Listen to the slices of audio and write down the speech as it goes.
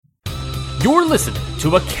You're listening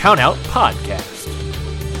to a Count Out Podcast.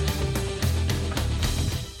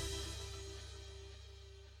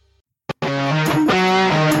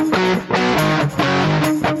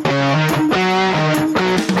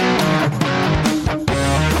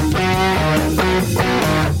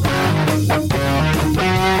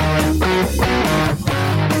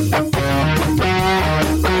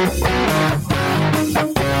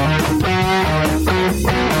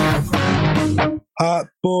 Hot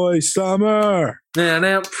boy summer.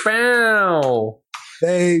 Bow.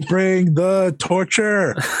 They bring the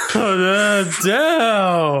torture.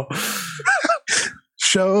 Down.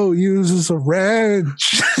 Show uses a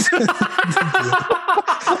wrench.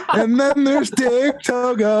 And then there's Dick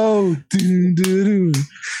Togo. Doo, doo, doo.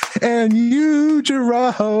 And you,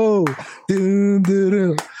 Jiraho. Doo, doo,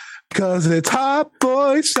 doo. Cause it's hot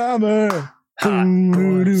boy summer. Hot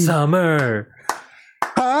boy summer.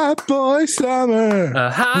 Hot boy summer.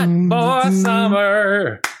 A hot boy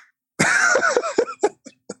summer.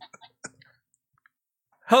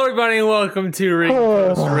 Hello, everybody, and welcome to Ring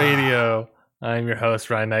Post Radio. I'm your host,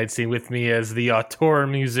 Ryan Knightsey. With me as the auteur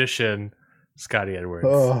musician, Scotty Edwards.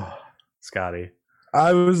 Scotty.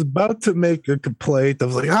 I was about to make a complaint. I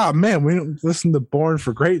was like, oh man, we don't listen to Born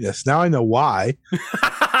for Greatness. Now I know why.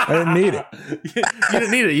 I didn't need it. You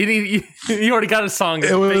didn't need it. You already got a song.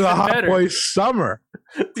 It was a Hot Boy Summer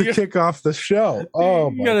to kick off the show.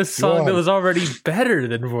 Oh, you got a song that was already better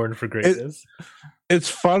than Born for Greatness. It's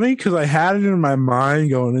funny because I had it in my mind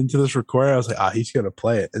going into this recording. I was like, he's going to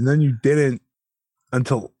play it. And then you didn't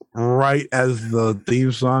until right as the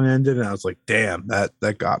theme song ended. And I was like, damn,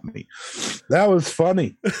 that got me. That was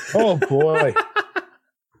funny. Oh, boy.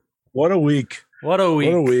 What a week. What a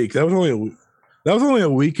week. That was only a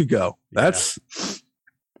week ago. That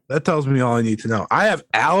tells me all I need to know. I have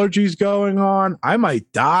allergies going on. I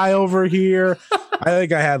might die over here. I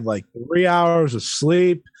think I had like 3 hours of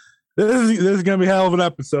sleep. This is going to be a hell of an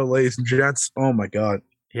episode, ladies and gents. Oh, my God.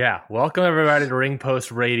 Yeah. Welcome, everybody, to Ring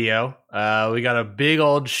Post Radio. We got a big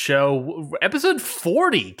old show. Episode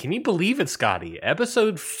 40. Can you believe it, Scotty?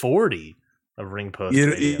 Episode 40 of Ring Post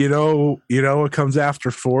Radio. You know what comes after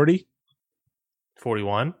 40?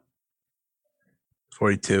 41?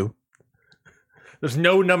 42. There's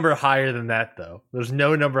no number higher than that, though. There's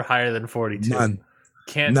no number higher than 42. None.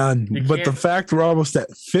 But the fact we're almost at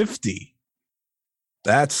 50,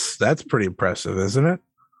 that's pretty impressive, isn't it?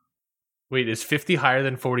 Wait, is 50 higher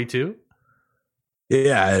than 42?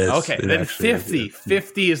 Yeah, it is. Okay, then 50.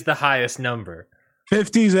 50 is the highest number.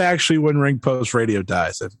 50 is actually when Ring Post Radio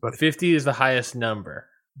dies, everybody. 50 is the highest number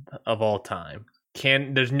of all time.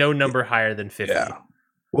 There's no number higher than 50. Yeah.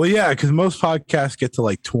 Well, yeah, because most podcasts get to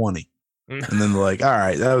like 20. And then they're like, all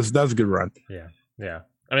right, that was a good run. Yeah.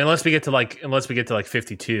 I mean, unless we get to like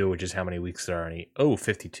 52, which is how many weeks there are.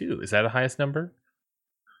 52. Is that the highest number?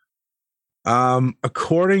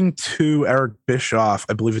 According to Eric Bischoff,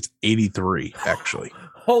 I believe it's 83, actually.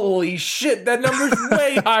 Holy shit, that number's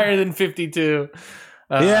way higher than 52.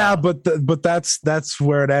 Yeah, but that's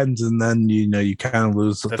where it ends, and then you kind of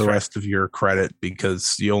lose the rest of your credit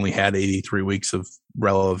because you only had 83 weeks of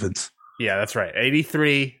relevance. Yeah, that's right.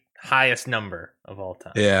 83, highest number of all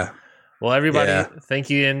time. Yeah. Well, everybody, thank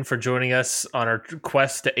you in for joining us on our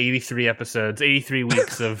quest to 83 episodes, 83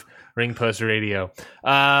 weeks of Ring Post Radio.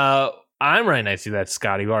 I'm Ryan Knightsey. That's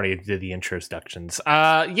Scotty. We already did the introductions.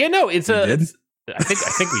 I think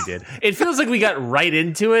we did. It feels like we got right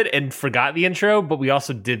into it and forgot the intro, but we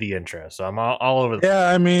also did the intro. So I'm all over the place.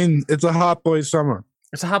 I mean, it's a hot boy summer.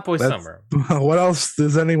 It's a hot boy summer. What else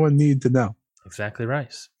does anyone need to know? Exactly right.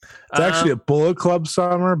 It's actually a Bullet Club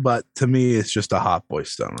summer, but to me, it's just a hot boy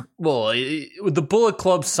summer. Well, the Bullet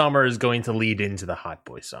Club summer is going to lead into the hot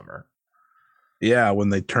boy summer. Yeah, when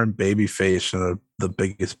they turn babyface and the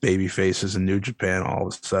biggest baby faces in New Japan, all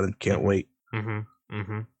of a sudden, can't wait. I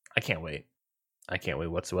can't wait. I can't wait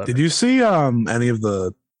whatsoever. Did you see any of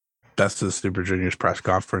the Best of the Super Juniors press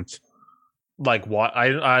conference? Like what?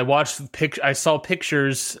 I watched I saw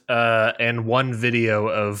pictures and one video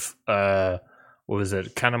of what was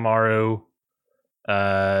it? Kanemaru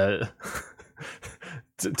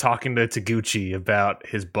talking to Taguchi about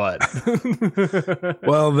his butt.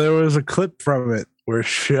 Well, there was a clip from it where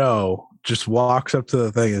Sho just walks up to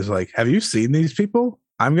the thing and is like, have you seen these people?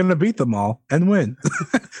 I'm going to beat them all and win.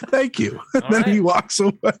 Thank you. And then he walks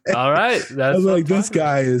away. All right. I was like, this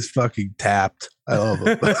guy is fucking tapped. I love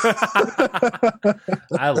him.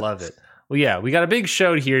 I love it. Well, yeah, we got a big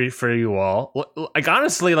show here for you all. Like,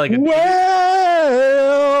 honestly, like...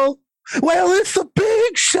 Well, it's a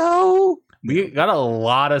big show. We got a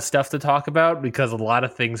lot of stuff to talk about because a lot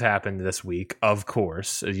of things happened this week, of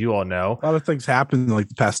course, as you all know. A lot of things happened in like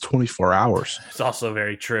the past 24 hours. It's also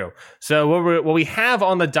very true. So what we have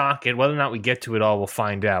on the docket, whether or not we get to it all, we'll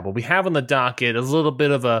find out. What we have on the docket is a little bit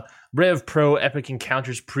of a Rev Pro Epic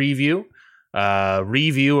Encounters preview,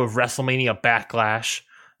 review of WrestleMania Backlash,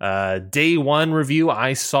 Day 1 review.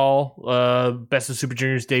 I saw Best of Super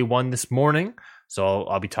Juniors Day 1 this morning, so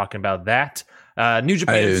I'll be talking about that. New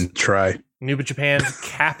Japan's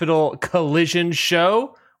Capital Collision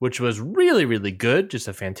show, which was really, really good. Just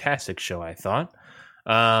a fantastic show, I thought.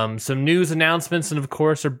 Some news announcements, and of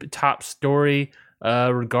course, our top story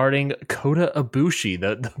regarding Kota Ibushi,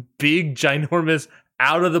 the big, ginormous,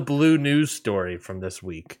 out of the blue news story from this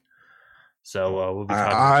week. So we'll be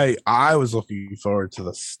talking. I was looking forward to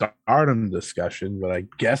the Stardom discussion, but I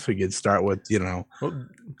guess we could start with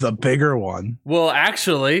the bigger one. Well,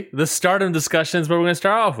 actually, the Stardom discussion is what we're going to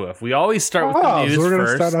start off with. We always start with the news so we're going to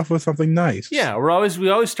first. start off with something nice. Yeah, we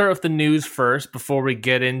always start with the news first before we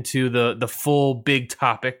get into the full big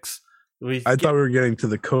topics. I thought we were getting to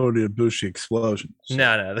the Kota Ibushi explosion. So.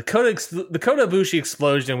 No, the Kota Ibushi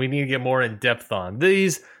explosion. We need to get more in depth on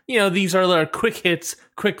these. These are our quick hits,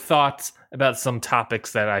 quick thoughts about some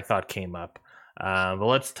topics that I thought came up. But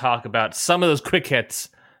let's talk about some of those quick hits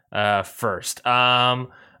first.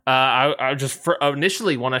 I just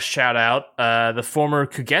initially want to shout out the former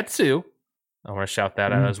Kagetsu. I want to shout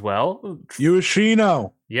that out as well. Yu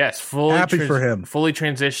Ashino. Yes, fully happy for him. Fully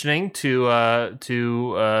transitioning to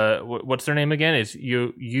what's their name again? Is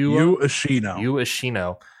Yu Ashino. Yu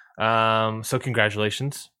Ashino. So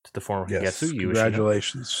congratulations to the former Kagetsu. Yu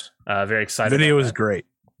congratulations. Ashino. Very excited. Video was great.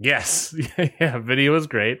 Yes, yeah, video was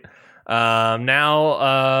great. Now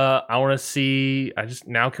I want to see.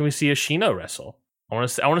 Now can we see Ashino wrestle? I want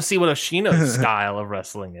to see what Ashino's style of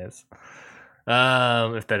wrestling is.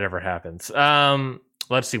 If that ever happens.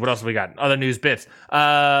 Let's see what else we got. Other news bits.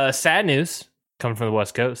 Sad news coming from the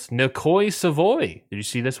West Coast. Nicole Savoy. Did you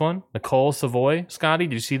see this one? Nicole Savoy. Scotty,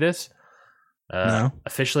 did you see this? No.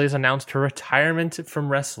 Officially has announced her retirement from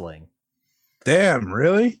wrestling. Damn,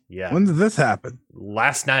 really? Yeah. When did this happen?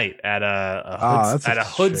 Last night at a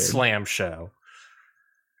Hood Slam show.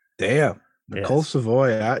 Damn. Nicole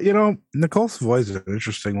Savoy. Nicole Savoy is an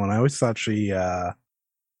interesting one. I always thought she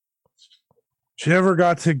never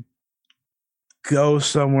got to go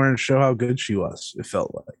somewhere and show how good she was, it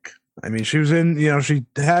felt like. I mean, she was in, she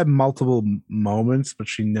had multiple moments, but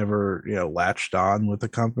she never, latched on with the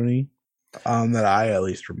company that I at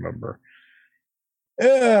least remember.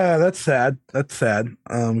 Yeah, that's sad.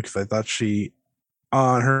 Because I thought she,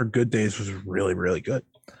 on her good days, was really, really good.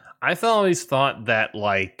 I've always thought that,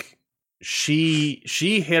 she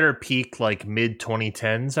hit her peak, mid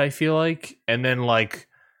 2010s, I feel like. And then,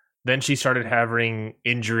 then she started having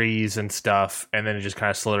injuries and stuff, and then it just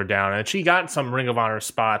kind of slowed her down. And she got some Ring of Honor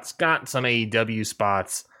spots, got some AEW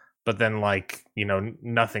spots, but then,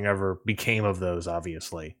 nothing ever became of those,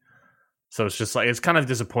 obviously. So it's just it's kind of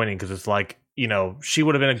disappointing because it's she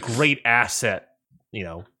would have been a great asset,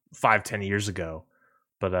 5-10 years ago.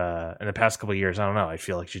 But in the past couple of years, I don't know. I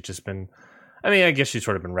feel like she's just been, I guess she's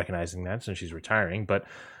sort of been recognizing that since she's retiring, but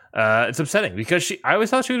it's upsetting because I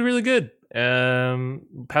always thought she was really good.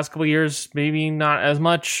 Past couple of years, maybe not as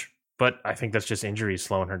much, but I think that's just injuries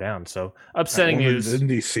slowing her down. So upsetting news.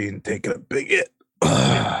 Indie scene taking a big hit.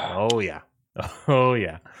 Oh yeah.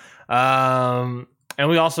 And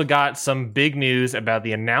we also got some big news about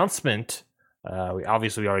the announcement. We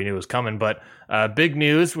already knew it was coming, but big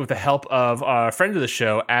news with the help of a friend of the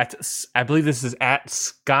show I believe this is at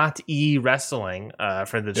Scott E Wrestling,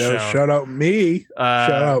 friend of the show. Shout out me.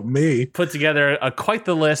 Put together quite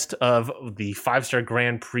the list of the 5-star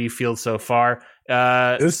Grand Prix field so far.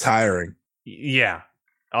 It was tiring. Yeah.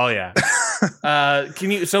 Oh yeah. Can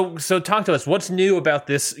you so talk to us? What's new about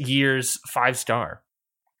this year's 5-star?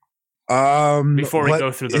 Before we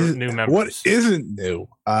go through the new members, what isn't new?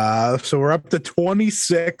 So we're up to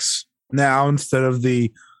 26 now instead of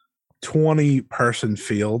the 20-person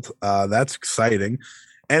field. That's exciting,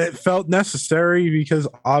 and it felt necessary because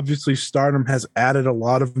obviously Stardom has added a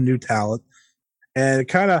lot of new talent, and it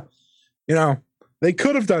kind of, they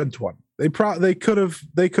could have done 20. They could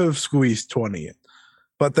have squeezed 20 in,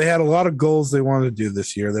 but they had a lot of goals they wanted to do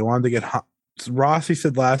this year. They wanted to get Rossi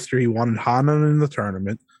said last year he wanted Hanan in the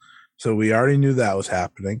tournament. So we already knew that was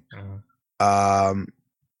happening.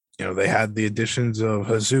 They had the additions of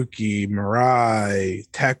Hazuki, Mirai,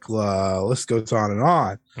 Tekla, list goes on and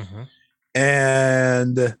on.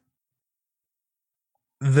 And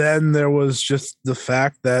then there was just the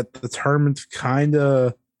fact that the tournament's kind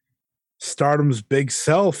of Stardom's big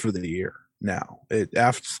sell for the year. now.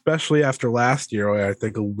 Especially after last year, where I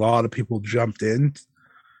think a lot of people jumped in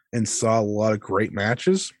and saw a lot of great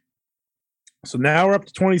matches. So now we're up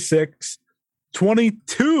to 26.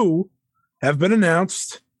 22 have been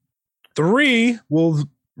announced. 3 will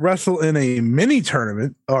wrestle in a mini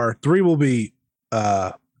tournament, or 3 will be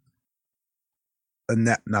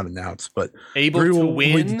not announced, but able 3 to will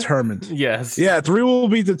win. be determined. Yes. Yeah, 3 will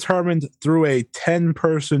be determined through a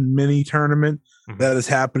 10-person mini tournament that is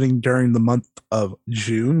happening during the month of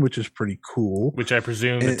June, which is pretty cool. Which I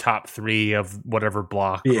presume the top 3 of whatever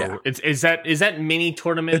block. Yeah. Is that mini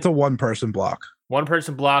tournament? It's a 1-person block.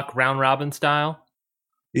 1-person block, round robin style?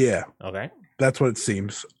 Yeah. Okay. That's what it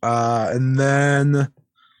seems. And then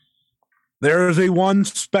there is a one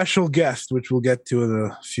special guest, which we'll get to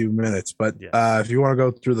in a few minutes. But if you want to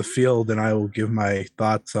go through the field, then I will give my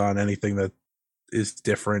thoughts on anything that is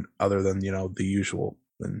different other than, the usual.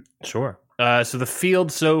 Sure. So the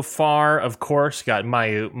field so far, of course, got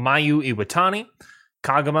Mayu Iwatani,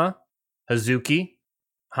 Kagama, Hazuki,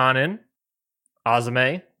 Hanan,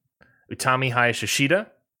 Azame, Utami Hayashishida,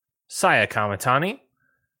 Saya Kamatani,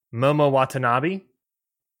 Momo Watanabe,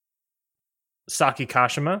 Saki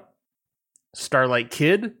Kashima, Starlight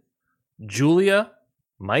Kid, Julia,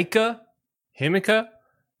 Maika, Himika,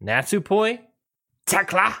 Natsupoi,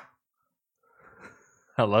 Tekla.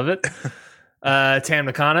 I love it. Tam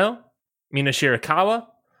Nakano, Mina Shirakawa,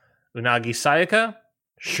 Unagi Sayaka,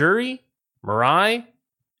 Shuri, Mirai,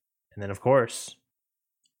 and then, of course,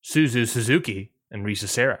 Suzu Suzuki and Risa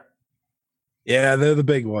Sera. Yeah, they're the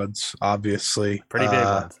big ones, obviously. Pretty big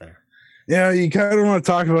ones there. Yeah, you kind of want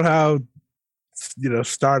to talk about how,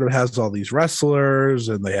 Stardom has all these wrestlers,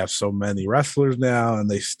 and they have so many wrestlers now, and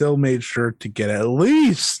they still made sure to get at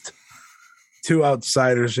least 2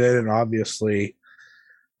 outsiders in, and obviously,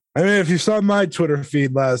 I mean, if you saw my Twitter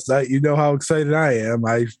feed last night, you know how excited I am.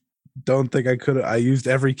 I don't think I used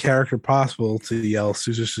every character possible to yell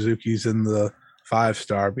Suzu Suzuki's in the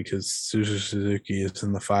 5-star because Suzu Suzuki is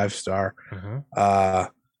in the 5-star.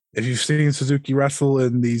 If you've seen Suzuki wrestle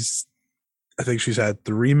in these, I think she's had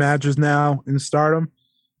 3 matches now in Stardom,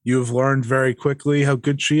 you have learned very quickly how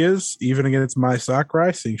good she is, even against Mai Sakurai.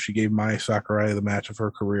 I think she gave Mai Sakurai the match of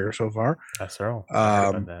her career so far. That's right. I heard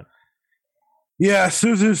about that. Yeah,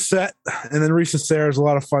 Suzu's set, and then Risa Sera is a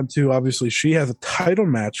lot of fun too. Obviously, she has a title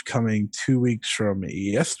match coming 2 weeks from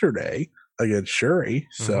yesterday against Shuri,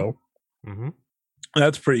 so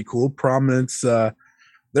that's pretty cool. Prominence, they're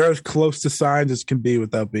as close to signed as can be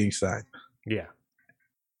without being signed. Yeah,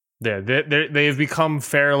 they've become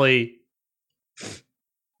fairly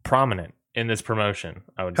prominent in this promotion,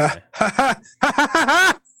 I would say.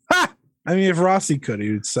 I mean, if Rossi could,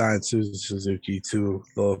 he would sign Suzu Suzuki to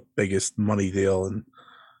the biggest money deal in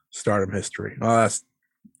Stardom history. Well, that's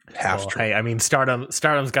half true. Hey, I mean,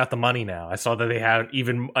 Stardom's got the money now. I saw that they have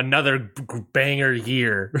even another banger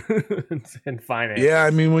year in finance. Yeah,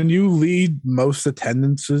 I mean, when you lead most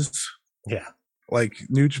attendances, like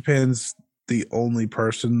New Japan's the only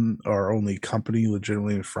person or only company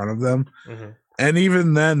legitimately in front of them, and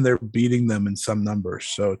even then, they're beating them in some numbers.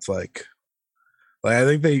 So it's like I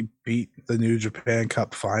think they beat the New Japan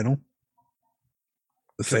Cup final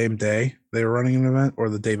the same day they were running an event, or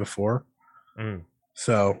the day before.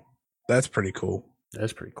 So that's pretty cool.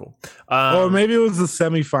 That's pretty cool. Or maybe it was the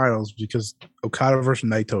semifinals because Okada versus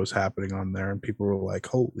Naito was happening on there, and people were like,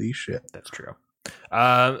 "Holy shit!" That's true.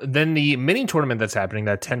 Then the mini tournament that's happening,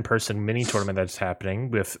 that 10-person mini tournament that's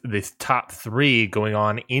happening, with the top 3 going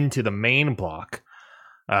on into the main block.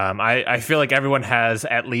 I feel like everyone has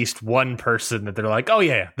at least one person that they're like, oh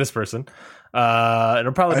yeah, this person.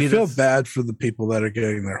 It'll probably be. I feel bad for the people that are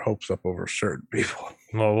getting their hopes up over certain people.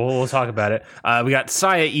 Well, we'll talk about it. We got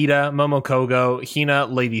Saya Ida, Momo Kogo, Hina,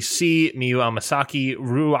 Lady C, Miyu Amasaki,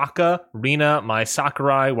 Ruaka, Rina, Mai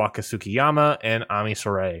Sakurai, Waka Tsukiyama, and Ami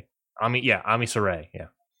Sourei. Ami Sourei. Yeah.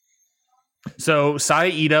 So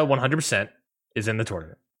Saya Ida, 100% is in the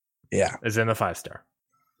tournament. Yeah, is in the 5-star.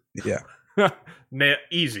 Yeah.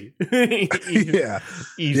 Easy. Easy. Yeah.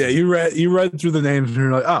 You read through the names and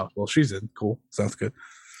you're like, oh, well, she's in. Cool. Sounds good.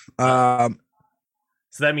 So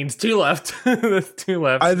that means 2 left. That's 2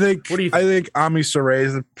 left. I think. What do you think? I think Ami Sourei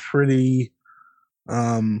is a pretty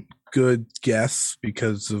good guess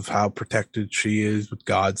because of how protected she is with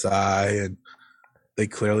God's Eye, and they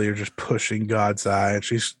clearly are just pushing God's Eye, and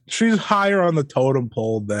she's higher on the totem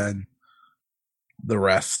pole than the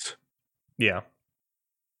rest. Yeah.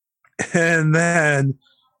 And then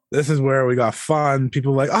this is where we got fun.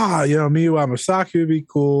 People were like, Miyu Amasaki would be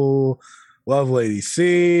cool. Love Lady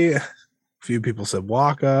C. A few people said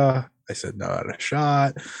Waka. I said no, not a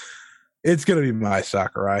shot. It's gonna be Mai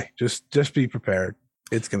Sakurai. Just be prepared.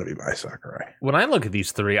 it's going to be Mai Sakurai. When I look at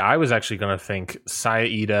these three, I was actually going to think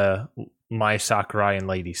Saida, Mai Sakurai, and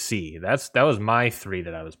Lady C. That was my three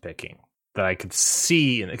that I was picking that I could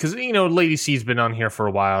see. Because, Lady C's been on here for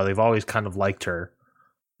a while. They've always kind of liked her.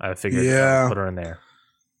 I figured I'd put her in there.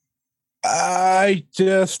 I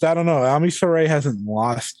don't know. Ami Sourei hasn't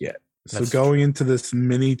lost yet. So going into this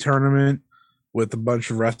mini tournament with a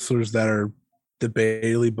bunch of wrestlers that are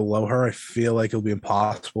debatably below her, I feel like it'll be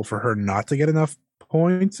impossible for her not to get enough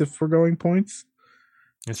points if we're going points.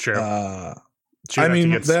 It's true. I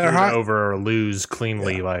mean, get they're over or lose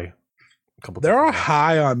cleanly by a couple. They're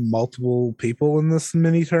high on multiple people in this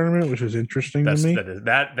mini tournament, which is interesting to me.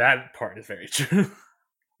 That part is very true.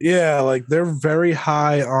 Yeah, like they're very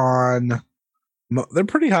high on. They're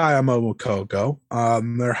pretty high on Momoko.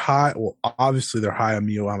 They're high. Well, obviously they're high on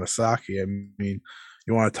Miyu Amasaki. I mean,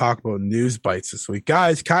 you want to talk about news bites this week,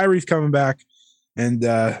 guys? Kairi's coming back, and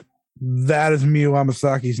that is Miyu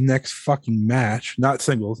Amasaki's next fucking match. Not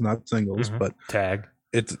singles, but tag.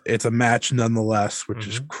 It's a match nonetheless, which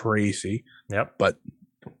is crazy. Yep. But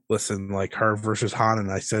listen, like her versus Hanan,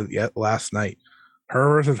 I said last night. Her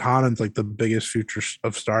versus Hanan's like the biggest Future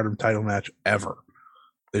of Stardom title match ever.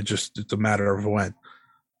 It's a matter of when.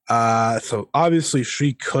 So obviously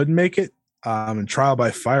she could make it. And Trial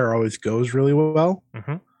by Fire always goes really well.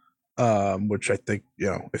 Which I think,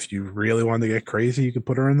 if you really wanted to get crazy, you could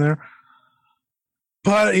put her in there.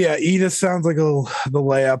 But yeah, Ida sounds like the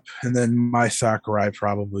layup, and then Mai Sakurai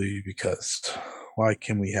probably, because why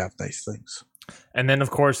can we have nice things? And then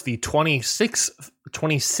of course the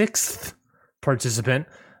 26th participant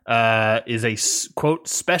is a quote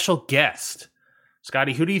special guest.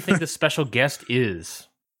 Scotty, who do you think the special guest is?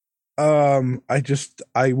 I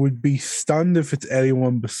would be stunned if it's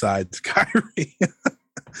anyone besides Kairi.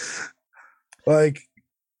 Like,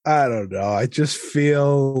 I don't know. I just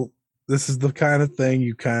feel this is the kind of thing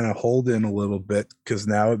you kind of hold in a little bit, because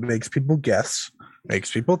now it makes people guess,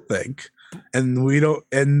 makes people think, and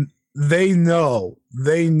they know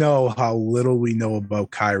how little we know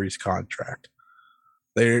about Kairi's contract.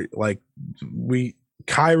 They're like,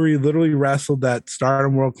 Kairi literally wrestled that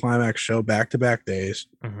Stardom World Climax show back-to-back days,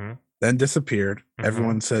 then disappeared.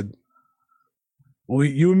 Everyone said, well,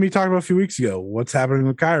 you and me talked about a few weeks ago, what's happening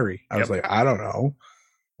with Kairi? I was like, I don't know.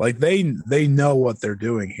 Like, they know what they're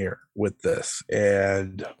doing here with this.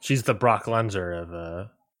 And she's the Brock Lesnar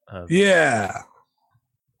of Yeah.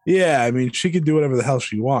 Yeah, I mean, she can do whatever the hell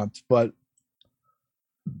she wants, but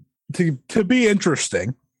to be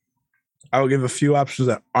interesting, I will give a few options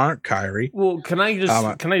that aren't Kairi. Well, can I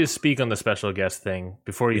just speak on the special guest thing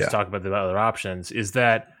before you talk about the other options? Is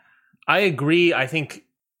that I agree. I think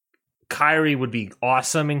Kairi would be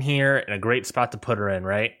awesome in here and a great spot to put her in,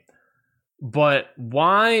 right? But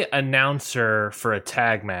why announce her for a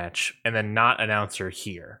tag match and then not announce her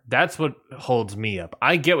here? That's what holds me up.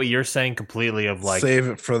 I get what you're saying completely of like... save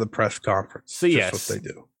it for the press conference. So yes. That's what they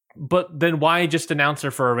do. But then why just announce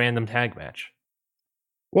her for a random tag match?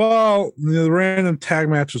 Well, the random tag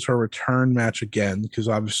match was her return match again, because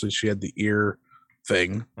obviously she had the ear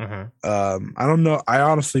thing. I don't know.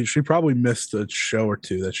 She probably missed a show or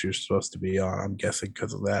two that she was supposed to be on, I'm guessing,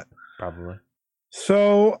 because of that. Probably.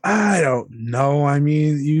 So, I don't know. I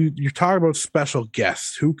mean, you're talking about special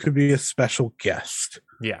guests. Who could be a special guest?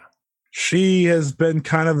 Yeah. She has been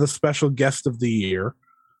kind of the special guest of the year.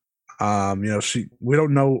 We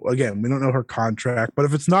don't know her contract, but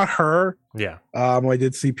if it's not her, I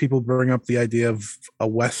did see people bring up the idea of a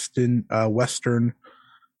Western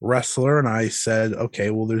wrestler, and I said, okay,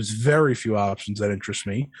 well, there's very few options that interest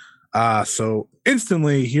me. So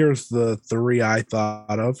instantly, here's the three I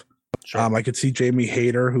thought of. Sure. I could see Jamie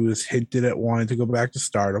Hayter, who has hinted at wanting to go back to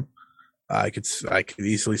Stardom. I could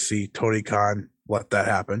easily see Tony Khan let that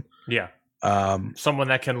happen. Yeah. Someone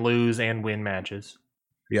that can lose and win matches.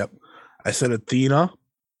 Yep. I said Athena.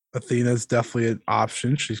 Athena's definitely an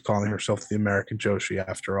option. She's calling herself the American Joshi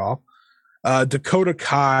after all. Dakota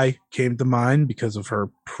Kai came to mind because of her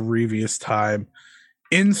previous time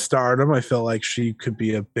in Stardom. I felt like she could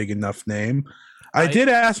be a big enough name. I did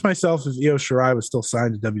ask myself if Io Shirai was still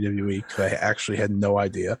signed to WWE, because I actually had no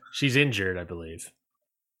idea. She's injured, I believe.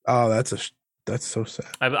 Oh, that's so sad.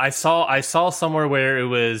 I saw somewhere where it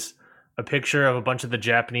was a picture of a bunch of the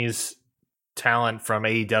Japanese talent from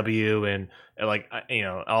AEW and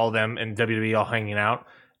all of them and WWE all hanging out,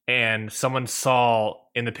 and someone saw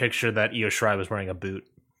in the picture that Io Shirai was wearing a boot.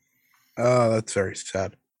 Oh, that's very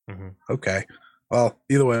sad. Okay, well,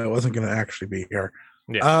 either way, it wasn't going to actually be her.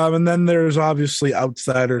 Yeah. And then there's obviously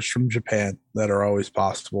outsiders from Japan that are always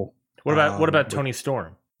possible. What about Tony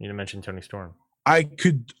Storm? You didn't mention Tony Storm. I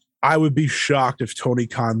could I would be shocked if Tony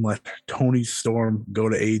Khan let Toni Storm go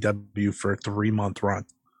to AEW for a 3-month run.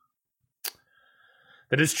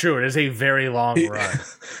 That is true. It is a very long run.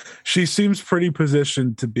 She seems pretty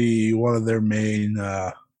positioned to be one of their main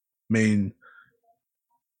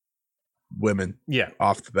women. Yeah,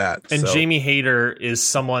 off the bat. And so. Jamie Hayter is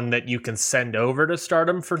someone that you can send over to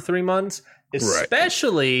Stardom for 3 months,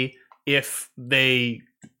 especially if they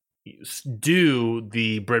do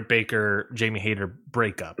the Britt Baker Jamie Hayter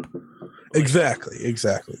breakup. Exactly.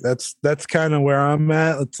 That's kind of where I'm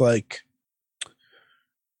at. It's like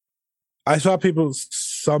I saw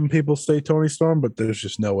some people say Toni Storm, but there's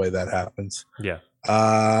just no way that happens. Yeah.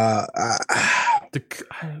 I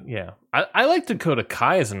like Dakota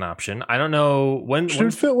Kai as an option. I don't know when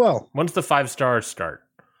should fit well. When's the 5 stars start?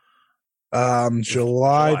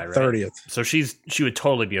 July 30th. Right? So she would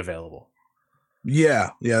totally be available. Yeah,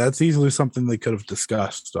 that's easily something they could have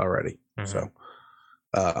discussed already. Mm-hmm. So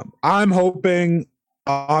I'm hoping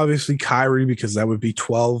obviously Kairi, because that would be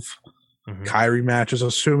 12 Kairi matches,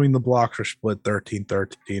 assuming the blocks are split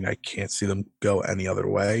 13-13. I can't see them go any other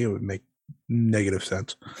way. It would make negative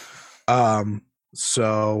sense.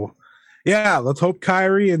 So yeah, let's hope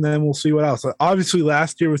Kairi, and then we'll see what else. Obviously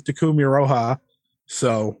last year was Takumi Iroha,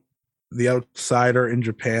 so the outsider in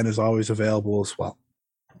Japan is always available as well.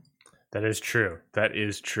 That is true.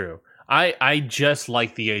 I just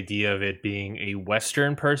like the idea of it being a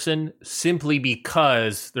Western person simply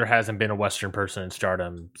because there hasn't been a Western person in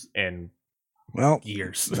Stardom in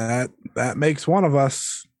years. That makes one of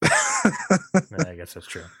us. I guess that's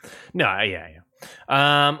true. No, yeah.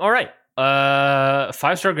 All right.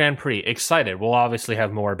 5-star Grand Prix. Excited. We'll obviously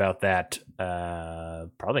have more about that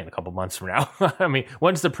probably in a couple months from now. I mean,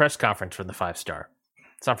 when's the press conference for the 5-star?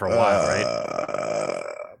 It's not for a while, right?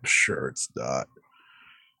 I'm sure it's not.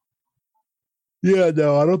 Yeah,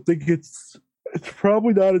 no, I don't think it's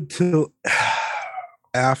probably not until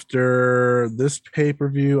after this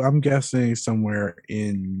pay-per-view. I'm guessing somewhere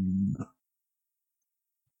in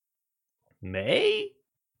May?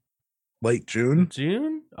 Late June?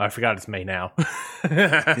 Oh, I forgot it's May now.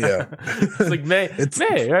 Yeah. It's like May. It's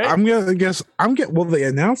May, right? I'm going to guess. Well, they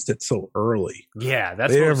announced it so early. Yeah,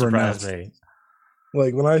 that's what surprised me.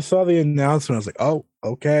 Like, when I saw the announcement, I was like, oh,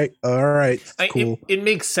 okay, all right, cool. It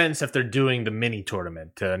makes sense if they're doing the mini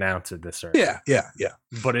tournament to announce it this early. Yeah.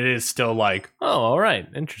 But it is still like, oh, all right,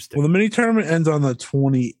 interesting. Well, the mini tournament ends on the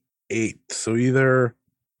 28th, so either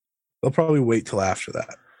they'll probably wait till after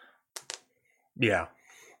that. Yeah.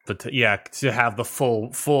 But to have the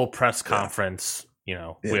full press conference,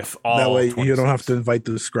 with all that way 26. You don't have to invite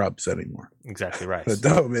the scrubs anymore. Exactly right. But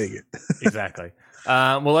don't make it. Exactly.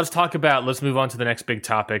 Well, let's move on to the next big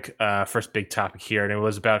topic. First big topic here, and it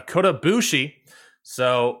was about Kota Ibushi.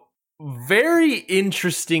 So very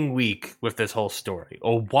interesting week with this whole story.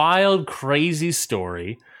 A wild, crazy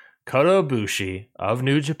story. Kota Ibushi of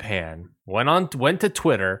New Japan went to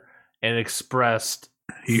Twitter and expressed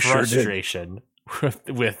frustration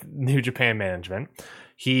with New Japan management.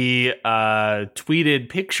 He tweeted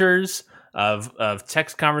pictures of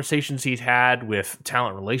text conversations he'd had with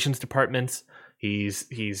talent relations departments. He's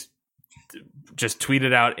just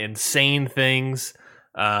tweeted out insane things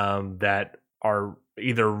that are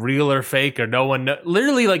either real or fake, or no one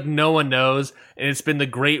knows. And it's been the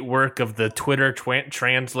great work of the Twitter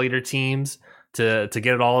translator teams to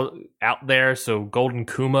get it all out there. So Golden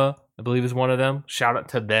Kuma, I believe, is one of them. Shout out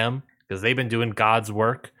to them, because they've been doing God's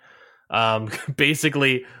work.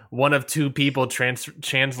 Basically, one of two people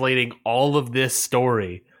translating all of this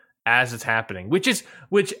story as it's happening, which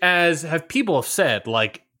as have people have said,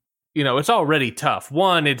 like, it's already tough.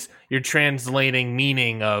 One, you're translating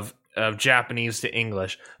meaning of Japanese to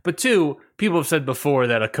English, but two, people have said before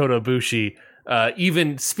that a Kota Ibushi,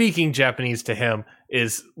 even speaking Japanese to him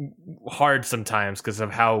is hard sometimes because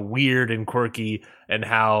of how weird and quirky and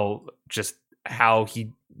how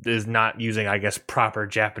he is not using, I guess, proper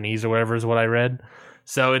Japanese or whatever is what I read.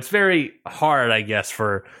 So it's very hard, I guess,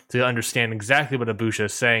 to understand exactly what Ibushi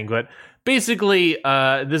is saying. But basically,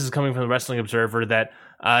 this is coming from the Wrestling Observer, that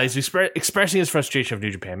he's expressing his frustration of New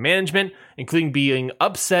Japan management, including being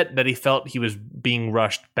upset that he felt he was being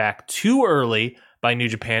rushed back too early by New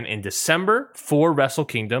Japan in December for Wrestle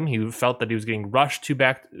Kingdom. He felt that he was getting rushed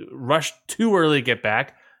too early to get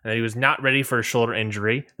back, and that he was not ready for a shoulder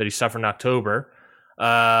injury that he suffered in October.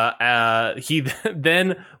 He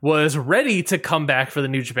then was ready to come back for the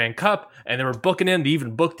New Japan Cup, and they were booking him. They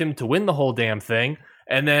even booked him to win the whole damn thing.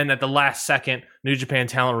 And then at the last second, New Japan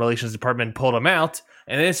Talent Relations Department pulled him out,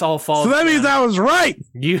 and this all falls. So that means I was right.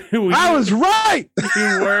 I was right.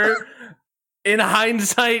 You were. In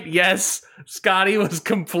hindsight, yes, Scotty was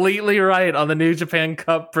completely right on the New Japan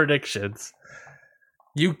Cup predictions.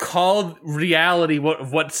 You called reality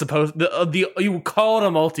what's supposed you called a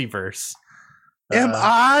multiverse. Am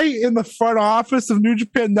I in the front office of New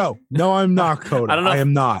Japan? No, I'm not, Coda. I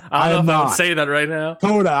am not. I don't know if I would say that right now.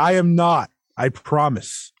 Coda, I am not. I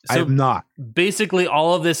promise. So I am not. Basically,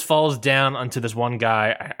 all of this falls down onto this one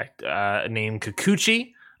guy named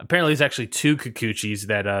Kikuchi. Apparently, there's actually two Kikuchis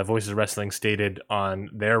that Voices of Wrestling stated on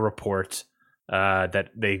their report that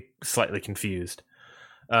they slightly confused.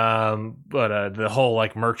 But the whole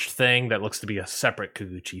like merch thing that looks to be a separate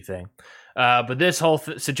Kikuchi thing. But this whole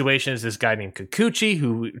situation is this guy named Kikuchi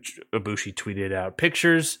who Ibushi tweeted out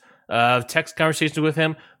pictures of text conversations with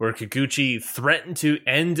him where Kikuchi threatened to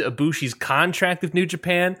end Ibushi's contract with New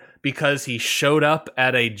Japan because he showed up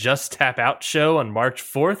at a Just Tap Out show on March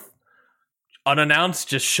 4th. Unannounced,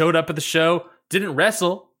 just showed up at the show, didn't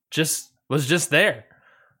wrestle, was just there.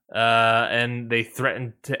 And they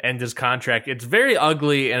threatened to end his contract. It's very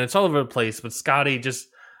ugly and it's all over the place. But Scotty,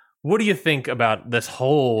 what do you think about this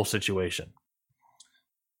whole situation?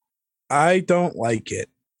 I don't like it.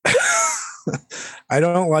 I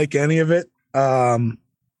don't like any of it. I'm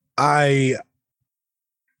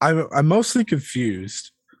mostly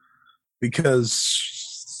confused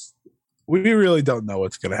because we really don't know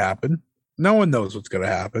what's going to happen. No one knows what's going to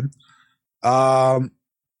happen. I'm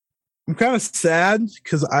kind of sad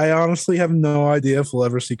because I honestly have no idea if we'll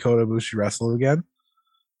ever see Kota Ibushi wrestle again.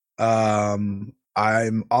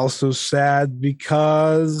 I'm also sad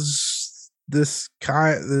because this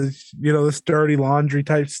dirty laundry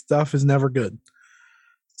type stuff is never good.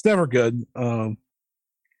 It's never good.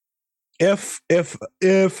 If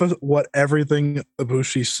what everything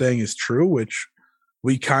Ibushi's saying is true, which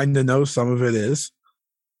we kind of know some of it is,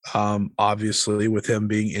 obviously with him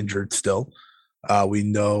being injured still, we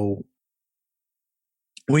know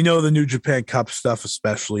the New Japan Cup stuff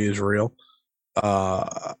especially is real.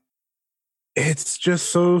 It's just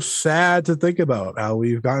so sad to think about how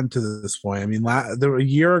we've gotten to this point. I mean, a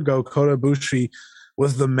year ago, Kota Ibushi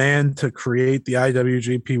was the man to create the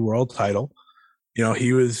IWGP World Title. You know,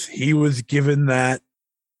 he was given that.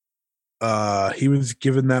 He was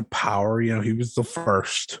given that power. You know, he was the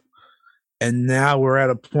first, and now we're at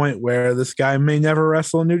a point where this guy may never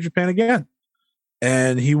wrestle in New Japan again.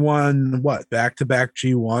 And he won back-to-back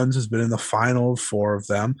G1s. Has been in the final 4 of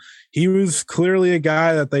them. He was clearly a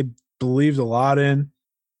guy that they believed a lot in,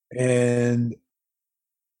 and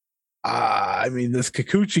I mean, this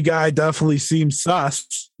Kikuchi guy definitely seems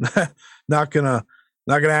sus. not gonna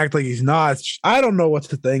act like he's not. I don't know what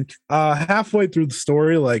to think. Halfway through the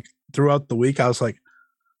story, like throughout the week, I was like,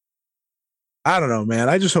 I don't know, man.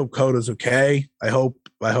 I just hope Kota's okay. I hope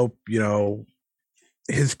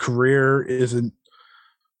his career isn't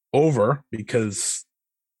over, because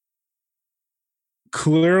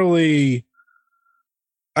clearly,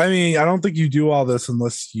 I mean, I don't think you do all this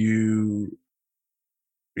unless you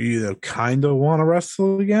kind of want to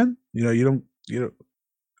wrestle again. You don't.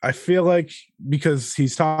 I feel like because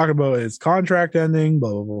he's talking about his contract ending,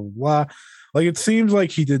 blah blah blah blah. Like, it seems like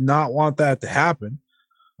he did not want that to happen.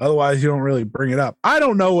 Otherwise, you don't really bring it up. I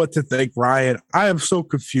don't know what to think, Ryan. I am so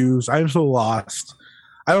confused. I am so lost.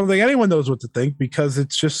 I don't think anyone knows what to think, because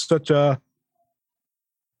it's just such a.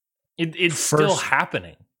 It's still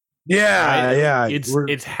happening. Yeah, right? Yeah.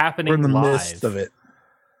 It's happening. We're in the live. midst of it,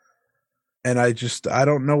 and I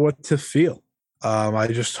don't know what to feel. I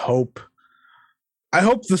just hope. I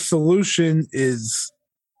hope the solution is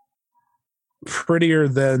prettier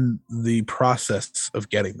than the process of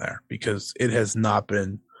getting there, because it has not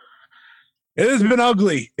been. It has been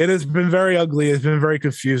ugly. It has been very ugly. It's been very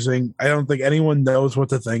confusing. I don't think anyone knows what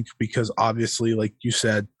to think, because obviously, like you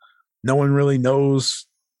said, no one really knows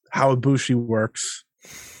how Ibushi works.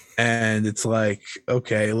 And it's like,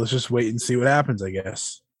 okay, let's just wait and see what happens, I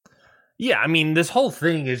guess. Yeah, I mean, this whole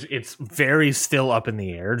thing it's very still up in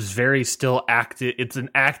the air. It's very still active. It's an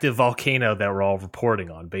active volcano that we're all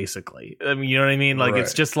reporting on, basically. I mean, you know what I mean? Like, right.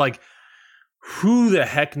 It's just like, who the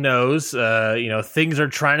heck knows? Things are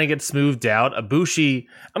trying to get smoothed out. Ibushi,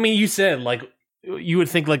 I mean, you said, like, you would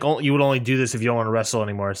think, like, you would only do this if you don't want to wrestle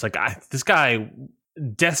anymore. It's like, this guy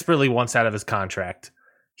desperately wants out of his contract.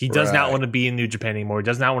 He does not want to be in New Japan anymore. He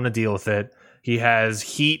does not want to deal with it. He has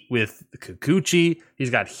heat with Kikuchi.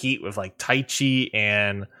 He's got heat with, like, Taichi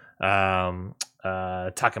and Taka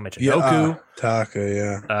Michinoku. Taka,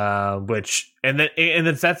 yeah.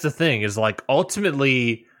 That's the thing, is, like,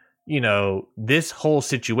 ultimately, this whole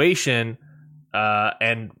situation,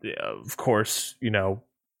 and of course,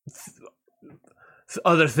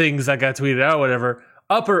 other things that got tweeted out, whatever,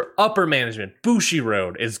 upper management,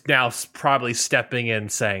 Bushiroad is now probably stepping in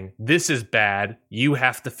saying, this is bad. We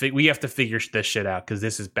have to figure this shit out because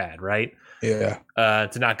this is bad, right? Yeah.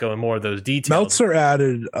 To not go in more of those details. Meltzer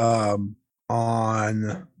added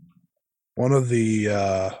on one of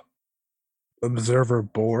the observer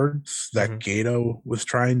boards that Gato was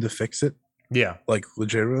trying to fix it. Yeah. Like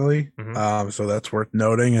legitimately. So that's worth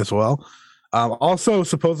noting as well. Also,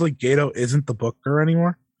 supposedly Gato isn't the booker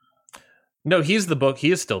anymore. No, he is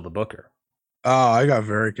still the booker. Oh, I got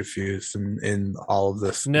very confused in all of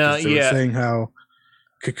this. No, they were saying how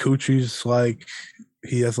Kikuchi's like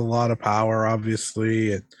he has a lot of power,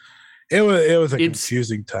 obviously, and it was a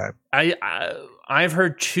confusing time. I've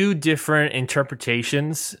heard two different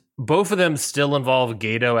interpretations. Both of them still involve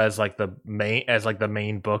Gato as like the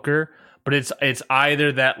main booker, but it's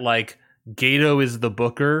either that like Gato is the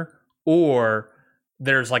booker or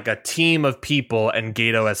there's like a team of people and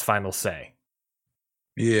Gato has final say.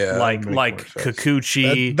 Yeah, like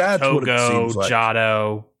Kikuchi, that's Togo, what it seems like.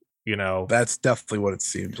 Jado, you know. That's definitely what it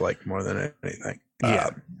seems like more than anything. Yeah.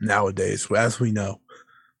 Nowadays, as we know,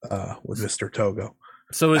 with Mr. Togo.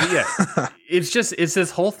 So yeah, it's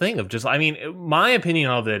this whole thing of just, I mean, my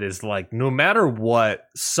opinion of it is like, no matter what,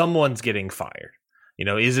 someone's getting fired. You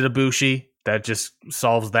know, is it Ibushi? That just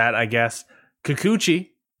solves that, I guess. Kikuchi,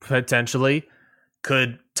 potentially.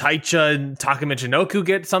 Could Taicha and Taka Michinoku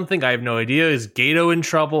get something? I have no idea. Is Gato in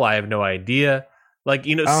trouble? I have no idea. Like,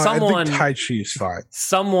 you know, someone. I think Taichi is fine.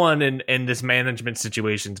 Someone in this management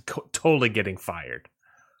situation is totally getting fired.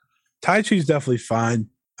 Taichi's definitely fine.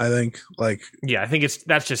 I think, like, yeah, I think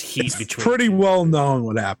that's just heat between. Pretty well known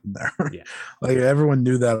what happened there. Yeah, like everyone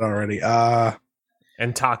knew that already.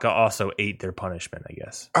 And Taka also ate their punishment, I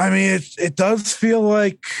guess. I mean, it does feel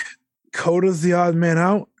like Kota's the odd man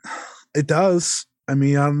out. It does. I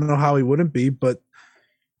mean, I don't know how he wouldn't be, but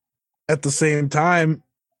at the same time,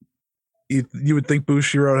 you would think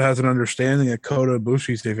Bushiroad has an understanding that Kota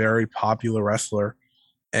Ibushi is a very popular wrestler,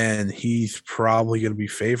 and he's probably going to be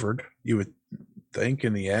favored. You would think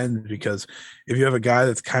in the end, because if you have a guy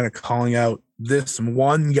that's kind of calling out this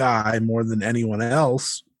one guy more than anyone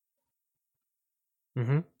else,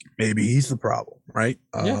 maybe he's the problem, right?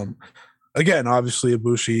 Yeah. Again, obviously,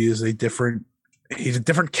 Ibushi is he's a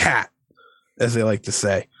different cat, as they like to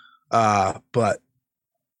say. But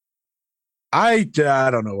I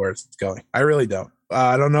don't know where it's going. I really don't.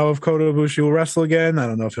 I don't know if Kota Ibushi will wrestle again. I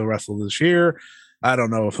don't know if he'll wrestle this year. I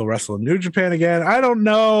don't know if he'll wrestle in New Japan again. I don't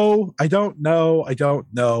know.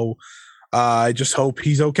 I just hope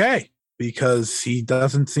he's okay, because he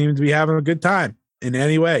doesn't seem to be having a good time in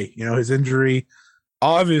any way. You know, his injury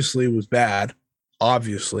obviously was bad.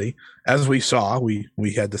 Obviously, as we saw, we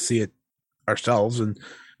had to see it ourselves, and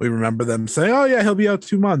we remember them saying, "Oh yeah, he'll be out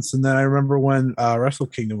 2 months." And then I remember when Wrestle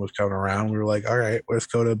Kingdom was coming around, we were like, "All right, where's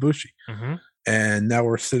Kota Ibushi?" And now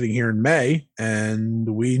we're sitting here in May, and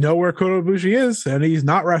we know where Kota Ibushi is, and he's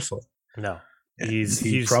not wrestling. No,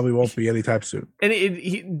 he probably won't be anytime soon.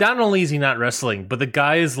 And not only is he not wrestling, but the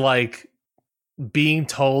guy is like being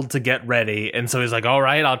told to get ready, and so he's like, "All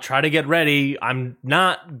right, I'll try to get ready. I'm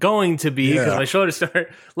not going to be because my shoulder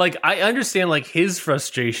start." Like, I understand like his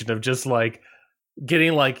frustration of just like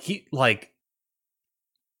getting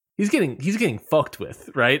he's getting fucked with,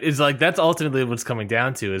 right? It's like that's ultimately what's coming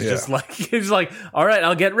down to. Is just like he's like, all right,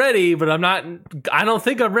 I'll get ready, but I don't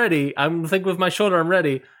think I'm ready. I'm think with my shoulder I'm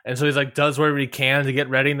ready, and so he's like does whatever he can to get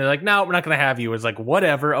ready, and they're like, no, we're not gonna have you. It's like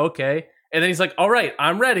whatever, okay. And then he's like, all right,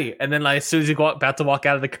 I'm ready. And then like, as soon as he's about to walk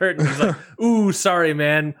out of the curtain, he's like, ooh, sorry,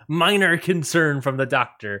 man, minor concern from the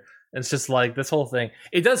doctor. And it's just like this whole thing.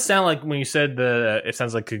 It does sound like when you said it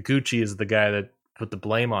sounds like Kikuchi is the guy that put the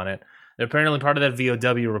blame on it. And apparently part of that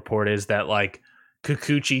VOW report is that like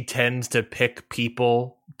Kikuchi tends to pick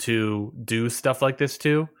people to do stuff like this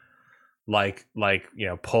too. Like, you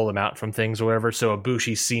know, pull them out from things or whatever. So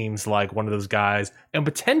Ibushi seems like one of those guys. And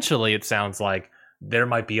potentially it sounds like there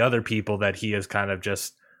might be other people that he has kind of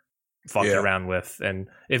just fucked around with. And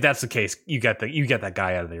if that's the case, you get that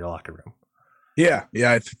guy out of your locker room. Yeah,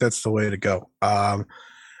 I think that's the way to go. I'm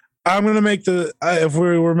going to make if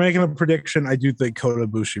we were making a prediction, I do think Kota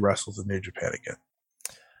Ibushi wrestles in New Japan again.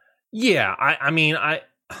 Yeah, I mean, I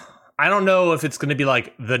don't know if it's going to be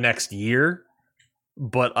like the next year,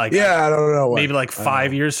 but like, I don't know. Maybe like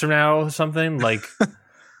 5 years from now or something. Like,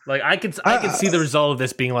 like I could see the result of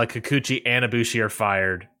this being like Kikuchi and Ibushi are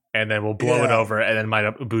fired, and then we'll blow it over, and then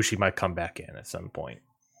Ibushi might come back in at some point.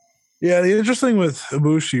 Yeah, the interesting with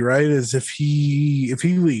Ibushi, right, is if he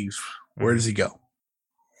leaves, where does he go?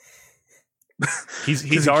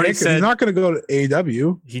 He's already said he's not going to go to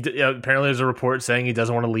AEW. Apparently there's a report saying he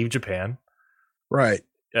doesn't want to leave Japan. Right.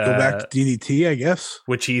 Go back to DDT, I guess.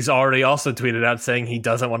 Which he's already also tweeted out saying he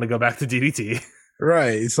doesn't want to go back to DDT.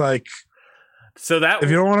 Right. It's like, so that if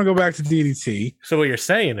you don't want to go back to DDT, so what you're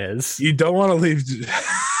saying is you don't want to leave.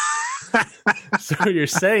 So what you're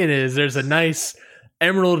saying is there's a nice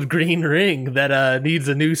emerald green ring that needs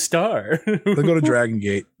a new star. They'll go to Dragon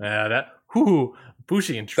Gate.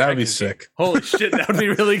 Bushi and Dragon That'd be Gate. sick. Holy shit, that would be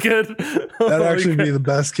really good. That'd actually be the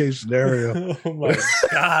best case scenario. Oh my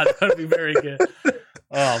god, that'd be very good.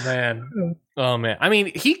 Oh man. I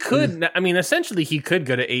mean, he could. I mean, essentially, he could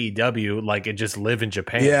go to AEW, like, and just live in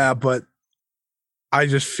Japan. Yeah, but I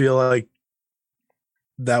just feel like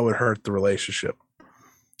that would hurt the relationship.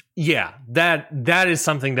 Yeah, that is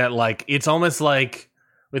something that, like, it's almost like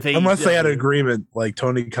with AEW, unless they had an agreement, like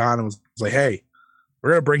Tony Khan was like, "Hey,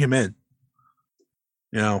 we're gonna bring him in."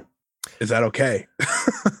 You know, is that okay?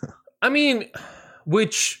 I mean,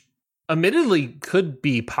 which admittedly could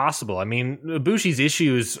be possible. I mean, Ibushi's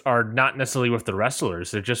issues are not necessarily with the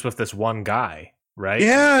wrestlers; they're just with this one guy, right?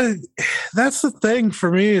 Yeah, that's the thing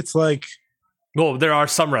for me. It's like, well, there are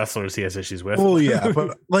some wrestlers he has issues with. Oh yeah,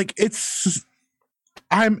 but like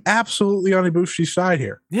I'm absolutely on Ibushi's side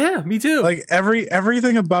here. Yeah, me too. Like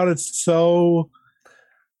everything about it's so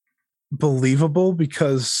believable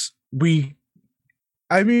because we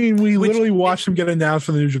literally watched him get announced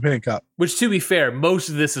for the New Japan Cup. Which, to be fair, most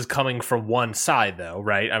of this is coming from one side, though,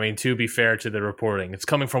 right? I mean, to be fair to the reporting, it's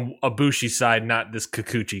coming from Ibushi's side, not this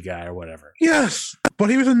Kikuchi guy or whatever. Yes, but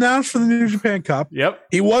he was announced for the New Japan Cup. Yep.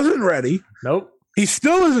 He wasn't ready. Nope. He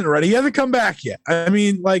still isn't ready. He hasn't come back yet. I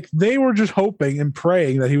mean, like, they were just hoping and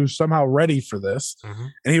praying that he was somehow ready for this. Mm-hmm.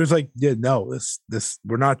 And he was like, yeah, no, this,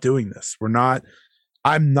 we're not doing this.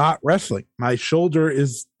 I'm not wrestling. My shoulder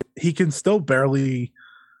he can still barely,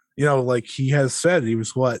 you know, like he has said, he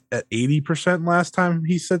was at 80% last time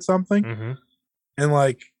he said something. Mm-hmm. And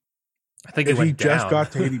like, I think if he just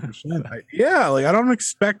got to 80%, I don't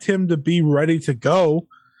expect him to be ready to go.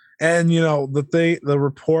 And, you know, the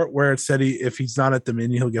report where it said if he's not at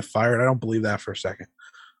Dominion, he'll get fired. I don't believe that for a second.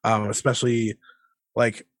 Especially,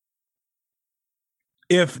 like,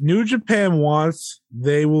 if New Japan wants,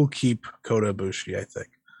 they will keep Kota Ibushi,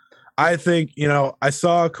 I think, you know, I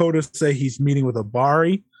saw Kota say he's meeting with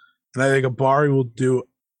Abari, and I think Abari will do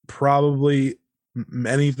probably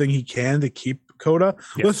anything he can to keep Kota.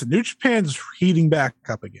 Yeah. Listen, New Japan's heating back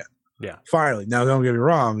up again. Yeah. Finally. Now, don't get me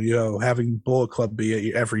wrong, you know, having Bullet Club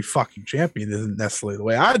be every fucking champion isn't necessarily the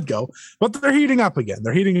way I'd go, but they're heating up again.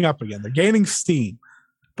 They're gaining steam.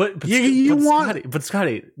 But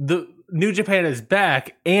Scotty, the New Japan is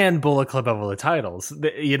back and Bullet Club have all the titles.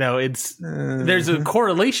 You know, there's a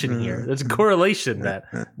correlation here. There's a correlation that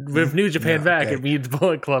with New Japan back, it means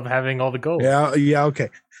Bullet Club having all the gold. Yeah, okay.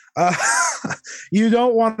 You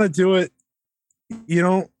don't want to do it. You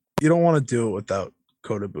don't want to do it without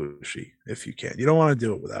Kota Ibushi if you can. You don't want to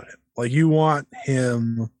do it without him. Like, you want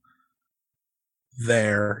him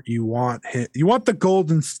there. You want the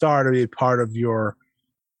Golden Star to be a part of your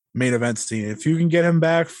main event scene. If you can get him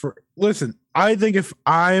back listen, I think if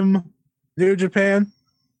I'm New Japan,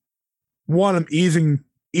 I'm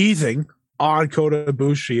easing on Kota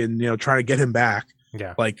Ibushi and, you know, trying to get him back.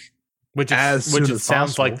 Yeah. Like, which it sounds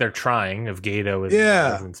possible. Like they're trying of Gato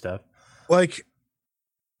and stuff. Like,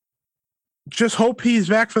 just hope he's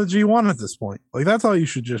back for the G1 at this point. Like, that's all you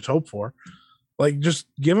should just hope for. Like, just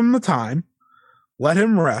give him the time. Let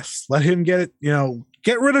him rest. Let him get it, you know,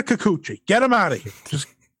 get rid of Kikuchi. Get him out of here. Just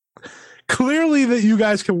clearly that you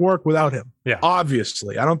guys can work without him. Yeah.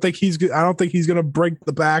 Obviously. I don't think he's going to break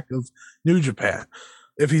the back of New Japan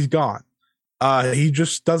if he's gone. He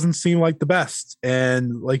just doesn't seem like the best.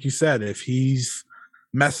 And like you said, if he's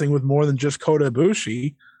messing with more than just Kota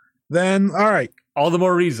Ibushi, then all right. All the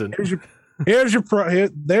more reason. There's your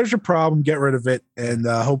problem. Get rid of it, and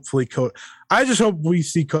hopefully, I just hope we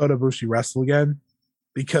see Kota Ibushi wrestle again,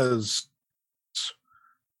 because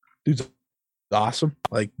dude's awesome.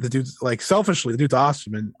 Like, the dude's, like, selfishly, the dude's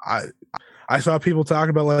awesome, and I saw people talking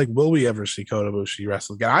about, like, will we ever see Kota Ibushi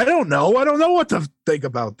wrestle again? I don't know. I don't know what to think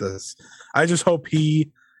about this. I just hope he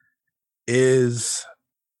is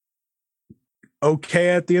okay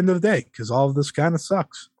at the end of the day, because all of this kind of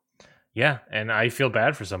sucks. Yeah, and I feel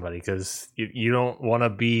bad for somebody because you don't want to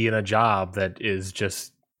be in a job that is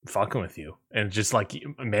just fucking with you, and just like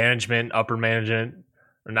management, upper management,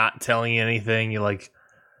 are not telling you anything. You're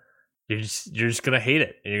just gonna hate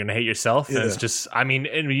it, and you're gonna hate yourself. And it's just, I mean,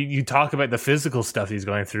 and you talk about the physical stuff he's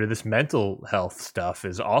going through. This mental health stuff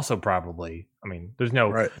is also probably. I mean, there's no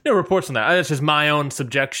reports on that. That's just my own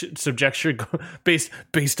subjecture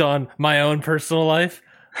based on my own personal life.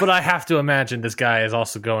 But I have to imagine this guy is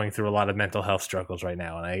also going through a lot of mental health struggles right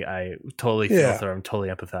now, and I totally feel for him, totally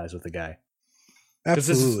empathize with the guy.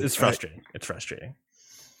 Absolutely. It's frustrating. It's frustrating.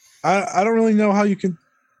 I don't really know how you can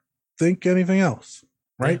think anything else,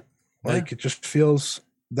 right? Yeah. Like, it just feels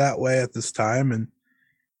that way at this time, and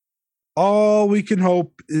all we can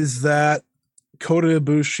hope is that Kota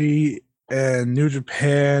Ibushi and New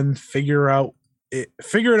Japan figure it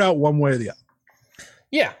out one way or the other.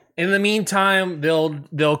 Yeah. In the meantime,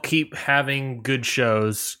 they'll keep having good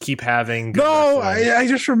shows, keep having good I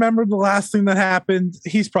just remembered the last thing that happened.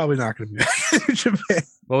 He's probably not going to be back in New Japan.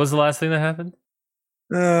 What was the last thing that happened?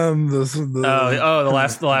 The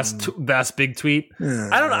last big tweet.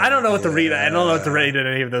 I don't know what to read. I don't know what to read in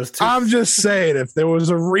any of those tweets. I'm just saying, if there was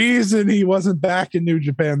a reason he wasn't back in New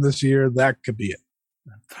Japan this year, that could be it.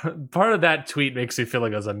 Part of that tweet makes me feel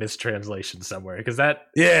like it was a mistranslation somewhere, because that's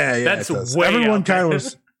way everyone kind of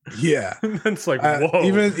was. Yeah, it's like whoa.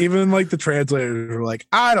 Even like the translators were like,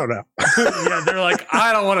 I don't know. Yeah, they're like,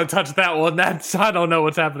 I don't want to touch that one. I don't know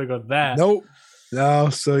what's happening with that. Nope. No,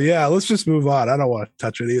 so yeah, let's just move on. I don't want to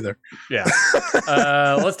touch it either. Yeah.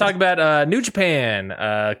 Let's talk about New Japan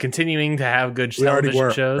continuing to have good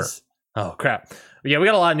television shows. Oh, crap. Yeah, we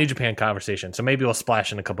got a lot of New Japan conversation, so maybe we'll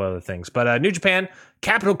splash in a couple other things. But New Japan,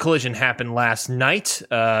 Capital Collision happened last night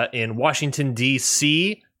in Washington,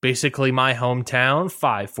 D.C., basically my hometown,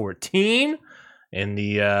 514, in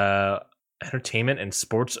the Entertainment and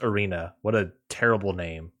Sports Arena. What a terrible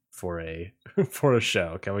name for a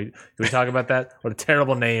show. Can we talk about that? What a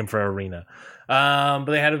terrible name for an arena. But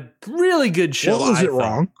they had a really good show. Well, is it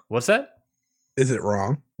wrong? What's that? Is it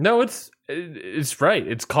wrong? No, it's right.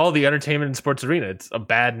 It's called the Entertainment and Sports Arena. It's a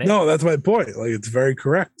bad name. No, that's my point. Like, it's very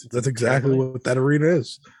correct. That's exactly what that arena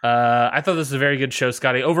is. I thought this was a very good show,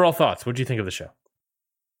 Scotty. Overall thoughts? What do you think of the show?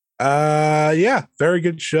 Yeah, very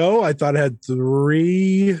good show. I thought it had 4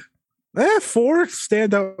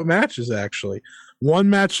 standout matches, actually.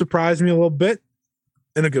 One match surprised me a little bit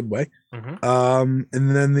in a good way. Mm-hmm.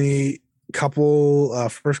 And then the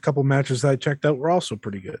first couple matches that I checked out were also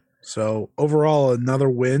pretty good. So overall, another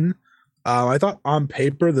win. I thought on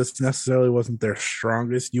paper this necessarily wasn't their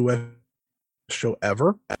strongest US show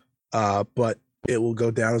ever, but it will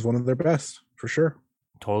go down as one of their best for sure.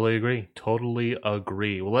 Totally agree.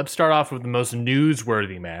 Well, let's start off with the most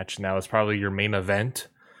newsworthy match. And that was probably your main event,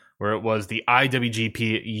 where it was the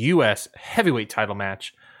IWGP US Heavyweight title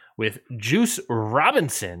match with Juice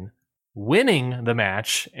Robinson winning the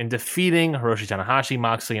match and defeating Hiroshi Tanahashi,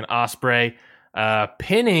 Moxley, and Ospreay,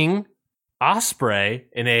 pinning Ospreay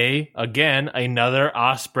in another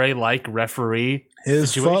Ospreay-like referee.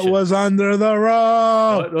 His situation. foot was under the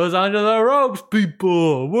rope. Foot was under the ropes,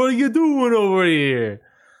 people. What are you doing over here?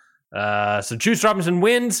 So Juice Robinson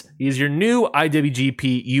wins. He's your new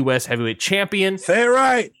IWGP US Heavyweight Champion. Say it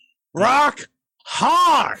right. Rock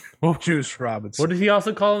hard. Juice Robinson. What did he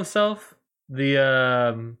also call himself?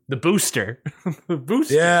 The booster. The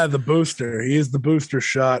booster. Yeah, the booster. He is the booster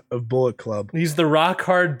shot of Bullet Club. He's the rock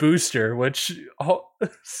hard booster, which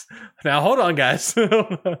now hold on, guys. No,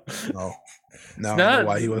 I don't know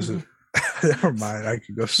why he wasn't. Never mind. I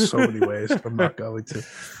could go so many ways. I'm not going to.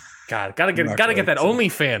 God, gotta get that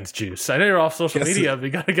OnlyFans juice. I know you're off social media, but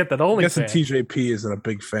you gotta get that OnlyFans. I guess the TJP isn't a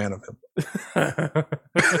big fan of him.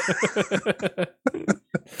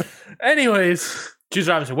 Anyways, Juice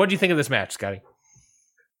Robinson, what do you think of this match, Scotty?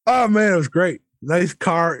 Oh man, it was great. Nice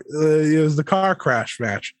car. It was the car crash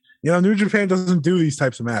match. You know, New Japan doesn't do these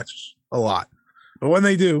types of matches a lot, but when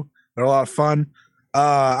they do, they're a lot of fun.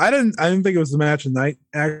 I didn't think it was the match of the night.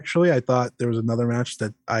 Actually, I thought there was another match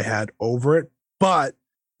that I had over it, but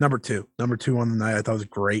number two on the night, I thought was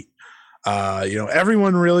great.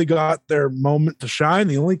 Everyone really got their moment to shine.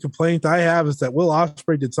 The only complaint I have is that Will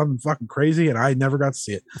Ospreay did something fucking crazy, and I never got to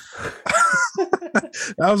see it.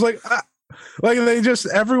 I was like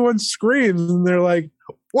everyone screams, and they're like,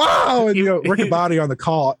 "Wow!" And Riccaboni on the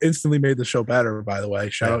call instantly made the show better. By the way,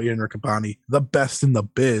 shout out Ian Riccaboni, the best in the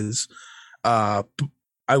biz. I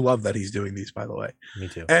love that he's doing these. By the way, me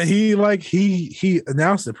too. And he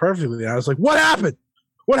announced it perfectly. And I was like, "What happened?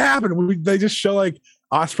 What happened?" They just show like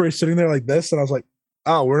Ospreay sitting there like this, and I was like,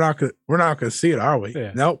 "Oh, we're not gonna see it, are we?"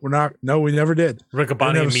 Yeah. No, we're not. No, we never did.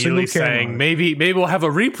 Riccaboni immediately saying, "Maybe we'll have a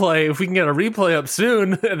replay if we can get a replay up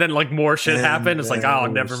soon." And then like more shit happened. It's like, oh,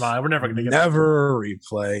 never mind. We're never gonna get a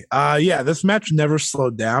replay. Yeah, this match never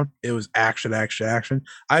slowed down. It was action.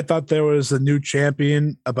 I thought there was a new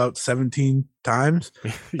champion about 17 times.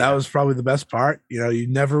 Yeah. That was probably the best part. You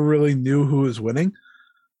never really knew who was winning,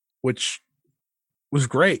 which was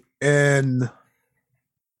great. And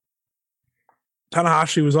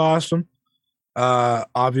Tanahashi was awesome.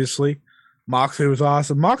 Obviously, Moxley was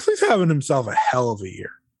awesome. Moxley's having himself a hell of a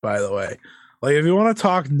year, by the way. Like, if you want to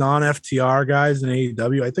talk non-FTR guys in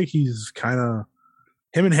AEW, I think he's kind of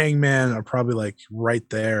him and Hangman are probably like right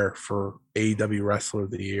there for AEW Wrestler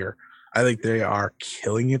of the Year. I think they are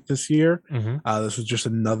killing it this year. Mm-hmm. This was just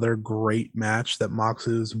another great match that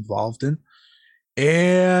Moxley was involved in.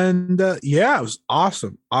 And yeah, it was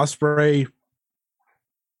awesome. Ospreay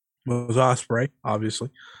was Ospreay, obviously.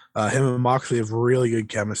 Him and Moxley have really good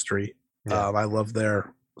chemistry. Yeah. I love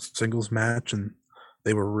their singles match, and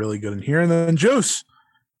they were really good in here. And then Juice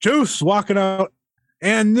walking out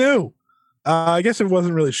and new. I guess it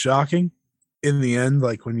wasn't really shocking in the end,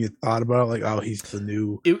 like when you thought about it, like, oh, he's the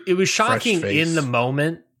new. It was shocking in the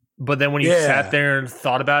moment, but then when you sat there and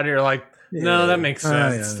thought about it, you're like, no, that makes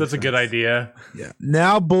sense. That's a good idea. Yeah.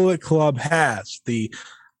 Now Bullet Club has the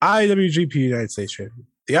IWGP United States Champion,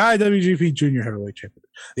 the IWGP Junior Heavyweight Champion,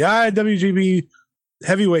 the IWGP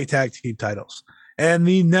Heavyweight Tag Team titles, and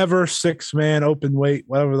the never 6-man open weight,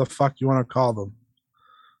 whatever the fuck you want to call them.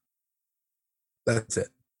 That's it.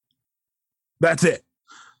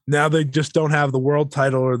 Now they just don't have the world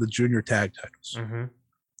title or the junior tag titles. Mm-hmm.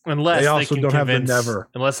 Unless they can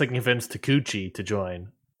convince Takuchi to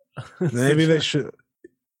join. Maybe they should.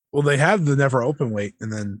 Well, they have the never open weight,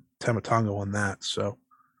 and then Tama Tonga won that. So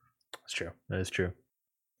that's true. That is true.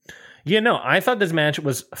 Yeah, no, I thought this match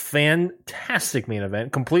was a fantastic main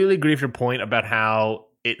event. Completely agree with your point about how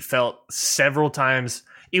it felt several times.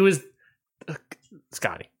 It was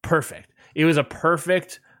Scotty, perfect. It was a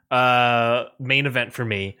perfect main event for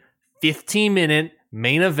me. 15-minute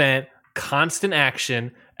main event, constant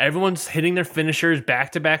action. Everyone's hitting their finishers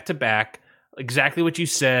back to back to back. Exactly what you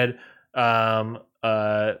said. You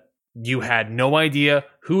had no idea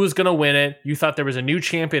who was going to win it. You thought there was a new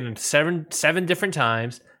champion in seven different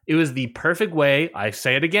times. It was the perfect way. I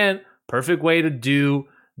say it again. Perfect way to do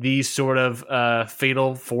these sort of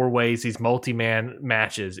fatal 4-ways, these multi-man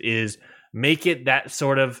matches, is make it that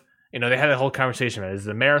sort of. They had a whole conversation about it. Is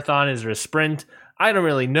it a marathon? Is it a sprint? I don't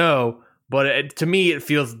really know, but to me, it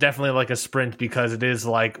feels definitely like a sprint because it is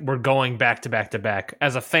like we're going back to back to back.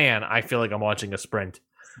 As a fan, I feel like I'm watching a sprint.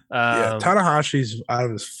 Tanahashi's out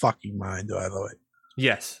of his fucking mind, by the way.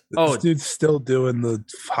 Yes. This dude's still doing the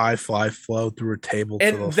high fly flow through a table to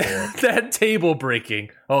the floor. That table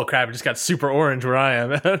breaking. Oh crap! It just got super orange where I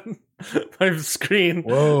am at my screen.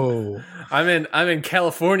 Whoa! I'm in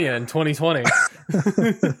California in 2020.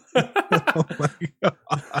 Oh my god!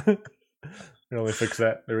 Let me fix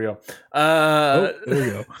that. There we go. There we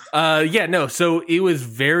go. Yeah. No. So it was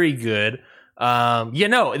very good.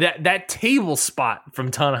 That table spot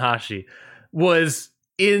from Tanahashi was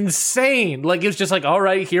insane. Like, it's just like, all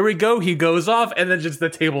right, here we go. He goes off, and then just the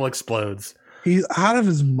table explodes. He's out of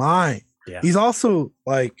his mind. Yeah. He's also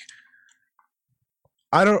like,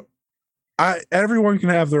 everyone can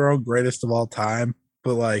have their own greatest of all time,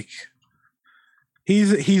 but like,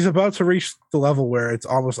 he's about to reach the level where it's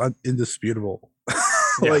almost indisputable.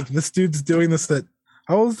 Like, this dude's doing this at,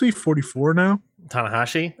 how old is he? 44 now?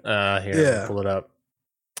 Tanahashi? Here, pull it up.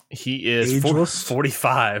 He is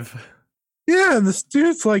 45. Yeah, and this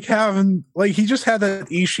dude's like having, like, he just had that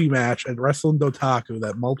Ishii match at Wrestling Dotaku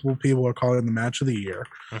that multiple people are calling the match of the year.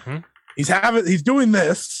 Mm-hmm. He's doing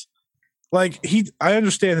this. Like, I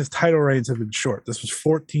understand his title reigns have been short. This was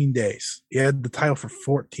 14 days. He had the title for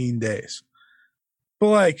 14 days. But,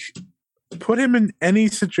 like, put him in any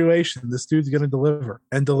situation, this dude's going to deliver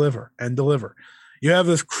and deliver and deliver. You have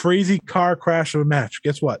this crazy car crash of a match.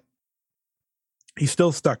 Guess what? He's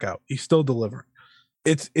still stuck out. He's still delivering.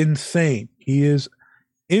 It's insane. He is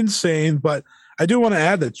insane. But I do want to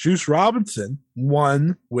add that Juice Robinson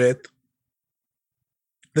won with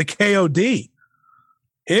the KOD. He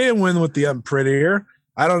didn't win with the Unprettier.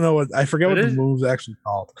 I don't know I forget what the move's actually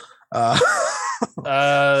called. The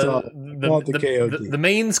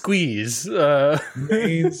main squeeze.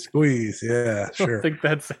 Main squeeze. Yeah, sure. I think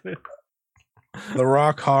that's it. The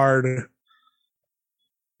rock hard.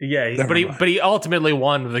 Yeah, but he ultimately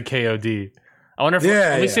won with the KOD. I wonder if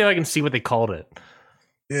let me see if I can see what they called it.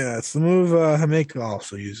 Yeah, it's the move Hameka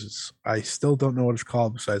also uses. I still don't know what it's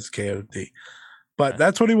called besides KOD. But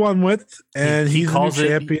that's what he won with, and he calls it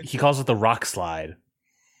champion. He calls it the rock slide.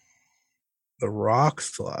 The rock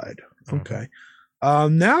slide. Okay.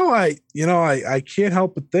 Now I can't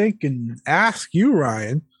help but think and ask you,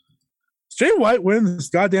 Ryan. Is Jay White winning this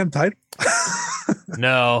goddamn title?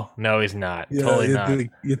 No, he's not. Totally not.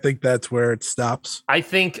 You think that's where it stops? I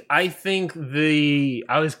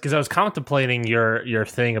was contemplating your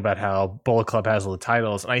thing about how Bullet Club has all the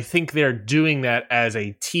titles, and I think they're doing that as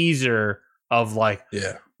a teaser of like,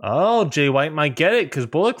 oh, Jay White might get it because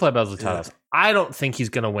Bullet Club has the titles. I don't think he's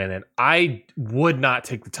going to win it. I would not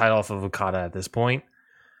take the title off of Okada at this point.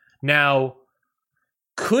 Now,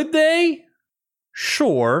 could they?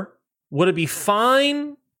 Sure. Would it be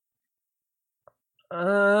fine?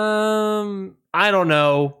 I don't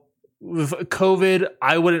know. With COVID,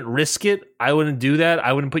 I wouldn't risk it. I wouldn't do that.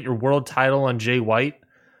 I wouldn't put your world title on Jay White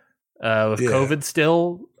with COVID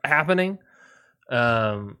still happening.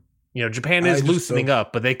 Japan is loosening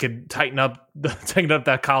up, but they could tighten up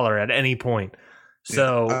that collar at any point.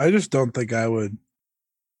 So I just don't think I would.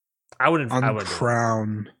 I wouldn't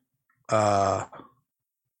uncrown Okada.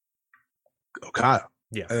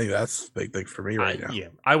 Yeah, I think that's the big thing for me right now. Yeah,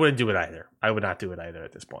 I wouldn't do it either. I would not do it either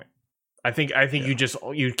at this point. I think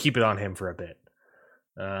you keep it on him for a bit.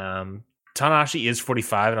 Tanahashi is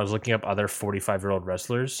 45, and I was looking up other 45-year-old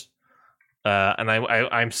wrestlers. And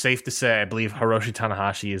I'm safe to say I believe Hiroshi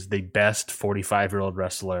Tanahashi is the best 45-year-old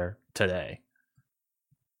wrestler today.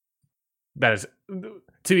 That is,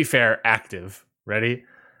 to be fair, active. Ready?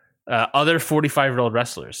 Other 45-year-old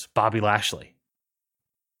wrestlers. Bobby Lashley.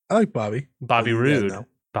 I like Bobby. Bobby Roode. No.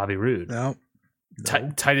 Bobby Roode. No.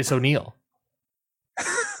 Titus O'Neil.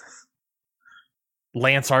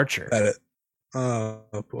 Lance Archer. Oh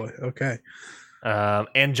boy. Okay.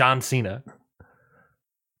 And John Cena.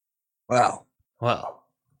 Well,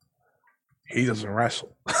 he doesn't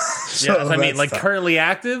wrestle. So I mean, like tough. Currently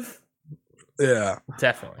active. Yeah,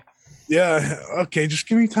 definitely. Yeah. Okay, just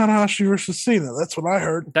give me Tanahashi versus Cena. That's what I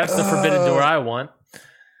heard. That's the forbidden door I want.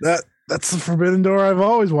 That's the forbidden door I've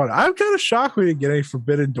always wanted. I'm kind of shocked we didn't get any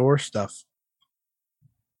forbidden door stuff.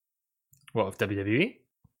 What, with WWE?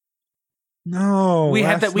 No, we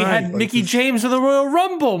had that. We had Mickey James of the Royal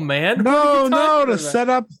Rumble, man. No, to set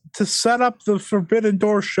up the Forbidden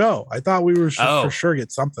Door show. I thought we were for sure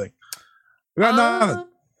get something. We got nothing.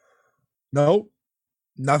 Nope,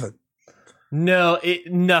 nothing. No,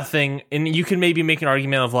 nothing. And you can maybe make an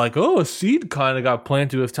argument of like, a seed kind of got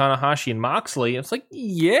planted with Tanahashi and Moxley. It's like,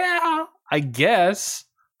 yeah, I guess.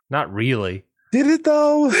 Not really. Did it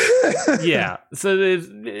though? Yeah. So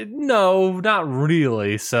no, not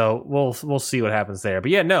really. So we'll see what happens there.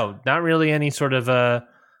 But yeah, no, not really any sort of that.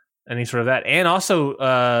 And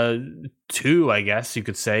also, two, I guess you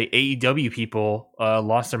could say, AEW people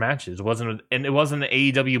lost their matches. It wasn't an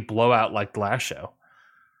AEW blowout like the last show.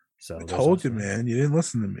 So I told you, man, you didn't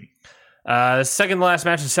listen to me. The second to last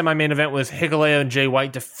match, the semi-main event, was Hikuleo and Jay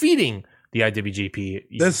White defeating the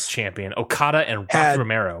IWGP champion Okada and Rocky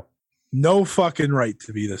Romero. No fucking right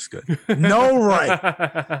to be this good. No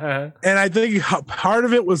right. And I think part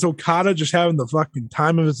of it was Okada just having the fucking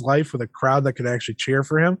time of his life with a crowd that could actually cheer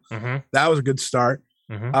for him. Mm-hmm. That was a good start.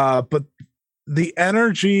 Mm-hmm. But the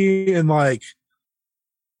energy and like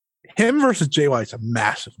him versus Jay White's a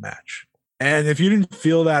massive match. And if you didn't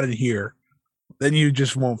feel that in here, then you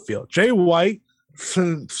just won't feel it. Jay White,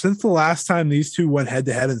 since the last time these two went head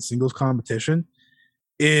to head in singles competition,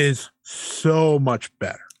 is so much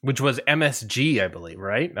better. Which was MSG, I believe,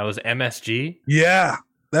 right? That was MSG? Yeah.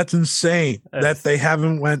 That's insane that they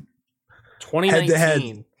haven't went 2019. Head to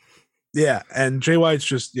head. Yeah. And Jay White's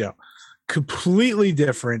just, completely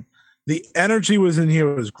different. The energy was in here.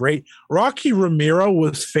 It was great. Rocky Romero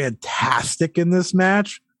was fantastic in this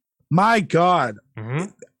match. My God. Mm-hmm.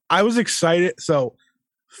 I was excited. So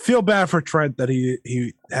feel bad for Trent that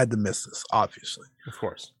he had to miss this, obviously. Of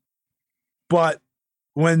course. But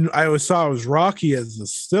when I saw it was Rocky as the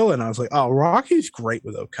still, and I was like, oh, Rocky's great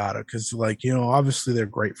with Okada because, obviously they're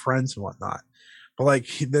great friends and whatnot. But,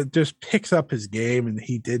 that just picks up his game, and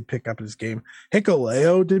he did pick up his game.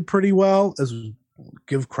 Hikuleo did pretty well,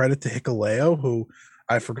 give credit to Hikuleo, who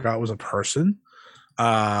I forgot was a person.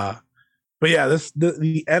 But, yeah,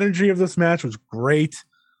 the energy of this match was great.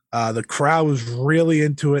 The crowd was really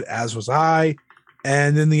into it, as was I.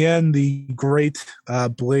 And in the end, the great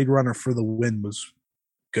Blade Runner for the win was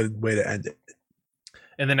good way to end it.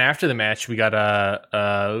 And then after the match, we got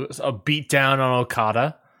a beat down on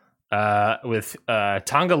Okada with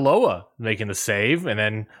Tonga Loa making the save, and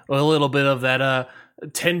then a little bit of that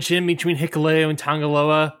tension between Hikuleo and Tonga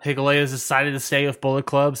Loa. Hikuleo has decided to stay with Bullet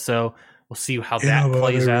Club, so we'll see how that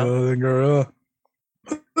plays out. We'll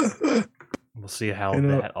see how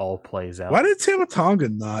that all plays out. Why did Tama Tonga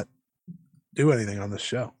not do anything on this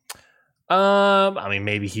show? I mean,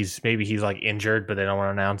 maybe he's like injured, but they don't want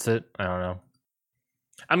to announce it. I don't know.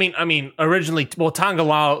 I mean, originally, Tonga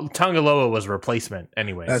Loa was a replacement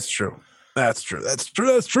anyway. That's true. So, it's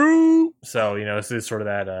sort of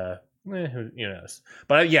that, who knows?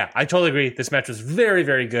 But yeah, I totally agree. This match was very,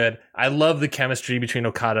 very good. I love the chemistry between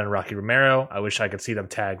Okada and Rocky Romero. I wish I could see them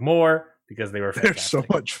tag more because they were fantastic. They're so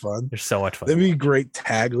much fun. They're so much fun. They'd be a great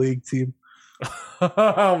tag league team.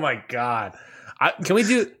 Oh my god! Can we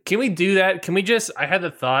do that? Can we just? I had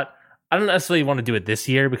the thought. I don't necessarily want to do it this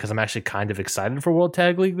year because I'm actually kind of excited for World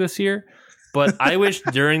Tag League this year. But I wish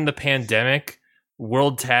during the pandemic,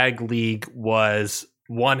 World Tag League was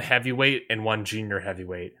one heavyweight and one junior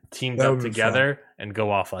heavyweight teamed up together and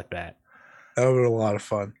go off like that. That would be a lot of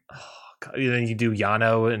fun. Oh, God. Then you do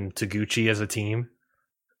Yano and Taguchi as a team.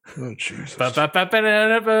 Oh, Jesus. Well, I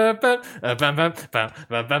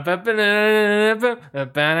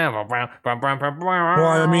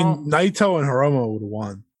mean, Naito and Hiromu would have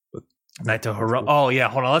won. Naito, Hiromu. Oh, yeah.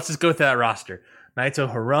 Hold on. Let's just go through that roster.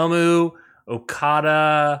 Naito, Hiromu,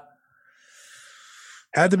 Okada.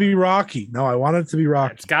 Had to be Rocky. No, I wanted it to be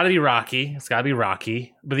Rocky. It's got to be Rocky.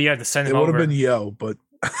 But you have to send him over. It would have been Yo, but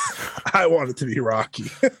I want it to be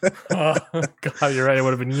Rocky. Oh, God, you're right. It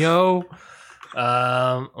would have been Yo.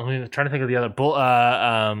 I'm trying to think of the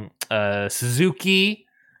other Suzuki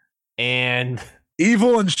and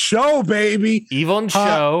Evil and Show, baby. Evil and Hot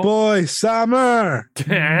Show. Boy Summer.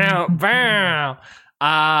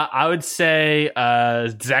 I would say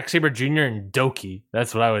Zack Sabre Jr. and Doki.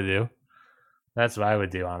 That's what I would do. That's what I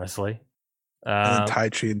would do, honestly. And then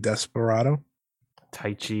Taichi and Desperado.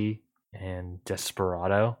 Taichi and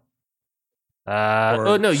Desperado.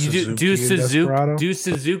 You do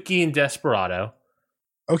Suzuki and Desperado.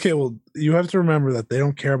 Okay, well, you have to remember that they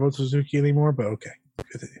don't care about Suzuki anymore, but okay.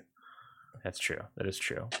 Continue. That's true. That is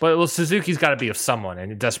true. But Suzuki's got to be of someone,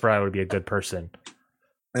 and Desperado would be a good person.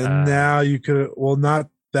 And now you could, not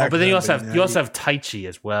that. But then you also have Taichi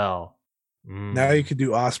as well. Now you could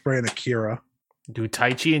do Osprey and Akira. Do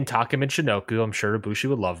Taichi and Takam and Shinoku. I'm sure Ibushi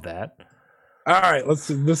would love that. All right,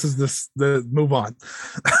 move on.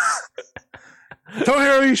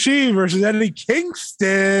 Tomohiro Ishii versus Eddie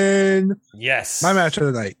Kingston. Yes. My match of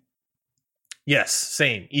the night. Yes,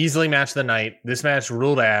 same. Easily match of the night. This match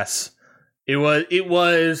ruled ass. It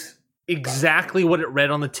was exactly what it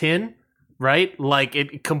read on the tin, right? Like,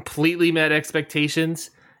 it completely met expectations.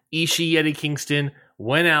 Ishii, Eddie Kingston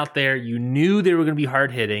went out there. You knew they were going to be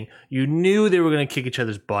hard hitting. You knew they were going to kick each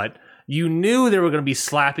other's butt. You knew they were going to be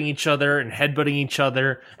slapping each other and headbutting each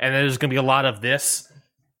other, and there's going to be a lot of this.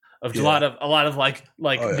 A lot of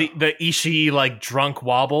the Ishii like drunk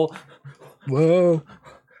wobble. Whoa!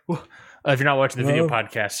 If you're not watching the video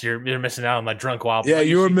podcast, you're missing out on my drunk wobble. Yeah,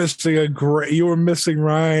 you were missing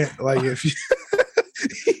Ryan. Like if you,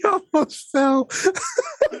 he almost fell.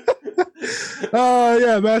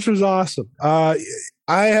 Yeah, match was awesome. I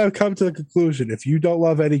have come to the conclusion: if you don't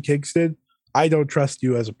love Eddie Kingston, I don't trust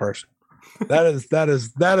you as a person. That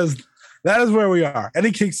is where we are.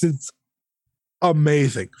 Eddie Kingston's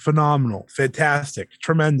amazing, phenomenal, fantastic,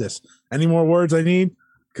 tremendous. Any more words I need?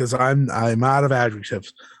 Because I'm out of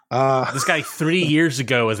adjectives. This guy 3 years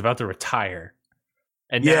ago was about to retire,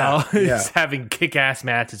 and now he's having kick-ass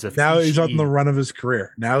matches. Now he's on the run of his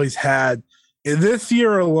career. Now he's had in this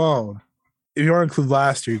year alone. If you want to include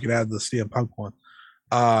last year, you can add the CM Punk one.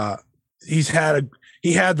 He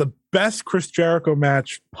had the best Chris Jericho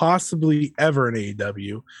match possibly ever in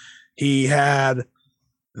AEW. He had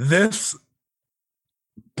this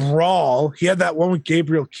brawl. He had that one with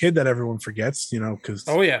Gabriel Kidd that everyone forgets, because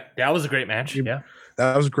that was a great match.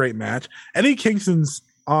 That was a great match. Eddie Kingston's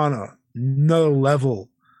on another level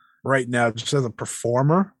right now, just as a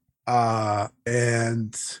performer.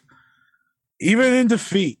 And even in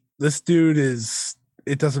defeat, this dude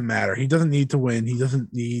it doesn't matter. He doesn't need to win. He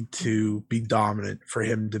doesn't need to be dominant for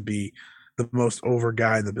him to be the most over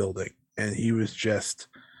guy in the building. And he was just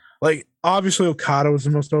like, obviously Okada was the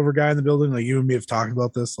most over guy in the building. Like you and me have talked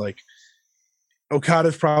about this. Like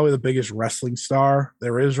Okada's probably the biggest wrestling star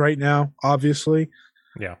there is right now, obviously.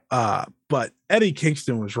 Yeah. But Eddie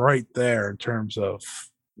Kingston was right there in terms of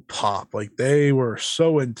pop. Like they were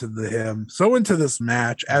so into this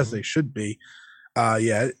match, as they should be.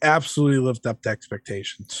 It absolutely lived up to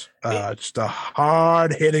expectations. Just a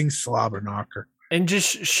hard-hitting slobber knocker. And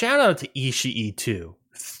just shout out to Ishii, too.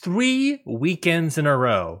 3 weekends in a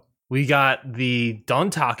row, we got the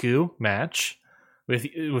Dontaku match with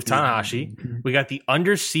Tanahashi. Mm-hmm. We got the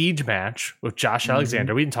Under Siege match with Josh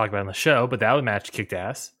Alexander. We didn't talk about it on the show, but that match kicked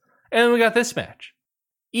ass. And then we got this match.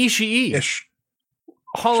 Ishii.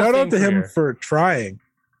 Shout out to him for trying.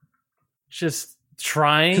 Just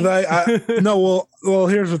trying. Well,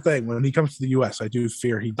 here's the thing. When he comes to the US, I do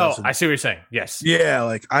fear he doesn't. Oh, I see what you're saying. Yes. Yeah,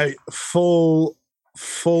 like full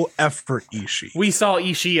effort Ishii. We saw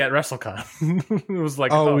Ishii at WrestleCon. It was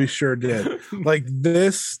like, we sure did. Like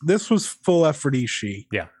this was full effort Ishii.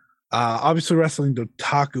 Yeah. Obviously wrestling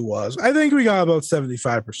Dontaku was. I think we got about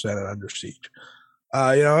 75% at Under Siege.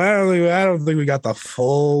 I don't think we got the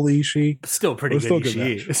full Ishii. Still pretty good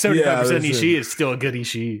Ishii. 75% Ishii is still a good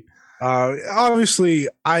Ishii. Obviously,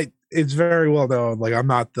 it's very well known. Like, I'm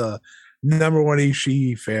not the number one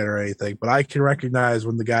Ishii fan or anything, but I can recognize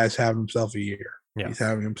when the guy's having himself a year. Yeah. He's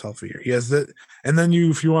having himself a year. He has that, and then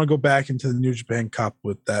if you want to go back into the New Japan Cup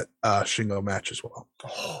with that Shingo match as well.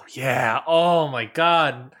 Oh yeah! Oh my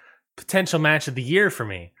God! Potential match of the year for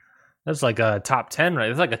me. That's like a top 10, right?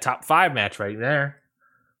 It's like a top 5 match right there.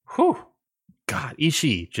 Whew! God,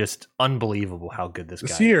 Ishii, just unbelievable how good this guy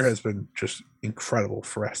is. This year has been just incredible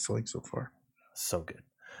for wrestling so far. So good.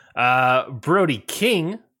 Brody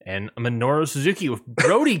King and Minoru Suzuki, with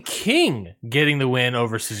Brody King getting the win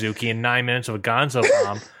over Suzuki in 9 minutes of a Gonzo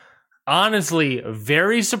bomb. Honestly,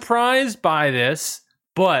 very surprised by this,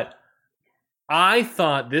 but I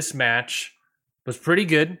thought this match was pretty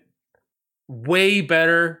good. Way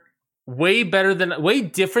different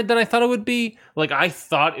than I thought it would be. Like, I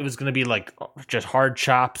thought it was going to be like just hard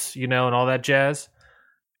chops, and all that jazz.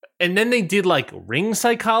 And then they did like ring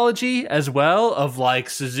psychology as well, of like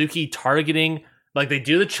Suzuki targeting. Like, they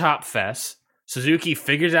do the chop fest. Suzuki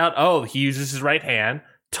figures out, he uses his right hand,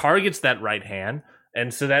 targets that right hand,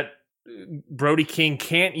 and so that Brody King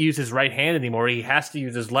can't use his right hand anymore. He has to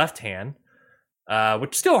use his left hand,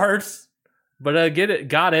 which still hurts, but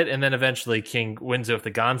got it, and then eventually King wins it with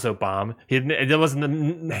the Gonzo bomb. It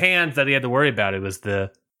wasn't the hands that he had to worry about. It was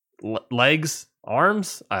the legs,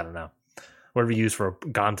 arms, I don't know, whatever you use for a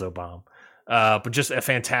Gonzo bomb. But just a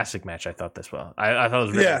fantastic match. I thought this well. I thought it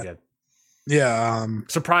was really good. Yeah.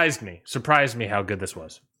 Surprised me how good this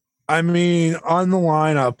was. I mean, on the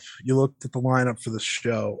lineup, you looked at the lineup for the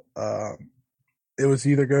show. It was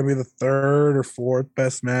either going to be the third or fourth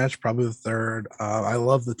best match, probably the third. I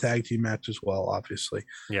love the tag team match as well, obviously.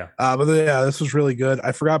 Yeah. This was really good.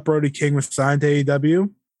 I forgot Brody King was signed to AEW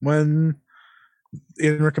when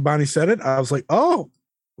Ian Riccaboni said it. I was like, oh,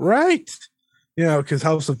 right. Because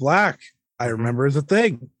House of Black, I remember, is a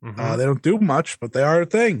thing. Mm-hmm. They don't do much, but they are a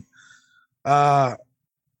thing.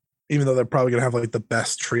 Even though they're probably going to have like the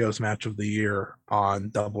best trios match of the year on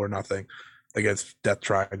Double or Nothing against Death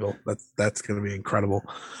Triangle. That's going to be incredible.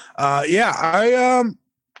 I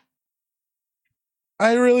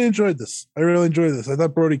really enjoyed this. I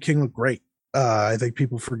thought Brody King looked great. I think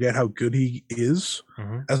people forget how good he is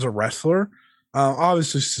as a wrestler.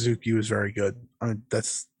 Obviously Suzuki was very good.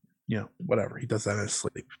 That's, whatever. He does that in his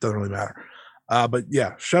sleep. It doesn't really matter. But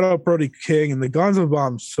yeah, shout out Brody King, and the Gonzo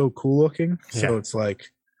bomb's so cool looking. So it's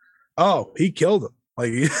like, he killed him.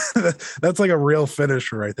 Like, that's like a real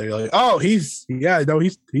finisher right there. You're like, he's dead.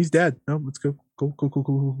 No, it's good.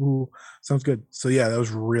 Cool. Sounds good. So yeah, that was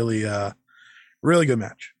really, really good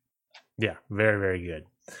match. Yeah, very, very good.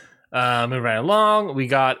 Moving right along, we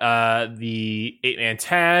got the 8-man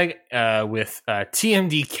tag with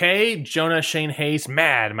TMDK, Jonah, Shane Hayes,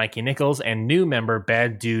 Mad, Mikey Nichols, and new member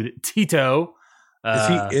Bad Dude Tito. Is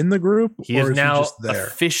he in the group? He is now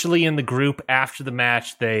officially in the group. After the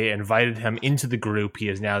match, they invited him into the group. He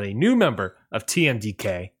is now the new member of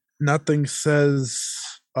TMDK. Nothing says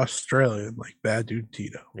Australian like Bad Dude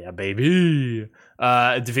Tito. Yeah, baby.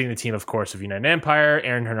 Defeating the team, of course, of United Empire,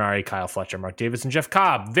 Aaron Henare, Kyle Fletcher, Mark Davis, and Jeff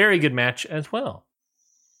Cobb. Very good match as well.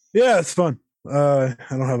 Yeah, it's fun. I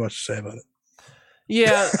don't have much to say about it.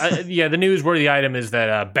 Yeah, the newsworthy item is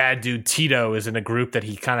that Bad Dude Tito is in a group that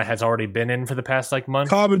he kind of has already been in for the past month.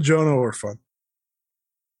 Cobb and Jonah were fun.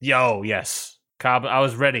 Yo, yes. Cobb. I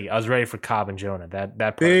was ready for Cobb and Jonah. That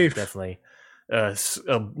part was definitely a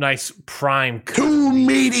nice prime. Two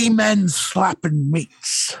meaty men slapping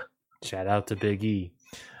meats. Shout out to Big E.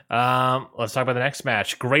 Let's talk about the next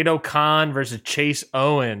match. Great-O-Khan versus Chase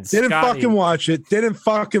Owens. Didn't fucking watch it.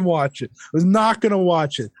 Was not going to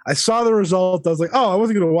watch it. I saw the result. I was like, I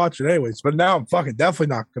wasn't going to watch it anyways. But now I'm fucking definitely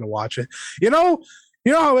not going to watch it. You know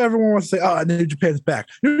how everyone wants to say, New Japan's back.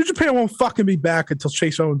 New Japan won't fucking be back until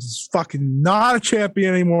Chase Owens is fucking not a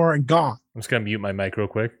champion anymore and gone. I'm just going to mute my mic real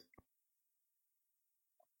quick.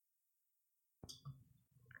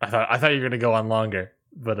 I thought you were going to go on longer,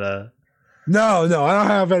 but No, I don't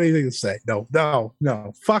have anything to say. No.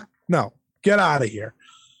 Fuck no. Get out of here.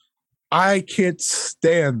 I can't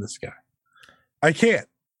stand this guy. I can't.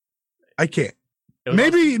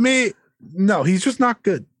 No, he's just not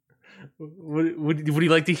good. Would you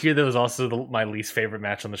like to hear that was also my least favorite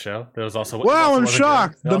match on the show? That was also I'm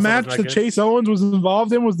shocked. The match that Chase Owens was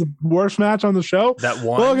involved in was the worst match on the show. That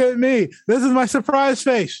one. Look at me. This is my surprise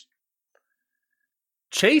face.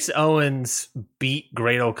 Chase Owens beat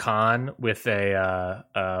Great-O-Khan with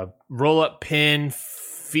a roll-up pin,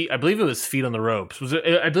 feet. I believe it was feet on the ropes.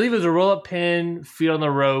 I believe it was a roll-up pin, feet on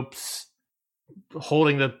the ropes,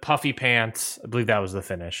 holding the puffy pants. I believe that was the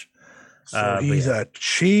finish. So he's a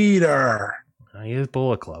cheater. He is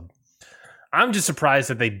Bullet Club. I'm just surprised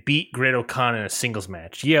that they beat Great-O-Khan in a singles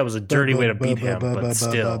match. Yeah, it was a dirty way to beat him, but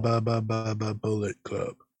still. Bullet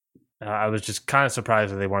Club. I was just kind of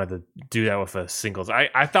surprised that they wanted to do that with a singles.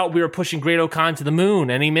 I thought we were pushing Great-O-Khan to the moon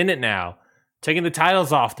any minute now. Taking the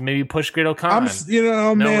titles off to maybe push Great-O-Khan. I'm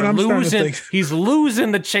starting to think. He's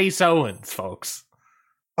losing the Chase Owens, folks.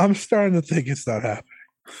 I'm starting to think it's not happening.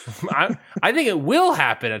 I think it will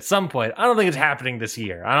happen at some point. I don't think it's happening this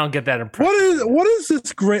year. I don't get that impression. What is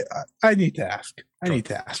this great? I need to ask.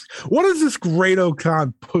 What is this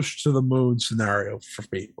Great-O-Khan push to the moon scenario for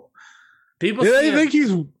people? People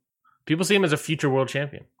see him as a future world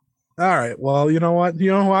champion. All right. Well, you know what?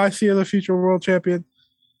 You know who I see as a future world champion?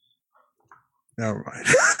 Never mind.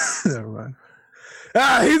 Never mind.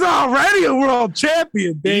 He's already a world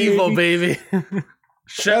champion, baby. Evil, baby.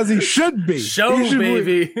 As he should be.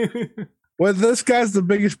 Baby. Well, this guy's the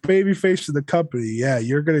biggest baby face in the company. Yeah,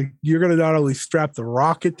 you're gonna not only strap the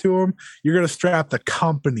rocket to him, you're gonna strap the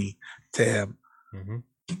company to him.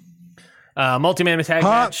 Mm-hmm. Multi-man tag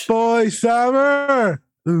match. Hot Boy Summer.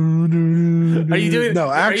 Are you doing?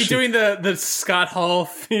 No, actually, are you doing the Scott Hall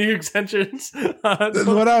extensions?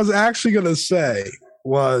 What I was actually gonna say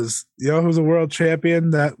was, you know who's a world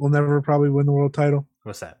champion that will never probably win the world title?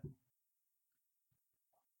 What's that?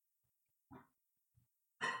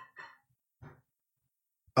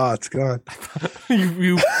 Oh, it's gone.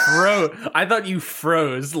 you froze. I thought you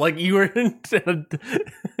froze. Like you were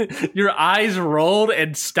your eyes rolled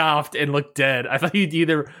and stopped and looked dead. I thought you'd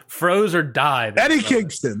either froze or died. Eddie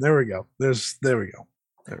Kingston. There we go. There we go.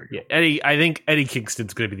 Yeah, Eddie. I think Eddie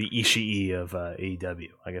Kingston's going to be the Ishii of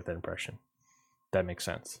AEW. I get that impression. That makes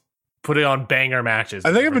sense. Put it on banger matches.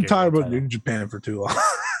 I think I've been talking about New Japan for too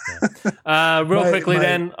long. Real quickly,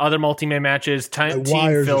 then other multi-man matches. Team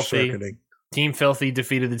Filthy. Team Filthy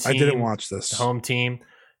defeated the team. I didn't watch this. The home team.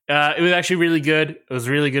 It was actually really good. It was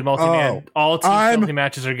really good multi-man. All Team Filthy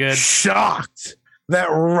matches are good. Shocked that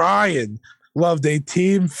Ryan loved a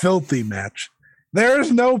Team Filthy match. There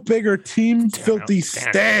is no bigger Team Filthy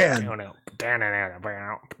stan than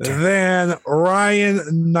Ryan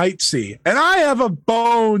Knightsey. And I have a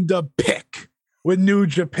bone to pick with New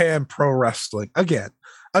Japan Pro Wrestling. Again.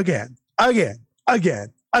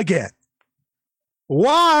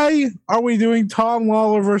 Why are we doing Tom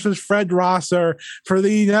Lawler versus Fred Rosser for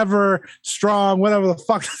the never strong, whatever the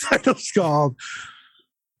fuck the title's called,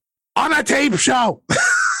 on a tape show?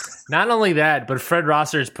 Not only that, but Fred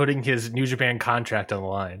Rosser is putting his New Japan contract on the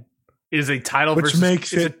line. It is a title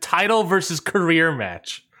versus career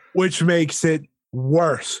match. Which makes it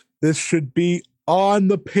worse. This should be on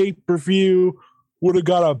the pay-per-view. Would have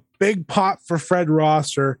got a big pot for Fred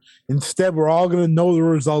Rosser. Instead, we're all going to know the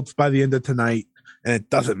results by the end of tonight. And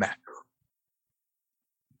it doesn't matter.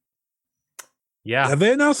 Yeah. Have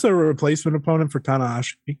they announced a replacement opponent for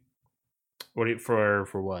Tanahashi? For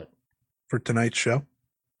what? For tonight's show.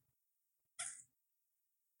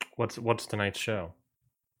 What's tonight's show?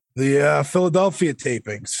 The Philadelphia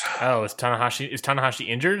tapings. Oh, is Tanahashi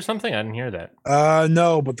injured or something? I didn't hear that.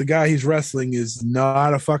 No, but the guy he's wrestling is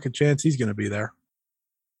not a fucking chance he's going to be there.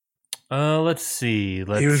 Let's see.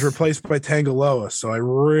 He was replaced by Tangaloa, so I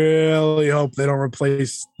really hope they don't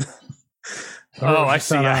replace. I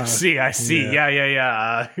see.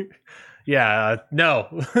 Yeah.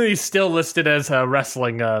 No, he's still listed as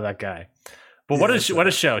wrestling that guy. But what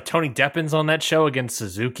a show! Tony Deppin's on that show against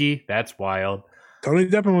Suzuki. That's wild. Tony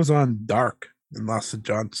Deppin was on Dark and lost to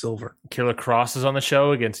John Silver. Killer Cross is on the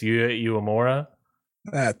show against Uemura.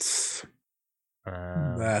 That's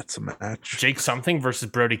a match. Jake Something versus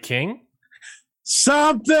Brody King.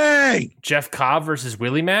 Something. Jeff Cobb versus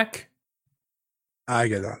Willie Mack. I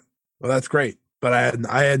get that. Well, that's great, but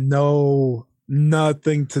I had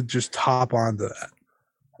nothing to just hop onto that.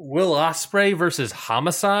 Will Ospreay versus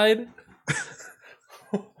Homicide.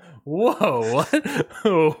 Whoa!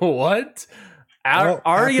 What?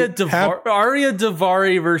 Arya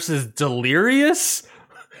Davari versus Delirious.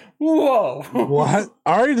 Whoa! What?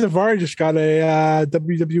 Arya Davari just got a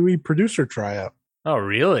WWE producer tryout. Oh,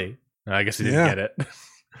 really? I guess he didn't get it.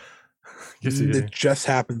 It just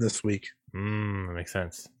happened this week. That makes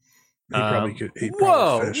sense. He probably could.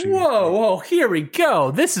 Whoa! Here we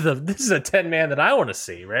go. This is a 10-man that I want to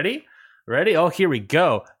see. Ready? Oh, here we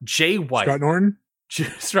go. Jay White, Scott Norton,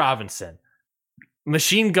 Juice Robinson,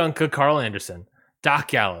 Machine Gun Carl Anderson, Doc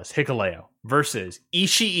Gallows, Hikuleo versus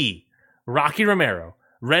Ishii, Rocky Romero,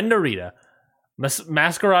 Ren Narita,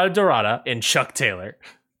 Masquerada Dorada, and Chuck Taylor.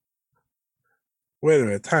 Wait a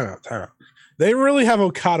minute. Time out. They really have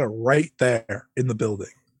Okada right there in the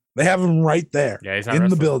building. They have him right there he's not in wrestling.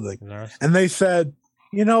 the building. And they said,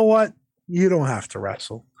 you know what? You don't have to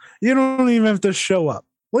wrestle. You don't even have to show up.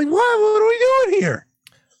 Like, what? What are we doing here?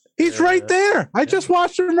 He's right there. I just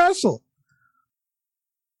watched him wrestle.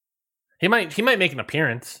 He might make an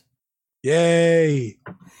appearance. Yay.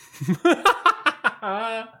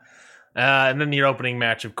 And then the opening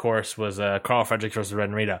match, of course, was Carl Fredericks versus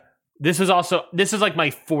Ren Narita. This is like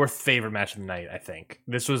my fourth favorite match of the night, I think.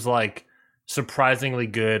 This was like surprisingly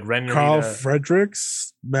good. Ren Narita, Carl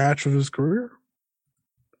Fredericks match of his career?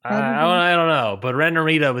 I don't know, but Ren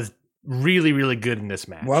Narita was really, really good in this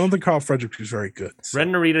match. Well, I don't think Carl Fredericks was very good. So.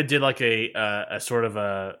 Ren Narita did like a sort of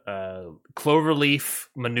a cloverleaf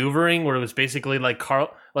maneuvering where it was basically like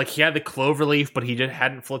Carl, like he had the cloverleaf, but he just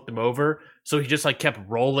hadn't flipped him over, so he just like kept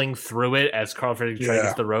rolling through it as Carl Fredericks tried to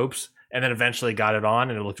get the ropes, and then eventually got it on,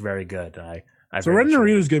 and it looked very good. So Ren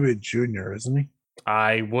Narita's going to be a junior, isn't he?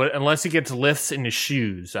 I would, unless he gets lifts in his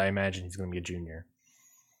shoes, I imagine he's going to be a junior.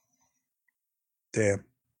 Damn,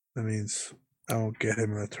 that means I won't get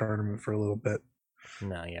him in the tournament for a little bit.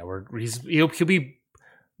 No, yeah, he'll be.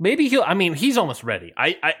 Maybe he'll. I mean, he's almost ready.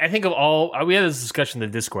 I think of all. We had this discussion in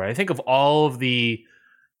the Discord. I think of all of the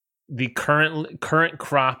current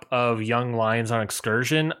crop of young lions on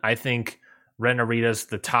excursion. I think Ren Narita's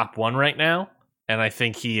the top one right now, and I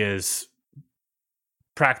think he is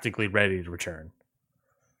practically ready to return.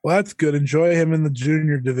 Well, that's good. Enjoy him in the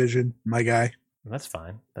junior division, my guy. That's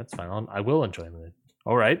fine. I will enjoy him.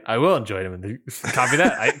 All right, I will enjoy him. Copy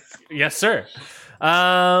that. Yes, sir.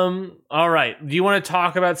 All right. Do you want to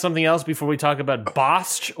talk about something else before we talk about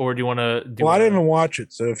Botched, or do you want to? I didn't even watch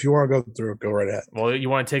it, so if you want to go through it, go right ahead. Well, you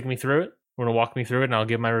want to take me through it? You want to walk me through it, and I'll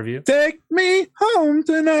give my review? Take me home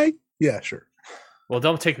tonight. Yeah, sure. Well,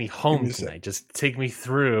 don't take me home tonight. Just take me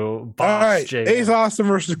through Botched. All right, Ace Austin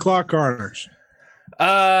versus Clark Connors.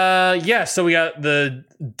 Yeah, so we got the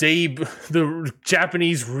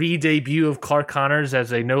Japanese re-debut of Clark Connors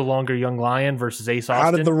as a no longer young lion versus Ace Austin.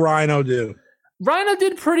 How did the Rhino do? Rhino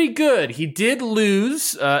did pretty good. He did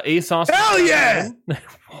lose Ace Austin. Hell yeah!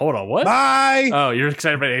 Hold on, what? You're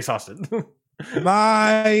excited about Ace Austin.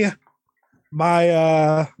 my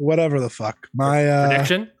whatever the fuck. My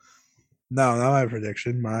prediction? No, not my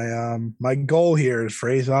prediction. My goal here is for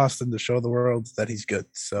Ace Austin to show the world that he's good.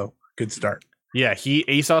 So good start. Yeah,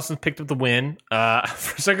 Ace Austin picked up the win. For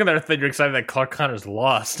a second there, I thought you're excited that Clark Connors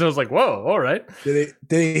lost. And I was like, whoa, all right. Did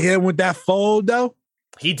he hit him with that fold, though?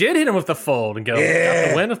 He did hit him with the fold and got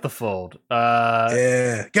the win with the fold.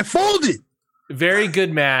 Get folded. Very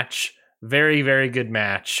good match. Very, very good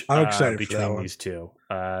match. I'm excited between these two.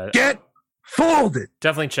 Get folded.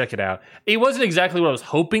 Definitely check it out. It wasn't exactly what I was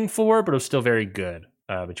hoping for, but it was still very good.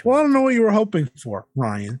 Well, I don't know what you were hoping for,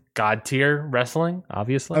 Ryan. God tier wrestling,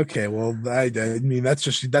 obviously. Okay, well, I mean that's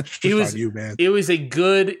just on you, man. It was a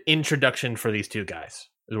good introduction for these two guys.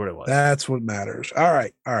 Is what it was. That's what matters. All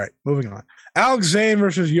right. Moving on. Alex Zane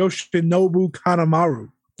versus Yoshinobu Kanemaru.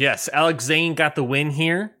 Yes, Alex Zane got the win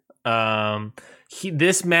here.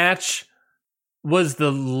 This match was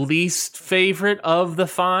the least favorite of the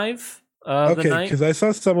five. The night. Because I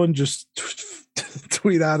saw someone just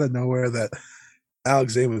tweet out of nowhere that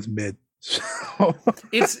Alex Zane was mid. So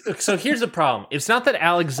here's the problem. It's not that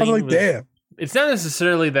Alex Zane was damn. It's not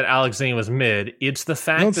necessarily that Alex Zane was mid. It's the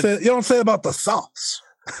fact you don't say about the sauce.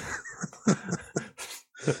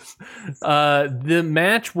 The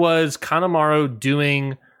match was Kanemaru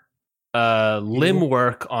doing limb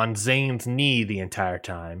work on Zane's knee the entire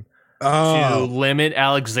time to limit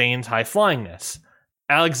Alex Zane's high flyingness.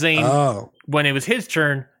 Alex Zane, when it was his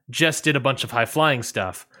turn, just did a bunch of high flying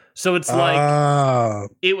stuff. So it's like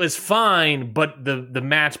it was fine, but the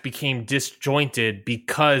match became disjointed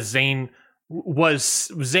because Zane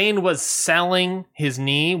was selling his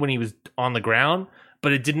knee when he was on the ground,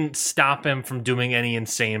 but it didn't stop him from doing any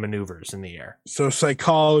insane maneuvers in the air. So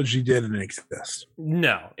psychology didn't exist.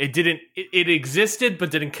 No, it didn't. It existed,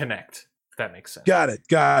 but didn't connect. If that makes sense. Got it.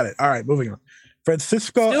 All right, moving on.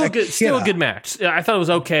 Francisco still a good match. I thought it was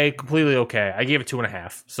okay, completely okay. I gave it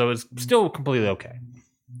 2.5, so it's still completely okay.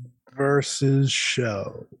 Versus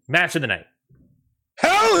show. Match of the night.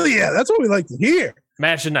 Hell yeah, that's what we like to hear.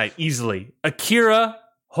 Match of the night, easily. Akira,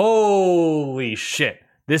 holy shit.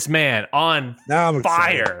 This man on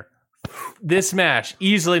fire. This match,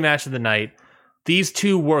 easily match of the night. These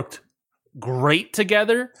two worked great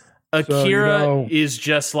together. Akira is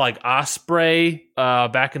just like Ospreay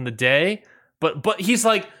back in the day, but he's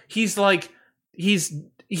like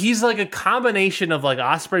a combination of like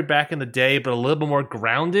Ospreay back in the day, but a little bit more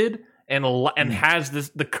grounded and has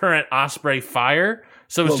the current Ospreay fire.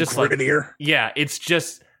 So it's just grittier. It's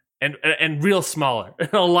just and real smaller,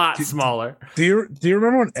 a lot smaller. Do you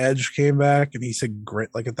remember when Edge came back and he said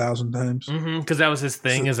grit like 1,000 times? Because that was his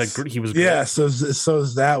thing. He was grit. Yeah. So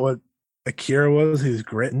is that what Akira was? He was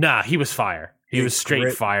grit. Nah, he was fire. He was straight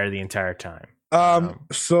grit. Fire the entire time.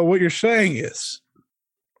 So what you're saying is,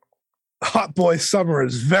 Hot Boy Summer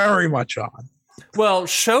is very much on. Well,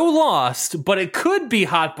 Show lost, but it could be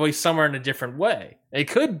Hot Boy Summer in a different way. It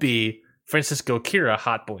could be Francisco Akira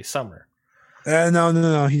Hot Boy Summer.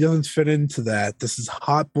 No. He doesn't fit into that. This is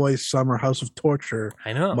Hot Boy Summer House of Torture.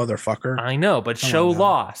 I know. Motherfucker. I know, but Show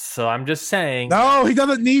lost, so I'm just saying. No, he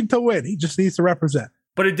doesn't need to win. He just needs to represent.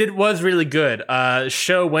 But it was really good.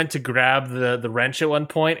 Show went to grab the wrench at one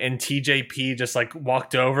point, and TJP just like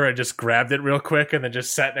walked over and just grabbed it real quick, and then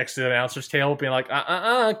just sat next to the announcer's table, being like,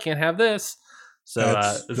 can't have this. So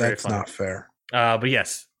that's not fair. But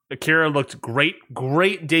yes, Akira looked great.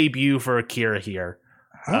 Great debut for Akira here.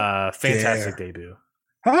 Fantastic debut.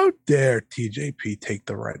 How dare TJP take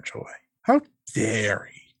the wrench away? How dare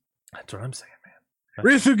he? That's what I'm saying, man.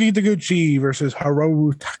 Ryusuke Taguchi versus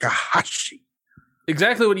Hiromu Takahashi.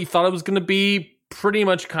 Exactly what he thought it was going to be. Pretty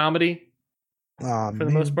much comedy for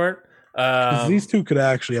the most part. These two could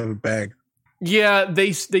actually have a bang. Yeah,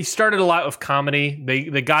 they started a lot of comedy.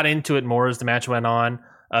 They got into it more as the match went on.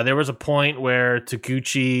 There was a point where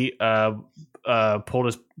Taguchi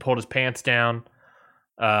pulled his pants down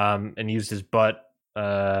and used his butt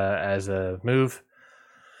as a move.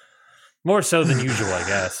 More so than usual, I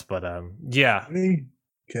guess. But yeah.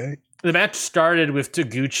 Okay. The match started with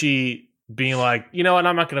Taguchi being like, you know what,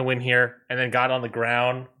 I'm not going to win here, and then got on the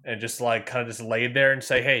ground and just like kind of just laid there and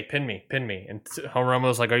say, hey, pin me. And Hiromu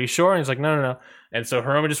was like, are you sure? And he's like, no. And so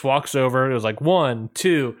Hiromu just walks over. It was like 1,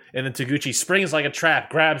 2, and then Taguchi springs like a trap,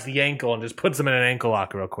 grabs the ankle, and just puts him in an ankle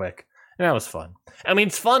lock real quick. And that was fun. I mean,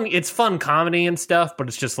 it's fun comedy and stuff, but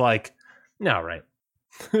it's just like, no, right.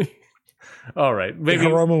 All right. Maybe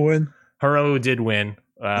did Hiromu win? Hiromu did win.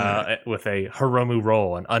 With a Hiromu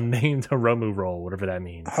roll, an unnamed Hiromu roll, whatever that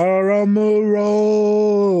means. Hiromu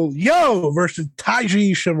roll, versus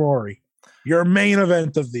Taiji Ishimori, your main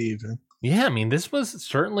event of the evening. Yeah, I mean, this was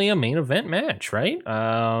certainly a main event match, right?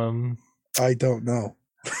 I don't know.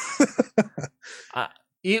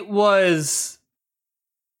 It was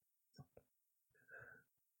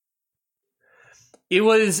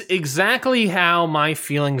exactly how my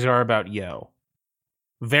feelings are about Yo.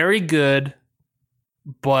 Very good.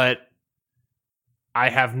 But I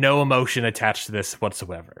have no emotion attached to this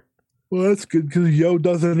whatsoever. Well, that's good because Yo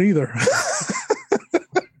doesn't either.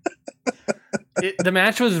 The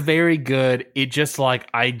match was very good. It just like,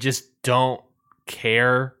 I just don't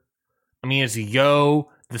care. I mean, it's Yo.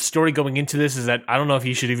 The story going into this is that I don't know if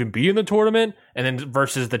he should even be in the tournament, and then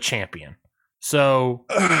versus the champion. So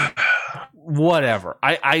whatever.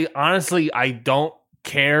 I honestly, I don't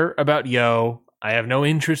care about Yo. I have no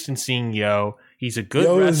interest in seeing Yo. He's a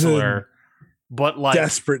good wrestler, but like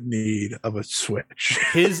desperate need of a switch.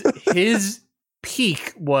 his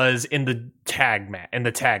peak was in the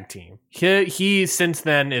tag team. He since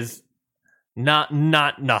then is not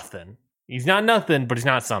nothing. He's not nothing, but he's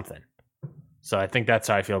not something. So I think that's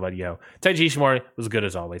how I feel about Yo. Taiji Ishimori was good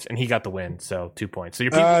as always, and he got the win. So 2 points. So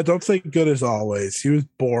your people, don't say good as always. He was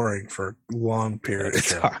boring for a long period of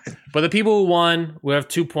time. But the people who won, we have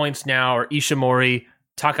 2 points now, are Ishimori,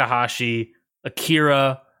 Takahashi,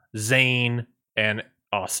 Akira, Zayn, and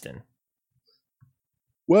Austin.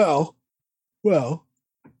 Well. Yeah,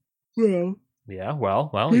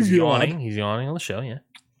 well. He's yawning. He's yawning on the show, yeah.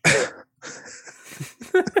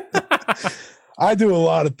 I do a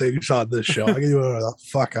lot of things on this show. I can do whatever the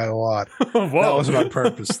fuck I want. Whoa. That wasn't on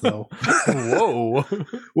purpose, though. Whoa.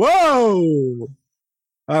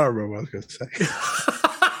 I don't remember what I was going to say.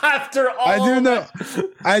 After all,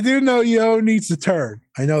 I do know Yo needs to turn.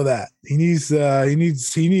 I know that he needs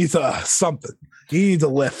something. He needs a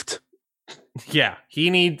lift. Yeah, he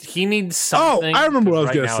needs something. Oh, I remember what I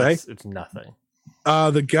was going to say. It's nothing.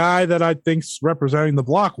 The guy that I think's representing the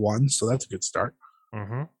block won, so that's a good start.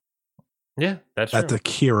 Mm-hmm. Yeah, that's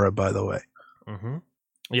Akira, by the way. Mm-hmm.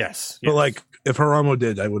 Yes, but like if Hiromu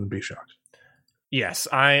did, I wouldn't be shocked. Yes,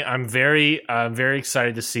 I'm very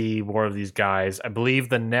excited to see more of these guys. I believe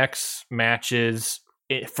the next matches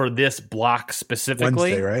for this block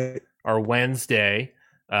specifically are Wednesday.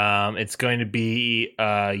 It's going to be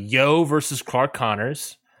Yo versus Clark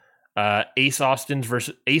Connors, Ace Austin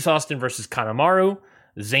versus Kanemaru,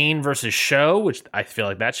 Zayn versus Sho, which I feel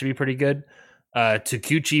like that should be pretty good.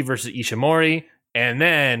 Taguchi versus Ishimori, and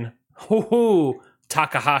then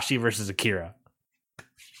Takahashi versus Akira.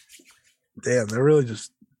 Damn, they're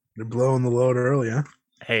blowing the load early, huh?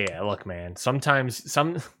 Hey, look, man. Sometimes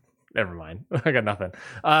Never mind. I got nothing.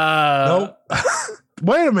 Nope.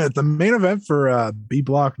 Wait a minute. The main event for B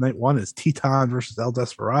Block Night 1 is Teton versus El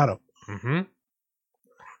Desperado. Mm-hmm.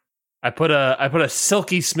 I put a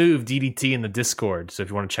silky smooth DDT in the Discord, so if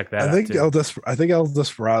you want to check that out, I think El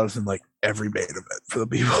Desperado's in like every main event for the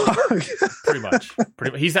B Block. Pretty much.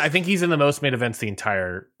 I think he's in the most main events the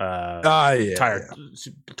entire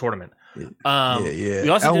tournament. We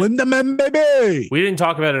also baby. We didn't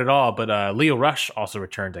talk about it at all, but Leo Rush also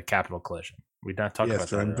returned to Capital Collision. We did not talk about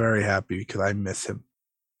that. I'm very happy because I miss him.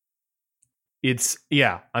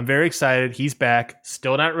 I'm very excited. He's back.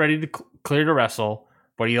 Still not ready to clear to wrestle,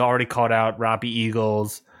 but he already called out Robbie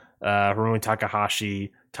Eagles, Harumi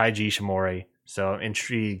Takahashi, Taiji Ishimori. So I'm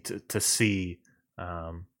intrigued to see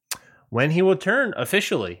when he will turn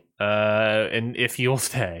officially, and if he will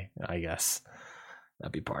stay. I guess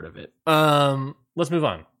that'd be part of it. Let's move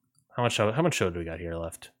on. How much show do we got here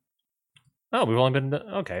left? Oh, we've only been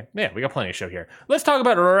okay. Yeah, we got plenty of show here. Let's talk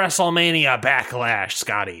about WrestleMania Backlash,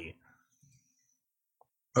 Scotty.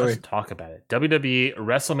 Let's talk about it. WWE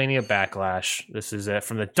WrestleMania Backlash. This is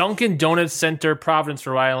from the Dunkin' Donuts Center, Providence,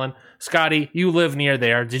 Rhode Island. Scotty, you live near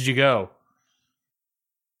there. Did you go?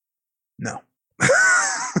 No.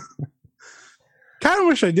 Kind of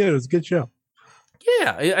wish I did. It was a good show.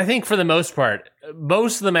 Yeah, I think for the most part,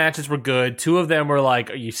 most of the matches were good. Two of them were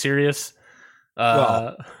like, "Are you serious?"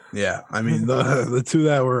 Yeah. I mean, the two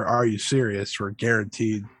that were "Are you serious?" were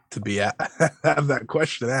guaranteed to be have that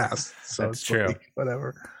question asked. So that's true. Like,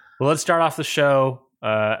 whatever. Well, let's start off the show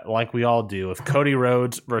like we all do with Cody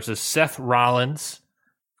Rhodes versus Seth Rollins.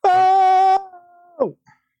 Oh,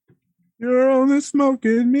 you're only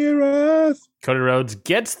smoking mirrors. Cody Rhodes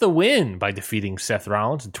gets the win by defeating Seth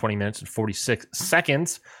Rollins in 20 minutes and 46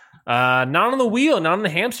 seconds. Not on the wheel, not on the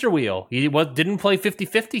hamster wheel. He didn't play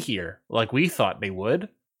 50-50 here like we thought they would.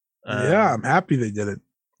 Yeah, I'm happy they did it.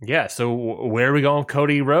 Yeah, so where are we going with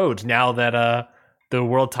Cody Rhodes now that the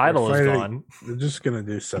world title is gone? They're just going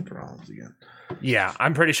to do Seth Rollins again. Yeah,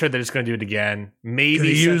 I'm pretty sure they're just going to do it again. Maybe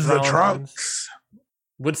use the trunks.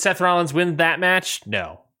 Would Seth Rollins win that match?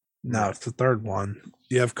 No, it's the third one.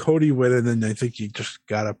 You have Cody winning, and I think you just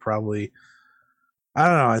got to probably... I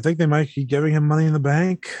don't know. I think they might be giving him Money in the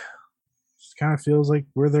Bank. Just kind of feels like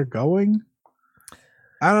where they're going.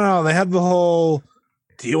 I don't know. They had the whole...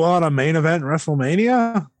 Do you want a main event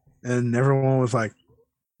WrestleMania? And everyone was like,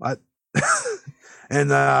 what?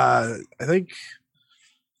 And I think,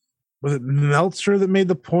 was it Meltzer that made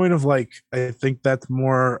the point of like, I think that's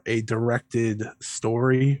more a directed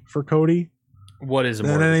story for Cody. What is it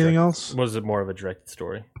than anything else? Was it more of a directed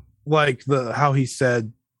story? Like how he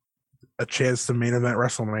said a chance to main event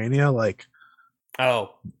WrestleMania. Like,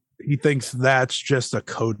 he thinks that's just a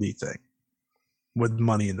Cody thing. With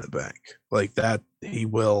Money in the Bank, like that, he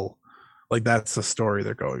will, like that's the story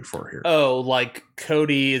they're going for here. Oh, like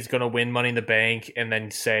Cody is going to win Money in the Bank and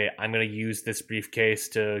then say, "I'm going to use this briefcase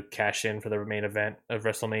to cash in for the main event of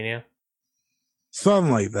WrestleMania."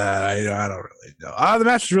 Something like that. I don't really know. The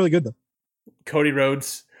match is really good though. Cody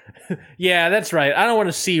Rhodes. Yeah, that's right. I don't want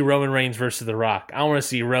to see Roman Reigns versus The Rock. I want to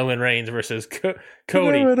see Roman Reigns versus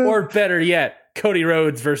Cody, or better yet, Cody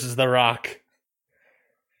Rhodes versus The Rock.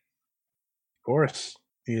 Of course.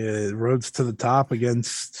 Yeah, Rhodes to the top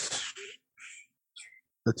against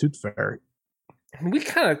the Tooth Fairy.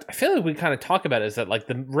 I feel like we kind of talk about it is that like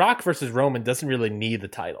The Rock versus Roman doesn't really need the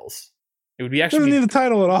titles. It would be doesn't need the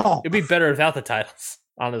title at all. It'd be better without the titles,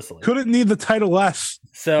 honestly. Couldn't need the title less.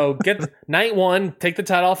 So get night 1, take the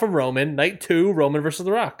title off of Roman. Night 2, Roman versus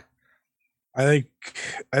The Rock. I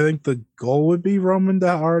think the goal would be Roman to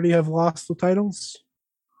already have lost the titles.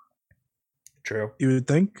 True. You would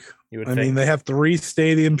think. I mean, they have 3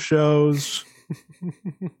 stadium shows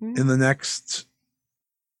in the next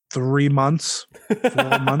 3 months,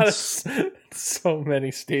 4 months. So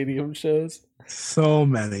many stadium shows. So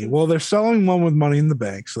many. Well, they're selling one with Money in the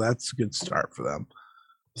Bank, so that's a good start for them.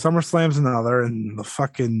 SummerSlam's another, and the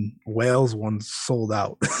fucking Wales one sold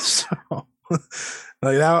out. So,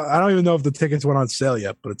 like, I don't even know if the tickets went on sale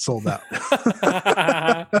yet, but it's sold out.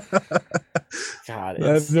 God,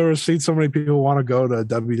 I've never seen so many people want to go to a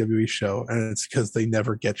WWE show, and it's because they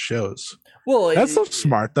never get shows. Well, that's so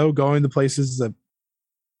smart though. Going to places that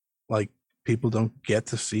like people don't get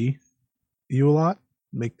to see you a lot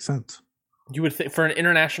makes sense. You would think for an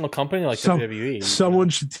international company like WWE, someone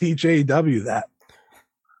should teach AEW that.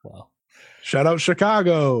 Well, shout out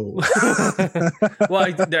Chicago. Well,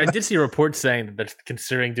 I did see a report saying that they're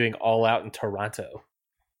considering doing All Out in Toronto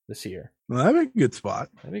this year. Well, that'd be a good spot.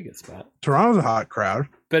 Toronto's a hot crowd.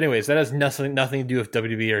 But anyways, that has nothing to do with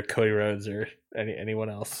WWE or Cody Rhodes or anyone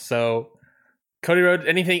else. So Cody Rhodes,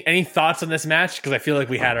 any thoughts on this match? Because I feel like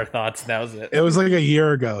we had our thoughts and that was it. It was like a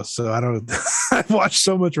year ago, so I don't. I've watched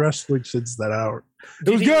so much wrestling since that hour. It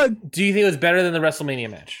was good. Do you think it was better than the WrestleMania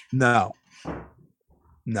match? No.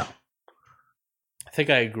 I think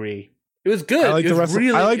I agree. It was good. I like the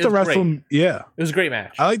WrestleMania. Yeah, it was a great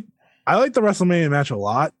match. I like the WrestleMania match a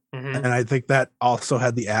lot, mm-hmm. and I think that also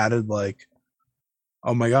had the added like,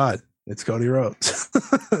 oh my god, it's Cody Rhodes.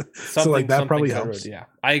 So like that probably helps. Rhodes, yeah,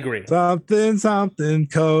 I agree. Something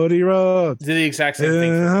Cody Rhodes. Did the exact same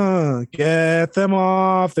thing. Get them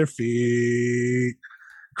off their feet.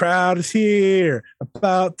 Crowd is here,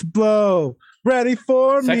 about to blow. Ready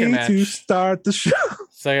for me to start the show.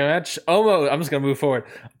 Second match. Almost. I'm just gonna move forward.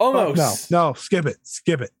 Almost. No. Skip it.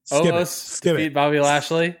 Almost defeat Bobby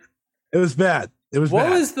Lashley. It was bad.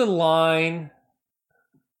 What was the line?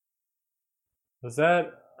 Was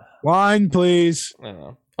that line, please? I don't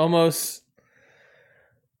know. Almost.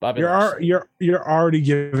 Bobby Lashley. You're already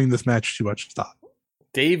giving this match too much thought.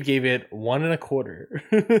 Dave gave it 1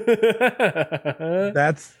 1/4.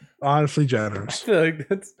 That's honestly generous. I feel like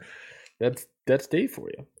that's Dave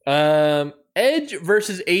for you. Edge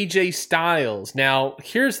versus AJ Styles. Now,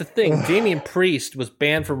 here's the thing. Damian Priest was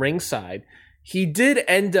banned from ringside. He did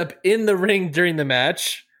end up in the ring during the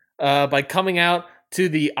match by coming out to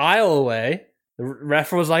the aisle away. The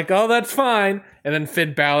ref was like, oh, that's fine. And then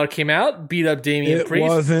Finn Balor came out, beat up Damian Priest. It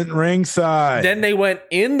wasn't ringside. Then they went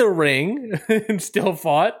in the ring and still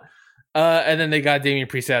fought. And then they got Damian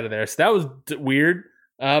Priest out of there. So that was weird.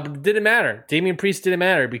 But it didn't matter. Damian Priest didn't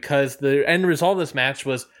matter because the end result of this match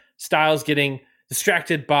was Styles getting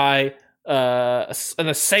distracted by an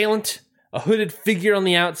assailant, a hooded figure on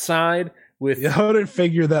the outside with a hooded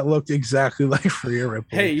figure that looked exactly like Rhea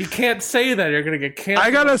Ripley. Hey, you can't say that. You're gonna get canceled.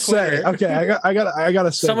 I gotta say, okay, I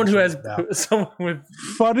gotta say, someone with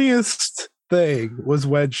funniest thing was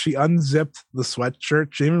when she unzipped the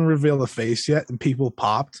sweatshirt. She didn't reveal the face yet, and people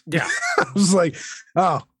popped. Yeah, I was like,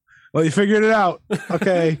 oh. Well, you figured it out.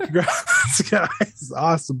 Okay, congrats, guys.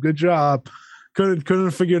 Awesome, good job.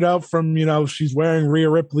 Couldn't figure it out from she's wearing Rhea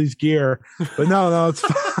Ripley's gear, but no, it's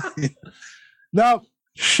fine. No,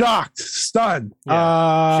 shocked, stunned.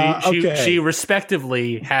 Yeah. Okay. She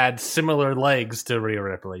respectively had similar legs to Rhea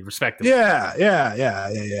Ripley, respectively.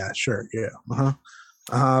 Yeah. Sure, yeah.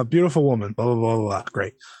 Beautiful woman. Blah blah blah blah.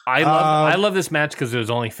 Great. I love this match because it was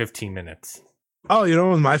only 15 minutes. Oh, you know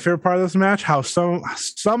what was my favorite part of this match? How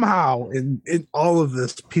somehow in all of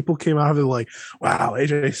this, people came out of it like, wow,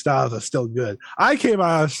 AJ Styles is still good. I came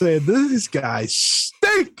out of saying, these guys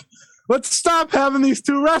stink. Let's stop having these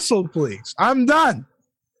two wrestle, please. I'm done.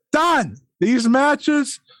 These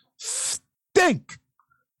matches stink.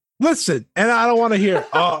 Listen, and I don't want to hear,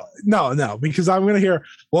 no, because I'm going to hear,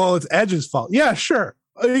 well, it's Edge's fault. Yeah, sure.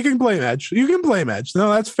 You can blame Edge.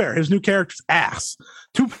 No, that's fair. His new character's ass.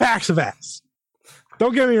 2 packs of ass.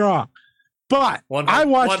 Don't get me wrong, but I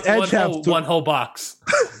watched Edge have one whole box.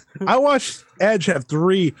 I watched Edge have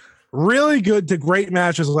 3 really good to great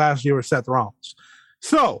matches last year with Seth Rollins.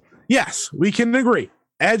 So, yes, we can agree.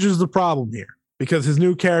 Edge is the problem here because his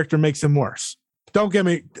new character makes him worse. Don't get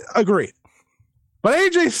me agreed. But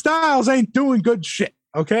AJ Styles ain't doing good shit,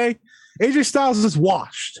 okay? AJ Styles is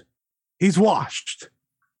washed. He's washed.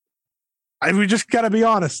 We just got to be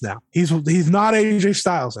honest now. He's not AJ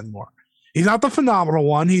Styles anymore. He's not the phenomenal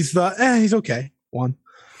one. He's he's okay one.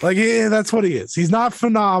 Like, that's what he is. He's not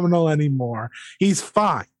phenomenal anymore. He's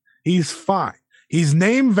fine. He's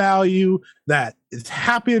name value that is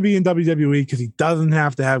happy to be in WWE because he doesn't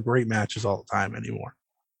have to have great matches all the time anymore.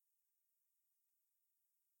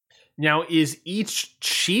 Now, is each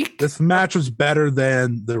cheek? This match was better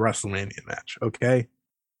than the WrestleMania match, okay?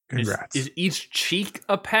 Congrats. Is each cheek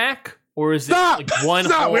a pack? Or is it like one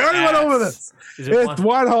Stop. whole We already went over this. It's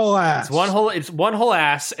one whole ass. It's one whole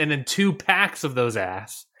ass and then 2 packs of those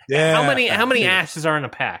ass. Yeah. How many asses are in a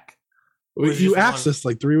pack? You asked this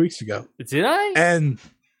like 3 weeks ago. Did I? And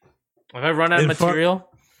have I run out of material?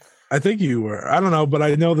 I think you were. I don't know, but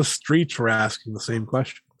I know the streets were asking the same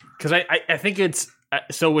question. Because I think it's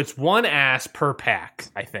 1 ass per pack,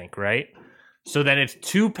 I think, right? So then it's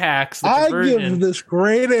 2 packs. I give this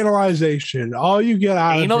great analyzation. All you get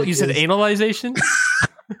out of it you said analyzation?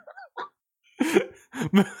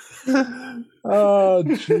 Oh,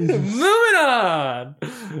 Jesus. Moving on.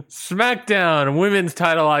 SmackDown Women's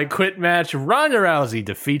Title I Quit match. Ronda Rousey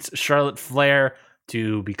defeats Charlotte Flair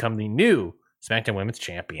to become the new SmackDown Women's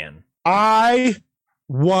Champion. I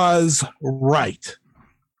was right.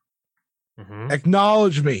 Mm-hmm.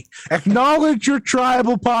 Acknowledge me. Acknowledge your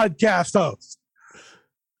tribal podcast host.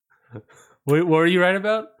 Wait, what were you right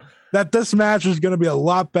about? That this match is going to be a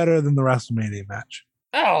lot better than the WrestleMania match.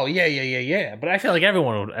 Oh yeah. But I feel like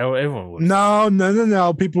everyone would.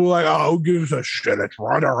 No. People were like, "Oh, who gives a shit? It's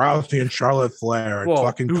Ronda Rousey and Charlotte Flair. It's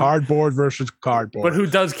fucking cardboard versus cardboard." But who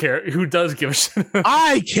does care? Who does give a shit?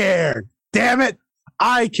 I cared. Damn it,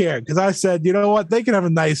 I cared because I said, you know what? They can have a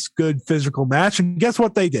nice, good physical match, and guess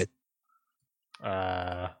what they did?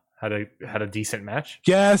 Had a decent match.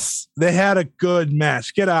 Yes, they had a good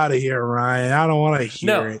match. Get out of here, Ryan. I don't want to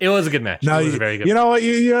hear it. It was a good match. No, it was a very good. You know what?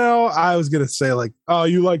 You know, I was gonna say like, oh,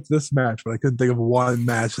 you liked this match, but I couldn't think of one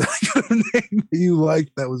match that I could have named that you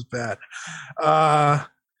liked that was bad. Yeah,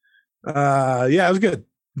 it was good. It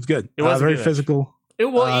was good. It was very physical. It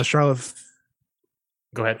was Charlotte.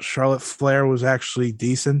 Go ahead. Charlotte Flair was actually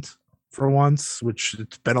decent for once, which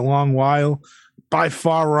it's been a long while. By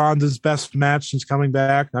far Ronda's best match since coming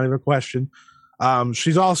back, not even a question.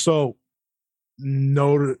 She's also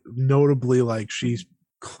notably like she's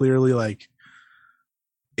clearly like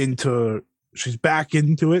she's back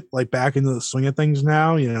into it, like back into the swing of things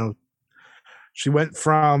now. You know, she went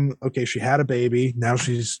from she had a baby, now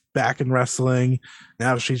she's back in wrestling.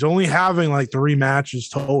 Now she's only having like 3 matches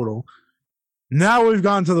total. Now we've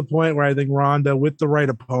gone to the point where I think Ronda, with the right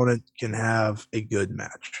opponent, can have a good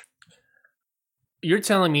match. You're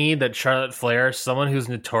telling me that Charlotte Flair, someone who's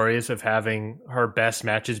notorious of having her best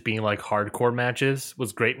matches being like hardcore matches,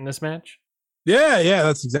 was great in this match? Yeah,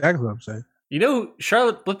 that's exactly what I'm saying. You know,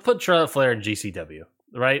 let's put Charlotte Flair in GCW,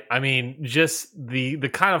 right? I mean, just the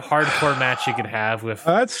kind of hardcore match you could have with...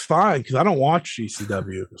 That's fine, because I don't watch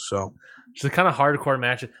GCW, so... She's the kind of hardcore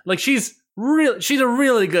match... Like, she's a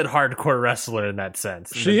really good hardcore wrestler in that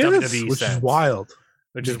sense. She is, WWE which sense. Is wild.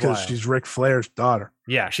 Which is because she's Ric Flair's daughter.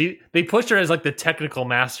 Yeah, they pushed her as like the technical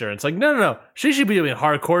master. It's like, no. She should be doing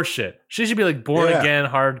hardcore shit. She should be like born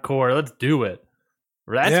again hardcore. Let's do it.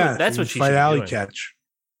 That's what she should be doing. Catch.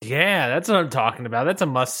 Yeah, that's what I'm talking about. That's a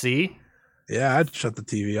must see. Yeah, I'd shut the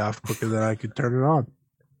TV off quicker than I could turn it on.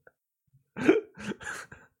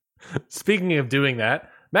 Speaking of doing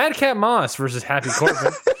that, Madcap Moss versus Happy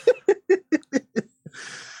Corbin.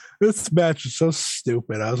 This match is so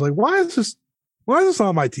stupid. I was like, why is this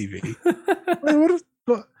on my TV?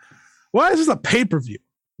 Why is this a pay-per-view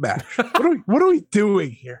match? What are we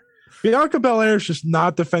doing here? Bianca Belair is just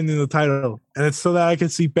not defending the title, and it's so that I can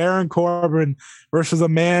see Baron Corbin versus a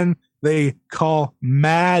man they call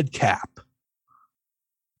Madcap.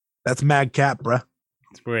 That's Madcap, bruh.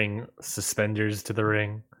 He's wearing suspenders to the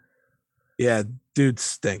ring. Yeah, dude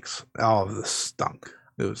stinks. All of this stunk.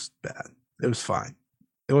 It was bad. It was fine.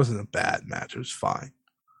 It wasn't a bad match. It was fine.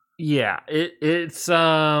 Yeah, it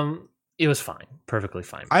was fine. Perfectly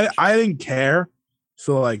fine. I didn't care.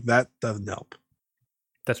 So like that doesn't help.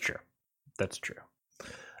 That's true.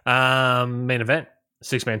 Main event,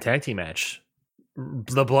 6-man tag team match.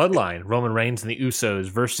 The Bloodline, Roman Reigns and the Usos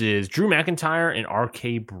versus Drew McIntyre and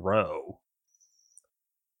RK Bro.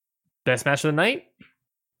 Best match of the night?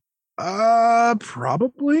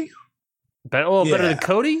 Probably. Better than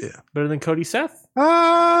Cody? Yeah. Better than Cody Seth?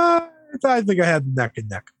 I think I had neck and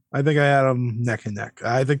neck. I think I had them neck and neck.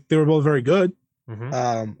 I think they were both very good.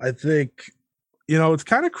 Mm-hmm. I think, it's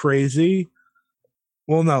kind of crazy.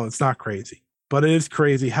 Well, no, it's not crazy, but it is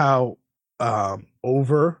crazy how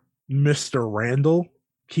over Mr. Randall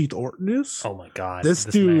Keith Orton is. Oh my God. This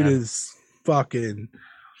dude is fucking,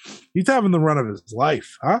 he's having the run of his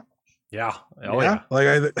life, huh? Yeah. Yeah. Like,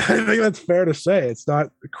 I think that's fair to say. It's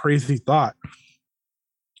not a crazy thought.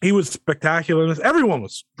 He was spectacular in this. Everyone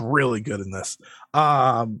was really good in this.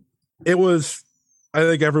 It was, I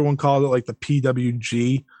think everyone called it like the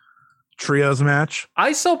PWG trios match.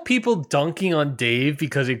 I saw people dunking on Dave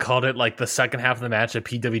because he called it like the second half of the match a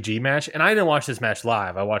PWG match. And I didn't watch this match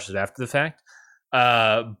live. I watched it after the fact.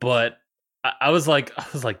 But I was like,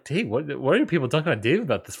 Dave, what are people dunking on Dave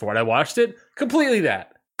about this for? And I watched it. Completely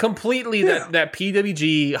that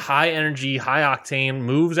PWG, high energy, high octane,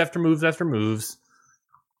 moves after moves after moves.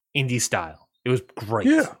 Indie style. It was great.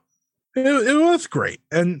 Yeah, it was great,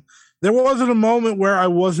 and there wasn't a moment where I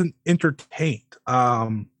wasn't entertained.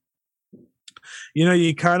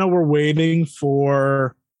 You kind of were waiting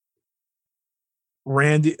for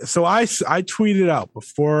Randy. So I tweeted out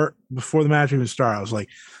before the match even started. I was like,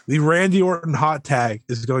 the Randy Orton hot tag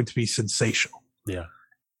is going to be sensational. Yeah,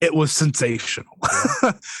 it was sensational.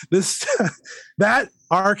 Yeah. That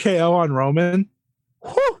RKO on Roman.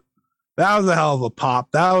 Whew, that was a hell of a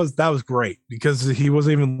pop. That was great because he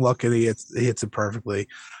wasn't even looking. He hits it perfectly.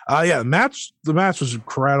 The match was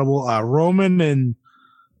incredible. Roman and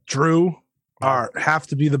Drew have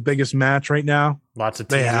to be the biggest match right now. Lots of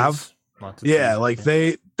teams. They have.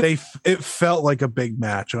 It felt like a big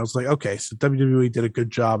match. And I was like, okay, so WWE did a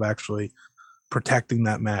good job actually protecting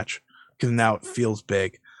that match because now it feels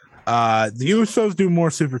big. The Usos do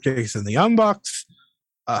more super kicks than the Young Bucks.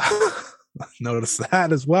 Notice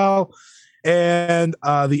that as well. And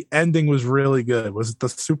the ending was really good. Was it the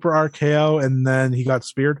super RKO and then he got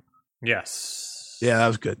speared? Yes. Yeah, that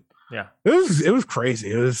was good. Yeah. It was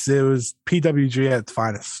crazy. It was PWG at its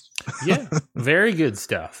finest. Yeah. Very good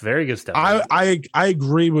stuff. Very good stuff. I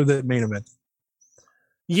agree with it main event.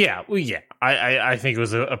 Yeah, well, yeah. I think it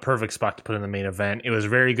was a perfect spot to put in the main event. It was a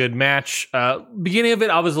very good match. Beginning of it,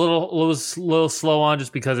 I was a little slow on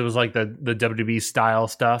just because it was like the WWE style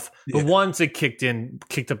stuff. But once it kicked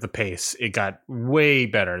up the pace, it got way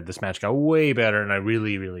better. This match got way better, and I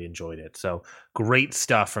really, really enjoyed it. So great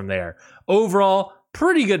stuff from there. Overall,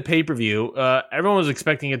 pretty good pay-per-view. Everyone was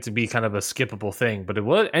expecting it to be kind of a skippable thing, but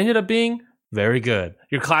it ended up being very good.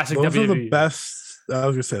 Your classic WWE. Those are the best. I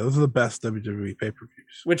was gonna say those are the best WWE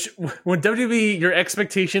pay-per-views. Which, when WWE, your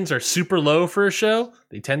expectations are super low for a show,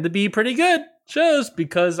 they tend to be pretty good shows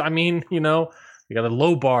because, I mean, you got a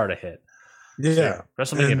low bar to hit. Yeah,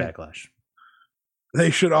 so, WrestleMania Backlash.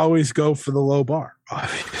 They should always go for the low bar.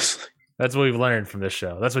 Obviously, that's what we've learned from this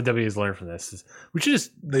show. That's what WWE has learned from this. Is we should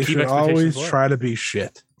just they should always try to be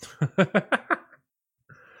shit.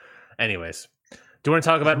 Anyways, do you want to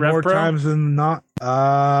talk about more Rev Pro? Times than not?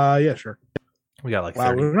 Yeah, sure. We got like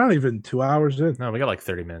 30. We're not even 2 hours in. No, we got like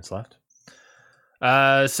 30 minutes left.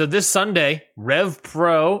 So this Sunday, Rev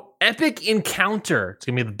Pro Epic Encounter. It's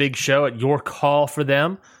gonna be the big show at York Hall for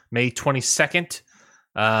them, May 22nd.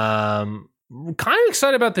 Kind of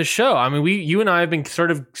excited about this show. I mean, you and I have been sort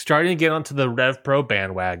of starting to get onto the Rev Pro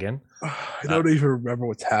bandwagon. I don't even remember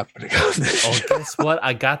what's happening on this show. Guess what?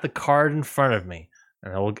 I got the card in front of me,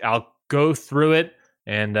 and I'll go through it.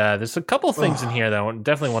 And there's a couple things in here that I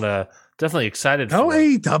definitely excited for. No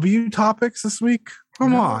AEW topics this week?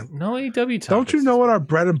 Come on. No AEW topics. Don't you know what our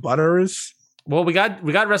bread and butter is? Well, we got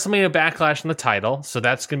WrestleMania Backlash in the title, so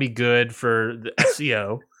that's going to be good for the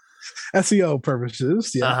SEO. SEO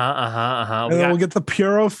purposes, yeah. And then we'll get the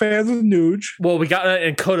Puro fans of Nuge. Well, we got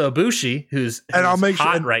and Kota Ibushi, who's I'll make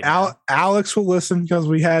sure right now. Alex will listen because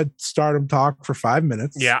we had Stardom talk for 5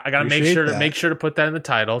 minutes. Yeah, I gotta make sure to put that in the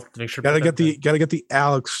title. Make sure gotta get the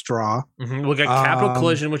Alex straw. Mm-hmm. We'll get Capital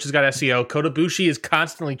Collision, which has got SEO. Kota Ibushi is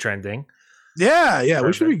constantly trending. Yeah, perfect.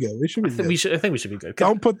 We should be good. I think we should be good.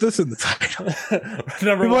 Don't put this in the title.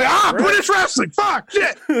 Number one, like, British wrestling. Fuck,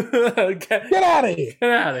 shit. Get out of here.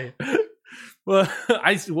 Get out of here. Well,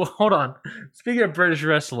 hold on. Speaking of British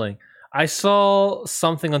wrestling, I saw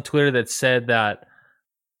something on Twitter that said that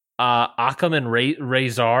Akam and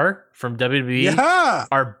Razor from WWE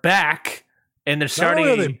are back, and they're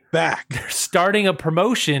starting. They're starting a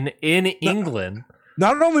promotion in England.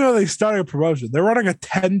 Not only are they starting a promotion, they're running a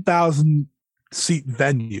 10,000 seat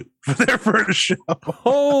venue for their first show.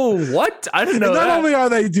 Oh, what? I didn't know. Not only are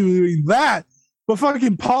they doing that, but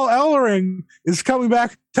fucking Paul Ellering is coming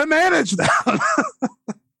back to manage them.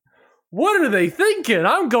 What are they thinking?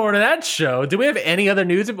 I'm going to that show. Do we have any other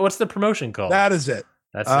news? What's the promotion called? That is it.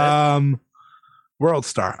 That's it. World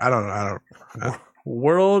Star. I don't know.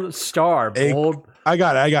 World Star. Bold. I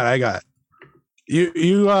got it.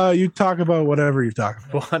 You talk about whatever you're talking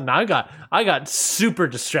about. Well, I got super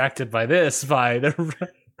distracted by this by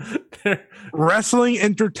the Wrestling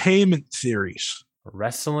Entertainment Series.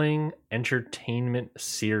 Wrestling Entertainment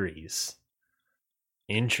Series.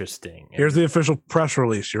 Interesting. Here's the official press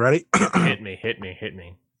release. You ready? Hit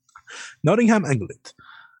me. Nottingham, England.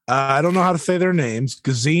 I don't know how to say their names.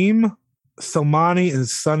 Gazim, Salmani, and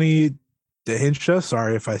Sunny Dehinsha.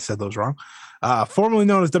 Sorry if I said those wrong. Formerly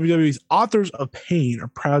known as WWE's Authors of Pain, are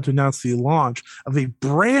proud to announce the launch of a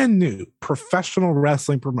brand new professional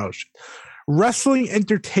wrestling promotion. Wrestling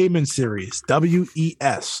Entertainment Series,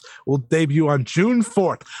 WES, will debut on June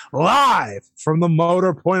 4th, live from the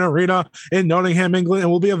Motor Point Arena in Nottingham, England,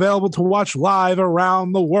 and will be available to watch live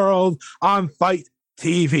around the world on Fight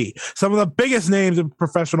TV. Some of the biggest names in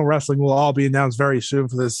professional wrestling will all be announced very soon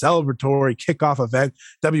for this celebratory kickoff event.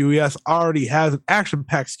 WES already has an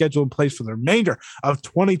action-packed schedule in place for the remainder of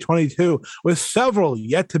 2022, with several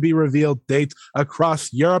yet to be revealed dates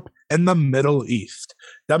across Europe and the Middle East.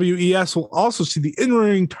 WES will also see the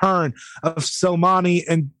in-ring turn of Selmani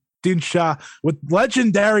and Dinsha, with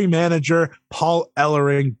legendary manager Paul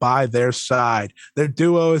Ellering by their side. Their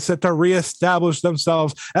duo is set to reestablish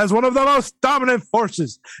themselves as one of the most dominant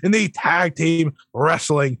forces in the tag team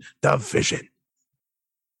wrestling division.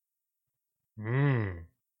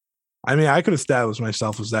 I mean, I could establish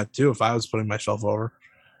myself as that too if I was putting myself over.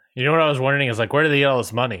 You know what I was wondering is like, where do they get all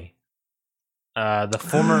this money? The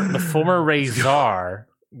former Razor,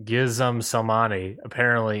 Gizem Salmani,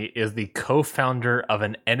 apparently is the co-founder of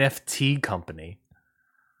an NFT company.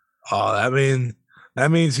 Oh,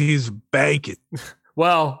 that means he's banking.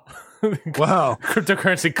 Well, wow,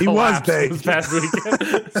 cryptocurrency collapsed this past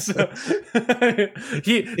weekend. So,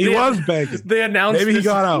 he was banking. They announced maybe he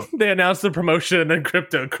got out. They announced the promotion and then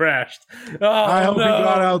crypto crashed. I hope he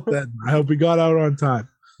got out then. I hope he got out on time.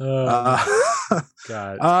 God.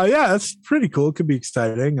 Yeah, that's pretty cool. It could be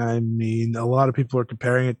exciting. I mean, a lot of people are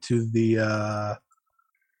comparing it to the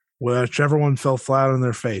whichever one fell flat on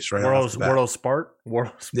their face, right? World Sport.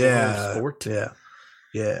 Yeah. Sport.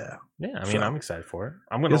 Yeah. I mean, I'm excited for it.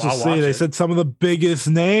 I'm gonna. I'll watch it. They said some of the biggest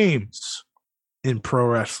names in pro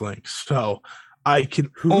wrestling, so I can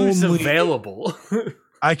who's available.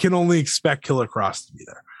 I can only expect Killer Cross to be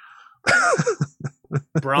there.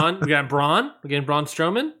 Braun, we got Braun. We're getting Braun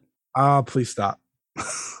Strowman. Please stop. All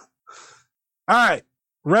right,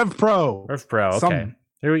 Rev Pro. Okay,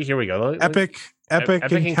 here we go. Epic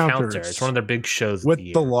Encounter. It's one of their big shows with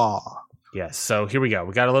the the Law. Yes, so here we go.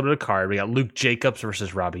 We got a little bit of card. We got Luke Jacobs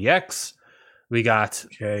versus Robbie X. We got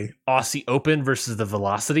Aussie Open versus the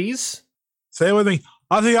Velocities. Say it with me.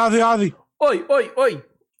 Aussie. Oi.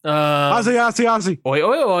 Aussie.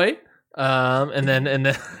 Oi. And then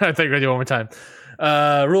I think we're gonna do it one more time.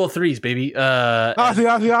 Rule of threes, baby. Aussie.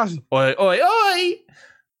 Oi.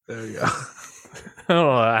 There you go. I don't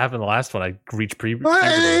know what happened the last one. I reached puberty.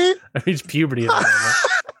 I reached puberty.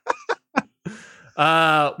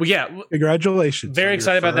 Congratulations. Very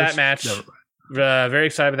excited about that match. Very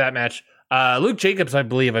excited about that match. Luke Jacobs, I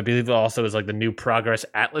believe also is like the new Progress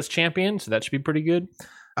Atlas champion, so that should be pretty good.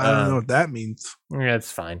 I don't know what that means. Yeah,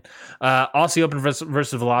 it's fine. Aussie Open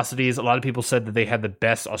versus Velocities. A lot of people said that they had the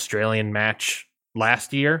best Australian match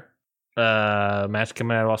last year. Match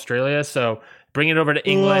coming out of Australia. So bring it over to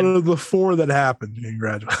England. Out of the four that happened.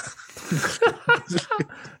 Congratulations.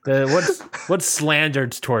 What's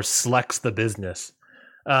slandered towards Slex the business.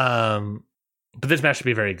 But this match should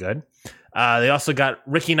be very good. They also got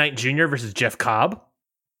Ricky Knight Jr. versus Jeff Cobb.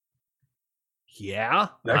 Yeah,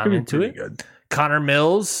 that could be pretty good. Connor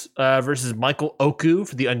Mills versus Michael Oku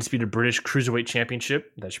for the Undisputed British Cruiserweight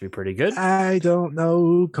Championship. That should be pretty good. I don't know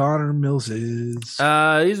who Connor Mills is.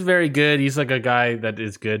 He's very good. He's like a guy that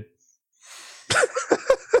is good.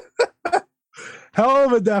 Hell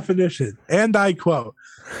of a definition. And I quote,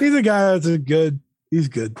 he's a guy that's good. He's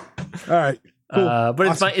good. All right. Cool. But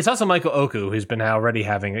awesome. It's also Michael Oku, who's been already he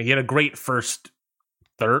had a great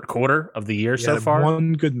third quarter of the year so far.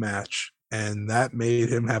 One good match, and that made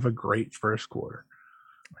him have a great first quarter.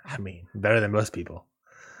 I mean, better than most people.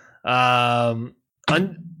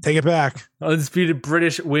 Take it back. Undisputed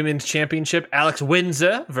British Women's Championship, Alex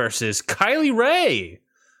Windsor versus Kylie Ray.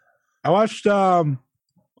 I watched,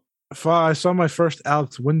 I saw my first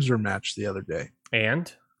Alex Windsor match the other day.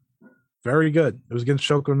 And? Very good. It was against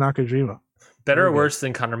Shoko Nakajima. Better or worse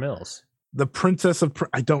than Connor Mills? The Princess of...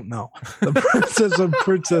 I don't know. The Princess of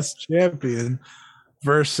Princess Champion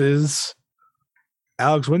versus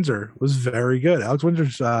Alex Windsor was very good. Alex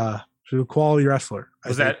Windsor's she's a quality wrestler.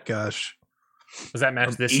 Was that match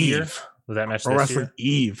this year? Was that match this year?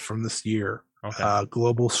 Eve from this year. Okay.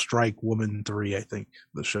 Global Strike Woman 3, I think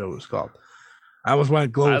the show was called. I almost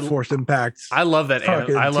went Global Force Impact. I love that.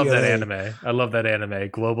 I love that anime. I love that anime.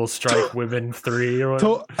 Global Strike Women 3 or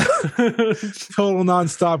whatever. Total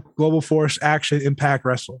nonstop Global Force Action Impact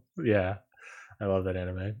Wrestle. Yeah, I love that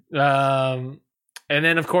anime. And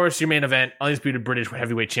then of course your main event, Undisputed British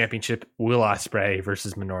Heavyweight Championship, Will Ospreay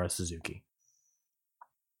versus Minoru Suzuki.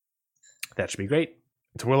 That should be great.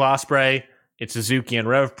 It's Will Ospreay. It's Suzuki and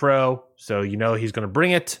Rev Pro, so you know he's going to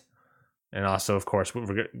bring it. And also, of course,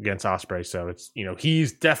 against Ospreay. So it's,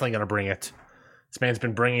 he's definitely going to bring it. This man's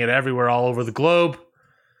been bringing it everywhere, all over the globe.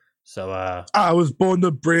 So, I was born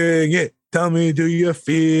to bring it. Tell me, do you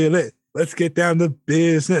feel it? Let's get down to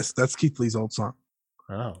business. That's Keith Lee's old song.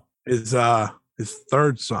 Oh, his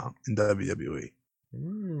third song in WWE.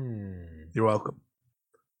 You're welcome.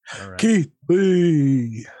 All right. Keith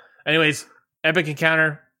Lee. Anyways, Epic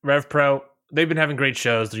Encounter, Rev Pro. They've been having great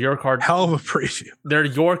shows. They're York Hall. Hell of a preview. Their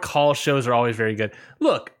York Hall shows are always very good.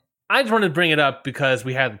 Look, I just wanted to bring it up because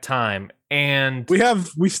we had the time, and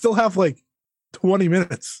we still have like 20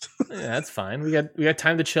 minutes. Yeah, that's fine. We got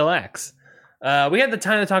time to chillax. We had the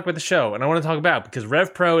time to talk about the show, and I want to talk about because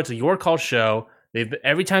Rev Pro. It's a York Hall show.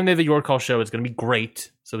 Every time they have a York Hall show, it's going to be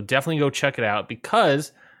great. So definitely go check it out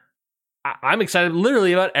because I'm excited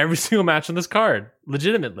literally about every single match on this card.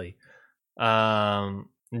 Legitimately.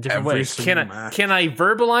 In different ways. Can I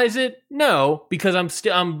verbalize it? No, because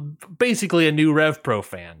I'm basically a new Rev Pro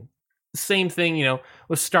fan. Same thing,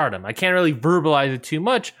 with Stardom. I can't really verbalize it too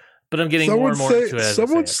much, but I'm getting more and more into it.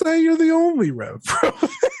 Some would say you're the only Rev Pro.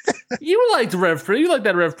 You liked Rev Pro. You liked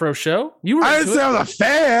that Rev Pro show. I didn't say I was a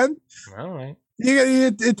fan. All right.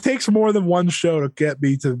 It takes more than one show to get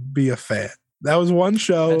me to be a fan. That was one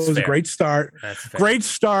show. That's it was fair. A great start. Great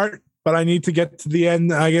start, but I need to get to the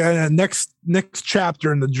end. I get next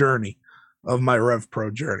chapter in the journey of my Rev Pro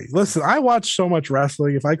journey. Listen, I watch so much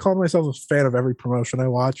wrestling. If I called myself a fan of every promotion I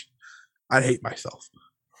watch, I'd hate myself.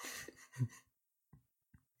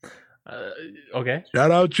 Okay. Shout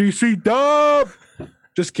out GC Dub.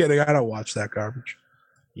 Just kidding. I don't watch that garbage.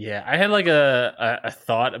 Yeah, I had like a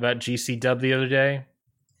thought about GC Dub the other day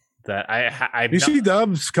that I GC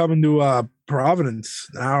Dub's coming to Providence,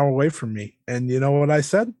 an hour away from me, and you know what I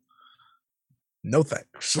said? No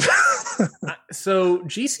thanks. So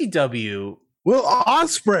GCW, Will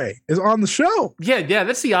Ospreay is on the show. Yeah,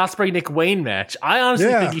 that's the Ospreay Nick Wayne match. I honestly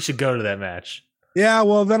think you should go to that match. Yeah,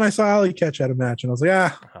 well, then I saw Ali Catch at a match, and I was like,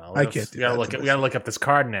 I can't do that. We gotta look up this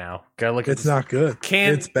card now. It's not good.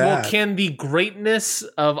 It's bad. Well, can the greatness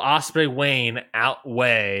of Ospreay Wayne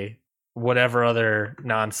outweigh whatever other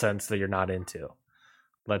nonsense that you're not into?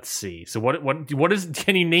 Let's see. So what is?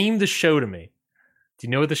 Can you name the show to me? Do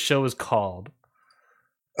you know what the show is called?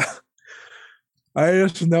 I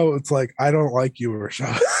just know it's like I don't like you or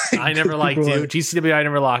something. I never liked you. GCW,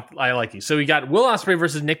 I like you. So we got Will Ospreay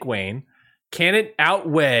versus Nick Wayne. Can it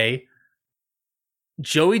outweigh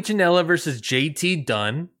Joey Janela versus JT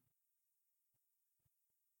Dunn?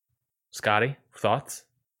 Scotty, thoughts?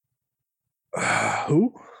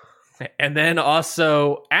 Who? And then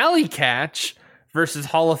also Alley Catch versus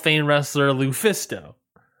Hall of Fame wrestler Lufisto.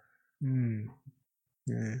 Yeah.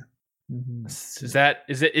 Mm-hmm.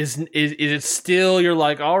 Is it still you're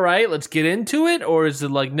like, all right, let's get into it, or is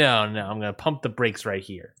it like, no, I'm gonna pump the brakes right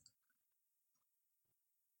here?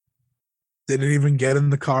 Didn't even get in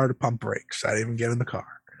the car to pump brakes. I didn't even get in the car.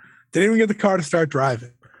 Didn't even get the car to start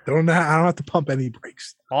driving. I don't have to pump any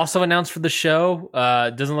brakes. Also announced for the show,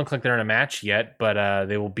 doesn't look like they're in a match yet, but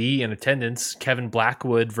they will be in attendance. Kevin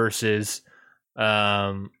Blackwood versus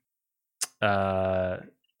Kevin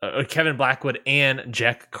Blackwood and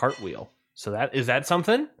Jack Cartwheel. So is that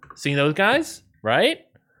something? Seeing those guys, right?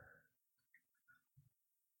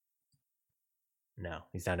 No,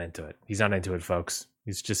 he's not into it. He's not into it, folks.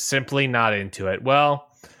 He's just simply not into it. Well,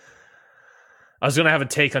 I was going to have a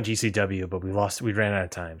take on GCW, but we ran out of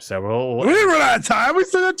time. So we ran out of time. We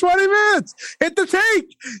still got 20 minutes. Hit the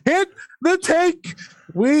take.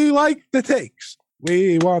 We like the takes.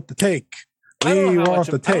 We want the take. I don't know how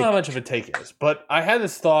much of a take is, but I had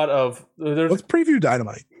this thought of... Let's preview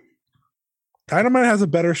Dynamite. Dynamite has a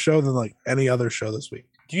better show than like any other show this week.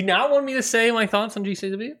 Do you not want me to say my thoughts on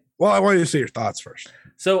GCW? Well, I want you to say your thoughts first.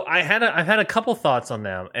 So I've had a couple thoughts on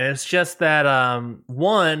them, and it's just that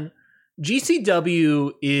one,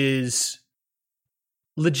 GCW is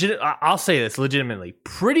legit. I'll say this legitimately,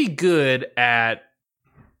 pretty good at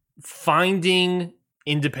finding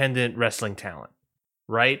independent wrestling talent,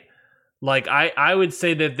 right? Like I would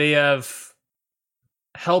say that they have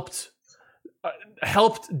helped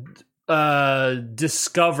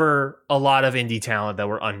discover a lot of indie talent that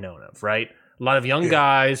were unknown of, right? A lot of young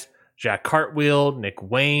guys, Jack Cartwheel, Nick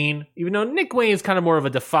Wayne, even though Nick Wayne is kind of more of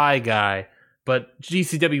a Defy guy, but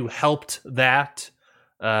GCW helped that.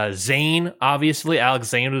 Zane, obviously. Alex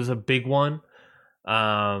Zane was a big one.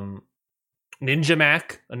 Ninja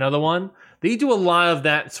Mac, another one. They do a lot of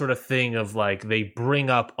that sort of thing of like they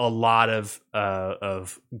bring up a lot of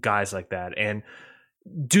guys like that. And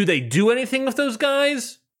do they do anything with those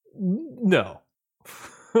guys? No.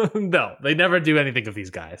 No, they never do anything with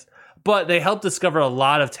these guys. But they help discover a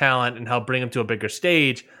lot of talent and help bring them to a bigger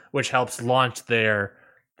stage, which helps launch their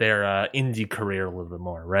indie career a little bit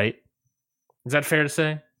more, right? Is that fair to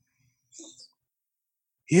say?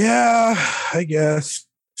 Yeah, I guess.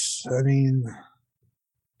 I mean,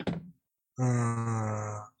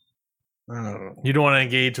 I don't know. You don't want to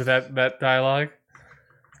engage with that dialogue?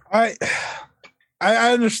 I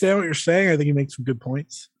understand what you're saying. I think you make some good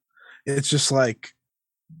points. It's just like,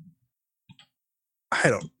 I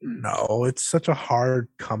don't know. It's such a hard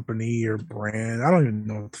company or brand. I don't even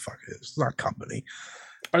know what the fuck it is. It's not a company.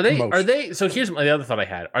 Are they? So here's the other thought I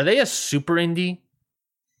had. Are they a super indie?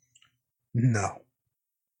 No.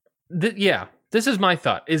 Yeah. This is my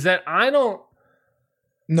thought. Is that I don't.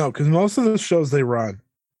 No, because most of the shows they run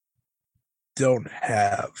don't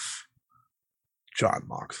have Jon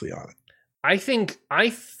Moxley on it. I think I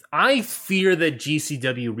fear that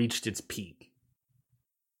GCW reached its peak.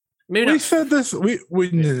 Maybe we said this. We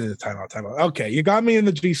time out. Okay, you got me in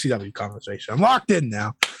the GCW conversation. I'm locked in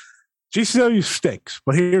now. GCW stinks,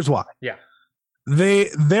 but here's why. Yeah,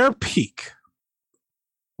 their peak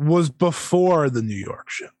was before the New York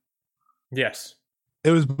show. Yes,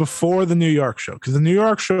 It was before the New York show, because the New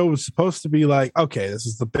York show was supposed to be like, okay, this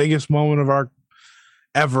is the biggest moment of our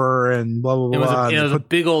ever, and blah blah blah. It was a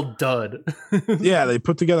big old dud. Yeah, they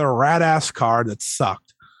put together a rat ass card that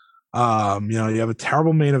sucked. You have a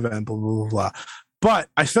terrible main event, blah blah blah. But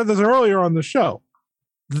I said this earlier on the show.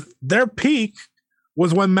 Their peak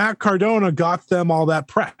was when Matt Cardona got them all that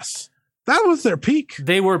press. That was their peak.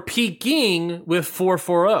 They were peaking with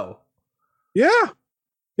 440.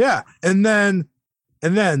 Yeah. And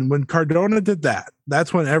then when Cardona did that,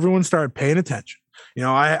 that's when everyone started paying attention.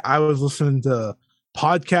 I was listening to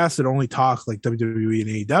podcasts that only talk like WWE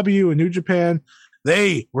and AEW and New Japan.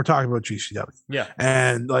 They were talking about GCW. Yeah.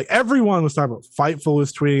 And like everyone was talking about Fightful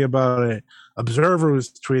was tweeting about it. Observer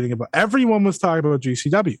was tweeting about everyone was talking about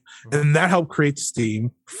GCW. Mm-hmm. And that helped create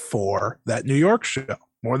steam for that New York show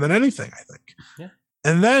more than anything, I think. Yeah.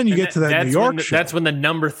 And then you get to that New York show. That's when the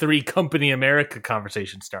number 3 Company America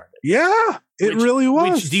conversation started. Yeah, it really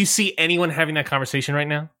was. Do you see anyone having that conversation right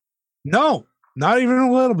now? No, not even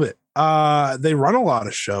a little bit. They run a lot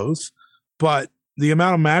of shows, but the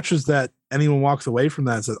amount of matches that anyone walks away from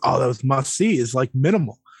that and says, oh, that was must see is like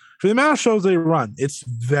minimal. For the amount of shows they run, it's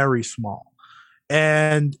very small.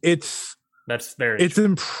 And it's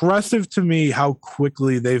impressive to me how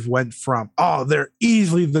quickly they've went from, they're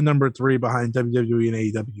easily the number 3 behind WWE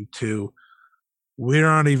and AEW too. We're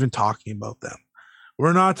not even talking about them.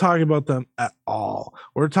 We're not talking about them at all.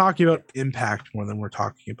 We're talking about Impact more than we're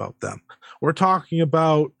talking about them. We're talking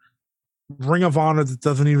about Ring of Honor that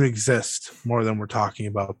doesn't even exist more than we're talking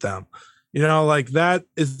about them. Like that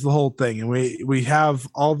is the whole thing. And we have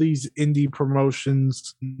all these indie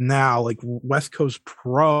promotions now, like West Coast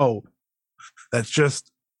Pro, that's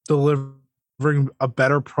just delivering a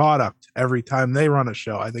better product every time they run a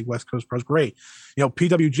show. I think West Coast Pro is great.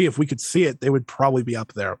 PWG, if we could see it, they would probably be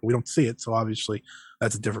up there. We don't see it, so obviously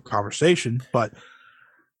that's a different conversation. But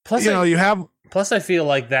plus, I feel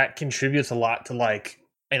like that contributes a lot to like,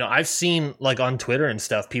 I've seen like on Twitter and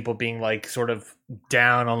stuff, people being like sort of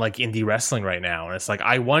down on like indie wrestling right now. And it's like,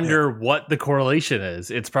 I wonder what the correlation is.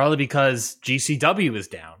 It's probably because GCW is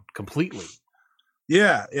down completely.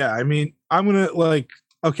 Yeah. I mean, I'm going to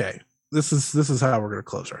okay, this is how we're going to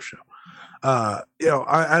close our show.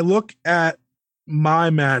 I look at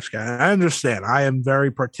my match guy. I understand I am very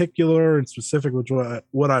particular and specific with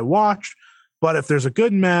what I watch, but if there's a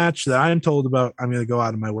good match that I'm told about, I'm going to go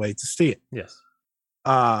out of my way to see it. Yes.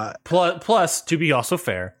 Plus, to be also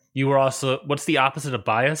fair, you were also, what's the opposite of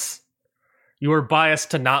bias? You were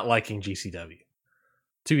biased to not liking GCW.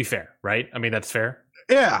 To be fair, right? I mean, that's fair.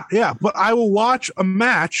 Yeah. But I will watch a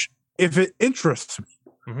match if it interests me.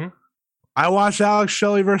 Mm-hmm. I watched Alex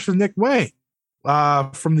Shelley versus Nick Wayne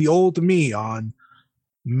from the old me on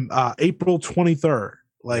April 23rd.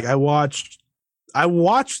 Like I watched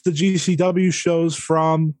the GCW shows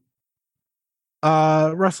from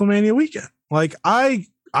WrestleMania weekend. Like I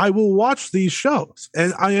will watch these shows,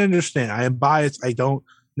 and I understand I am biased. I don't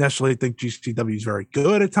necessarily think GCW is very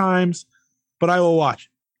good at times, but I will watch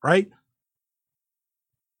it, right?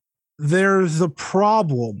 There's a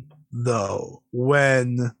problem though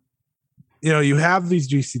when you have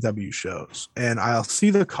these GCW shows, and I'll see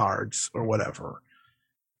the cards or whatever,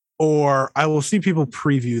 or I will see people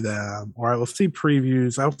preview them, or I will see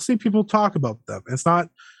previews. I will see people talk about them. It's not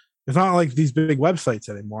like these big websites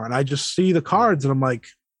anymore. And I just see the cards and I'm like,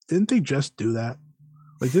 didn't they just do that?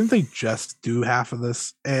 Like, didn't they just do half of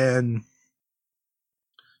this? And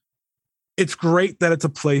it's great that it's a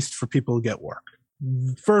place for people to get work.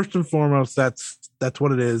 First and foremost, that's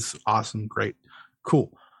what it is. Awesome. Great.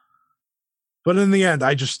 Cool. But in the end,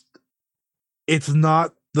 it's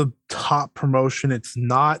not the top promotion. It's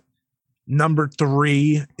not number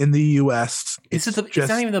 3 in the US. It's not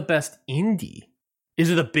even the best indie. Is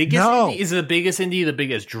it the biggest indie? Is it the biggest indie, the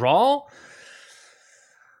biggest draw?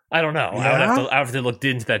 I don't know. Yeah. I have to look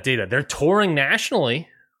into that data. They're touring nationally.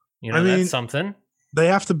 That's something. They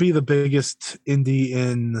have to be the biggest indie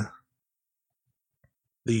in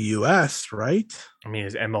the US, right? I mean,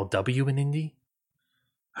 is MLW an indie?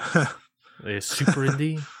 Is Super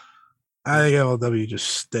Indie? I think MLW just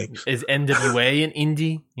stinks. Is NWA an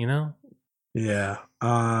indie? Yeah.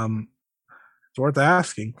 It's worth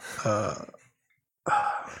asking.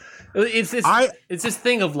 It's this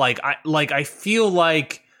thing of I feel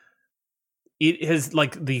like it has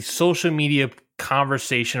like the social media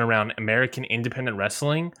conversation around American independent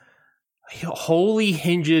wrestling wholly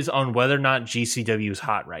hinges on whether or not GCW is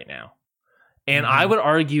hot right now. And I would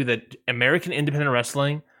argue that American independent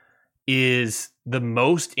wrestling is the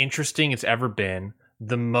most interesting it's ever been,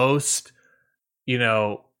 the most,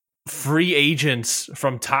 free agents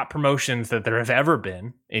from top promotions that there have ever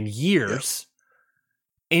been in years.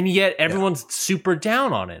 And yet everyone's super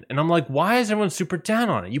down on it. And I'm like, why is everyone super down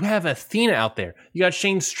on it? You have Athena out there. You got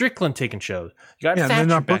Shane Strickland taking shows. You got Thatcher, they're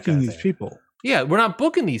not booking these there. people. Yeah, we're not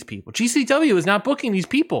booking these people. GCW is not booking these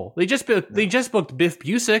people. They just booked Biff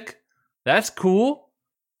Busick. That's cool.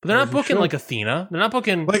 But they're not booking like Athena. They're not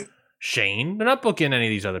booking Shane. They're not booking any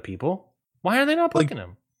of these other people. Why are they not booking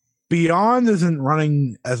them? Beyond isn't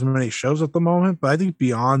running as many shows at the moment, but I think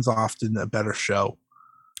Beyond's often a better show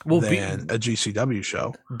than a GCW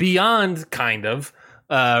show. Beyond, kind of,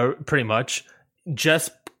 pretty much,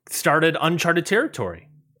 just started Uncharted Territory,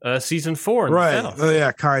 season 4. Right.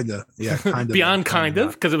 Yeah, kind of. Yeah, kind of. Beyond kind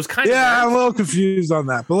of, because it was kind of. Yeah, I'm a little confused on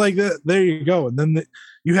that. But like, there you go. And then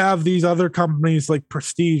you have these other companies like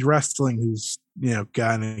Prestige Wrestling, who's,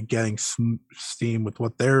 kind of getting some steam with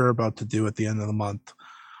what they're about to do at the end of the month.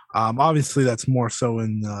 Obviously, that's more so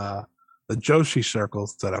in the Joshi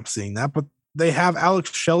circles that I'm seeing that. But they have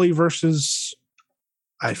Alex Shelley versus,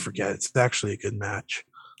 I forget. It's actually a good match.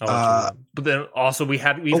 But then also we've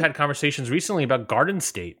had conversations recently about Garden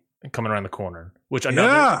State coming around the corner, which and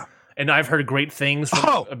I've heard great things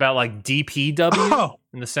about like DPW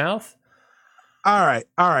in the South. All right.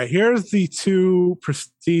 Here's the 2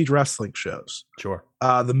 Prestige Wrestling shows. Sure.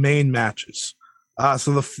 The main matches.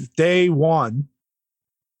 So the day one,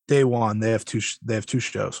 they have two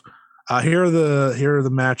shows. Here are the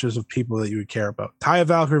matches of people that you would care about. Taya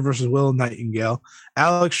Valkyrie versus Willow Nightingale.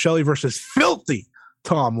 Alex Shelley versus Filthy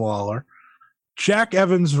Tom Lawler. Jack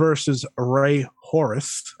Evans versus Ray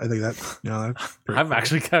Horace. I think that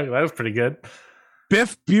that was pretty good.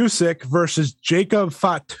 Biff Busick versus Jacob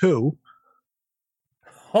Fatu.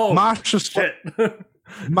 Oh, Masha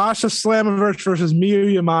Slamovich versus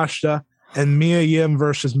Miyu Yamashita, and Mia Yim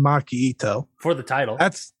versus Maki Ito for the title.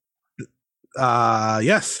 That's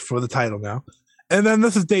yes, for the title now. And then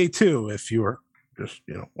this is day 2, if you were just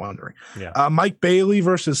wondering. Yeah. Mike Bailey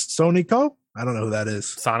versus Sonico. I don't know who that is.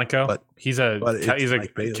 Sonico, but he's a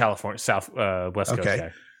California West Coast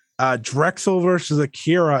guy. Drexel versus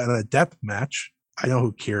Akira in a death match. I know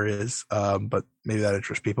who Kira is, but maybe that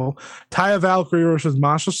interests people. Taya Valkyrie versus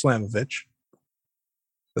Masha Slamovich.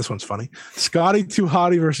 This one's funny. Scotty 2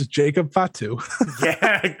 Hotty versus Jacob Fatu.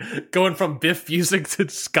 Yeah, going from Biff Busick to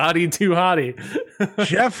Scotty 2 Hotty.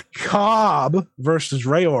 Jeff Cobb versus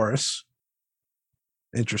Ray Horace.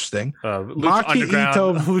 Interesting.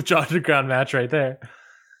 Lucha Underground match right there.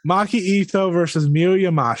 Maki Ito versus Miyu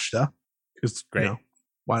Yamashita. Because great.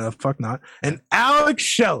 Why the fuck not? And Alex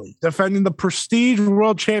Shelley defending the Prestige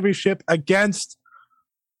World Championship against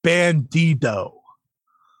Bandido.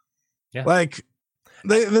 Yeah. Like,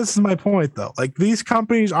 this is my point, though. Like, these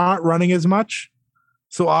companies aren't running as much.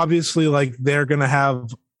 So, obviously, like, they're going to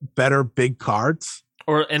have better big cards.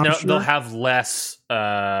 They'll have less... we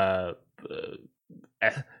talked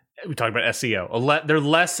about SEO. They're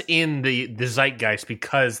less in the zeitgeist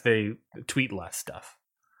because they tweet less stuff.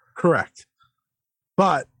 Correct.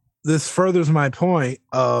 But this furthers my point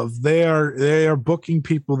of they are booking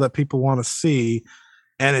people that people want to see,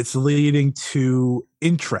 and it's leading to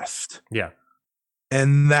interest. Yeah.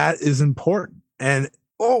 And that is important. And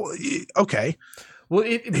okay. Well,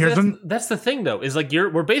 that's the thing, though, is like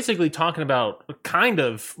we're basically talking about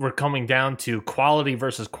we're coming down to quality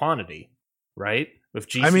versus quantity, right? With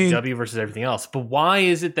GCW versus everything else. But why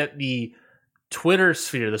is it that the Twitter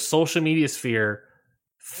sphere, the social media sphere,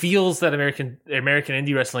 feels that American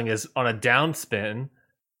indie wrestling is on a downspin,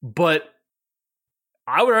 but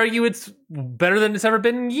I would argue it's better than it's ever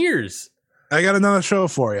been in years. I got another show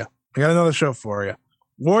for you.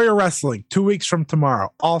 Warrior Wrestling, 2 weeks from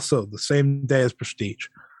tomorrow. Also the same day as Prestige.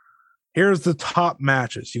 Here's the top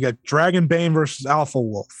matches. You got Dragon Bane versus Alpha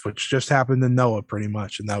Wolf, which just happened in Noah pretty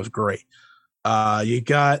much, and that was great. You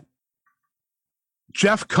got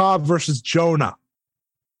Jeff Cobb versus Jonah.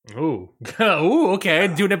 Ooh, okay.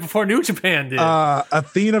 Doing it before New Japan did.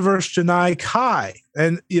 Athena versus Janai Kai.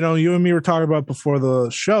 And, you and me were talking about before the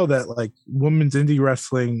show that, like, women's indie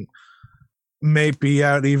wrestling may be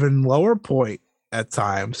at even lower point at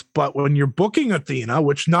times. But when you're booking Athena,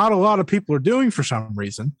 which not a lot of people are doing for some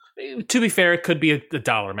reason. To be fair, it could be a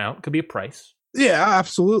dollar amount. It could be a price. Yeah,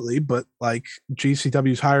 absolutely. But, like,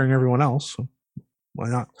 GCW's hiring everyone else. So why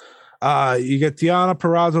not? You get Deonna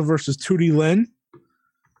Purrazzo versus Tootie Lynn.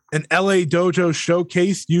 An LA Dojo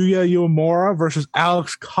showcase, Yuya Uemura versus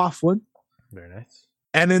Alex Coughlin. Very nice.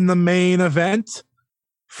 And in the main event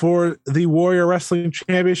for the Warrior Wrestling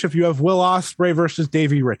Championship, you have Will Ospreay versus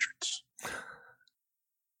Davey Richards.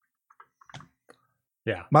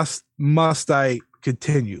 Yeah. Must I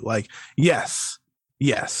continue? Like, yes,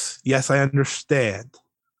 I understand.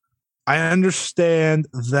 I understand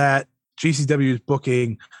that GCW is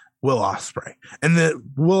booking Will Ospreay. And the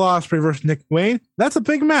Will Ospreay versus Nick Wayne, that's a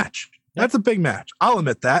big match. That's a big match. I'll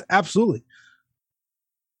admit that. Absolutely.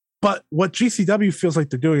 But what GCW feels like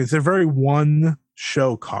they're doing is they're very one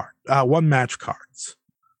match cards.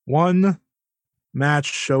 One match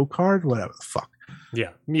show card, whatever the fuck. Yeah.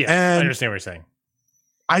 And I understand what you're saying.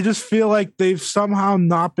 I just feel like they've somehow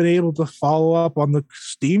not been able to follow up on the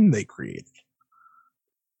steam they created.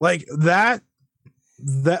 Like that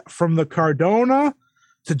from the Cardona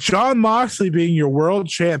to Jon Moxley being your world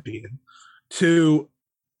champion to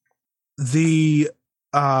the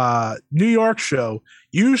New York show,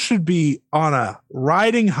 you should be on a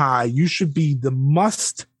riding high. You should be the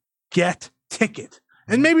must get ticket.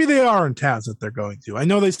 And maybe they are in towns that they're going to. I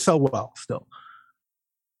know they sell well still.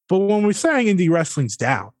 But when we're saying indie wrestling's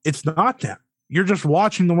down, it's not down. You're just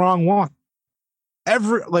watching the wrong one.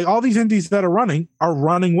 All these indies that are running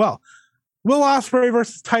well. Will Ospreay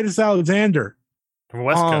versus Titus Alexander from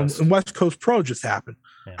West Coast. And West Coast Pro just happened.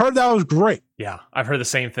 Yeah. Heard that was great. Yeah, I've heard the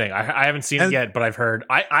same thing. I haven't seen it yet, but I've heard.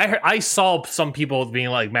 I saw some people being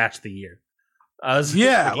like match of the year.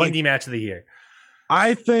 Indie match of the year.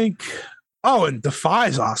 I think. Oh, and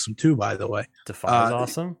Defy's awesome too, by the way. Defy's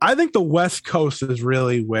awesome. I think the West Coast is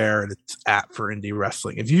really where it's at for indie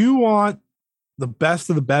wrestling. If you want the best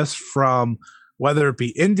of the best from whether it be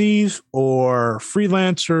indies or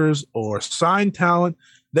freelancers or signed talent,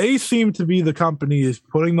 they seem to be the companies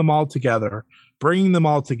putting them all together, bringing them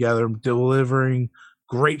all together, delivering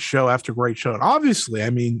great show after great show. And obviously, I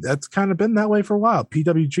mean, that's kind of been that way for a while.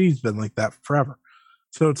 PWG's been like that forever.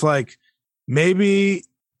 So it's like, maybe,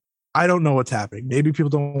 I don't know what's happening. Maybe people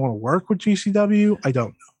don't want to work with GCW. I don't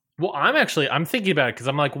know. Well, I'm thinking about it because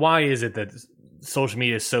I'm like, why is it that social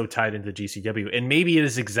media is so tied into GCW? And maybe it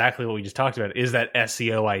is exactly what we just talked about, is that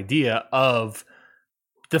SEO idea of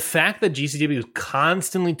the fact that GCW is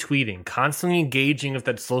constantly tweeting, constantly engaging with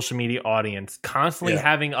that social media audience, constantly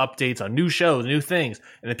having updates on new shows, new things.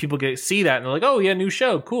 And then people see that and they're like, oh yeah, new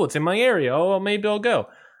show. Cool. It's in my area. Oh, well, maybe I'll go.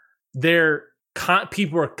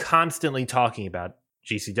 People are constantly talking about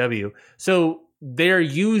GCW. So they're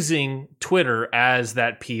using Twitter as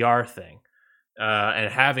that PR thing.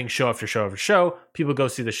 And having show after show after show, people go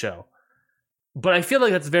see the show. But I feel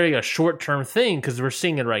like that's very a short-term thing because we're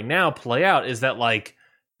seeing it right now play out, is that like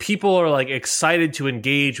people are like excited to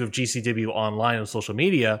engage with GCW online on social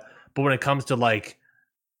media, but when it comes to like,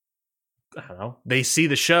 I don't know, they see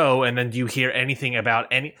the show and then do you hear anything about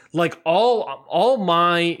any, like all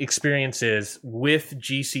my experiences with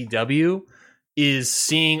GCW is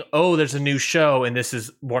seeing, oh, there's a new show and this is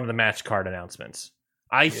one of the match card announcements.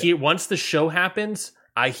 I hear once the show happens,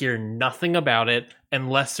 I hear nothing about it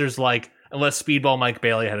unless Speedball Mike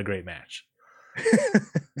Bailey had a great match.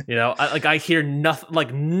 I hear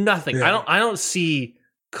nothing. Yeah. I don't see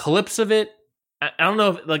clips of it. I don't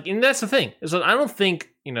know if, and that's the thing. Is I don't think,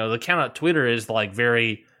 the account on Twitter is like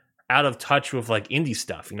very out of touch with like indie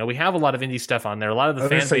stuff. We have a lot of indie stuff on there. A lot of the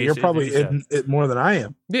fan base. You're probably in it more than I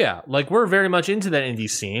am. Yeah, like we're very much into that indie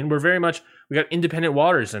scene. We got Independent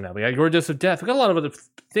Waters in that. We got Your Dose of Death. We got a lot of other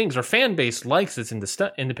things. Our fan base likes this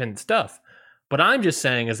independent stuff. But I'm just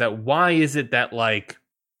saying is that why is it that like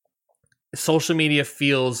social media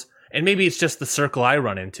feels, and maybe it's just the circle I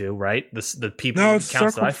run into, right? The people. No, it's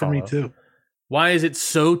circle for me too. Why is it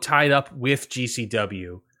so tied up with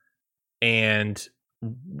GCW, and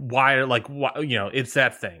why it's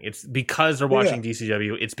that thing. It's because they're watching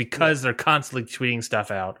GCW. It's because they're constantly tweeting stuff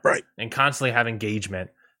out, right, and constantly have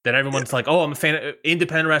engagement. That everyone's like, oh, I'm a fan of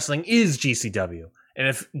independent wrestling is GCW, and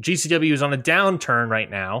if GCW is on a downturn right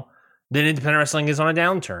now, then independent wrestling is on a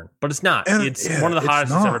downturn. But it's not. It's one of the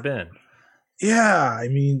hottest it's ever been. Yeah, I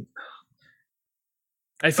mean,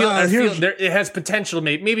 I feel it has potential.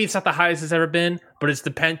 Maybe it's not the highest it's ever been, but it's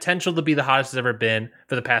the potential to be the hottest it's ever been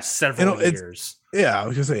for the past several years. Yeah, I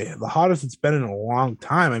was gonna say the hottest it's been in a long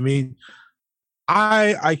time. I mean,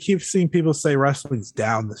 I keep seeing people say wrestling's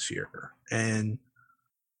down this year, and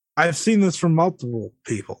I've seen this from multiple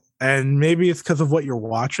people. And maybe it's because of what you're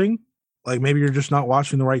watching. Like maybe you're just not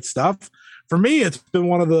watching the right stuff. For me, it's been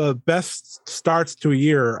one of the best starts to a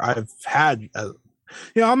year I've had.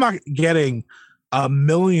 I'm not getting a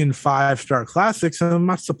million 5-star classics, and I'm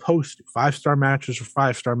not supposed to. 5-star matches are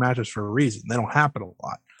 5-star matches for a reason. They don't happen a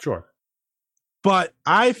lot. Sure. But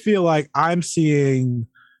I feel like I'm seeing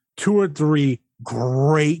 2 or 3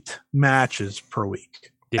 great matches per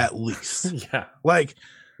week, at least. Yeah.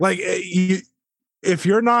 If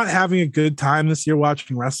you're not having a good time this year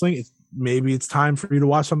watching wrestling, maybe it's time for you to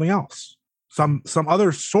watch something else, some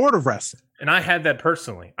other sort of wrestling. And I had that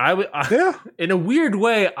personally. In a weird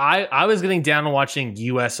way, I was getting down to watching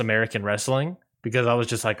U.S. American wrestling because I was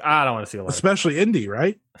just like, I don't want to see a lot. Especially indie,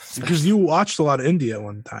 right? Because you watched a lot of indie at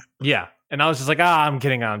one time. Yeah. And I was just like, I'm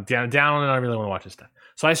kidding. I'm down, and I really want to watch this stuff.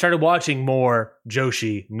 So I started watching more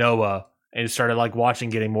Joshi, Noah, and started like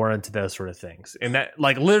getting more into those sort of things. And that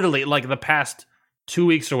like literally like the past 2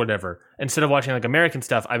 weeks or whatever, instead of watching like American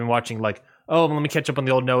stuff, I've been watching like, oh, let me catch up on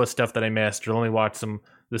the old Noah stuff that I missed, or let me watch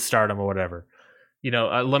the Stardom or whatever.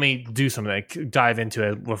 Let me do something, dive into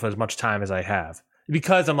it with as much time as I have.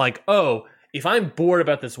 Because I'm like, oh, if I'm bored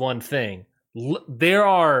about this one thing,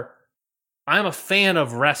 I'm a fan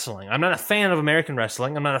of wrestling. I'm not a fan of American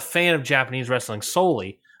wrestling. I'm not a fan of Japanese wrestling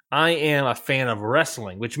solely. I am a fan of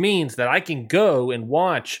wrestling, which means that I can go and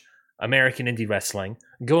watch American indie wrestling,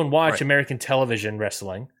 go and watch American television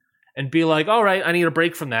wrestling, and be like, all right, I need a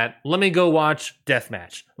break from that. Let me go watch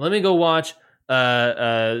Deathmatch. Let me go watch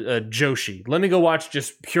Joshi. Let me go watch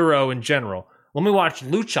just Puro in general. Let me watch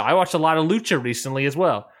Lucha. I watched a lot of Lucha recently as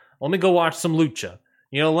well. Let me go watch some Lucha.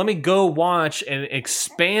 Let me go watch and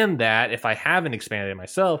expand that if I haven't expanded it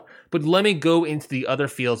myself, but let me go into the other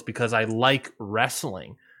fields because I like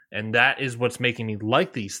wrestling. And that is what's making me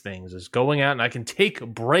like these things, is going out and I can take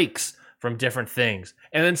breaks from different things.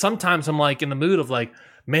 And then sometimes I'm like in the mood of like,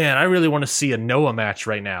 man, I really want to see a Noah match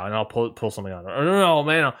right now, and I'll pull something on. Or no,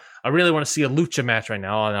 man, I really want to see a Lucha match right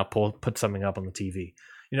now, and I'll put something up on the TV.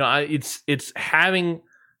 It's having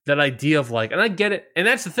that idea of like, and I get it. And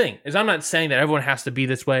that's the thing, is I'm not saying that everyone has to be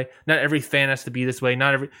this way. Not every fan has to be this way.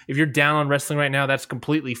 If you're down on wrestling right now, that's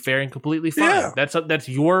completely fair and completely fine. Yeah. That's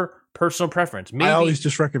your personal preference. Maybe, I always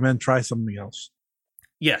just recommend try something else.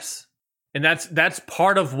 Yes. And that's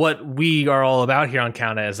part of what we are all about here on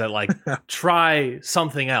Counta, is that like try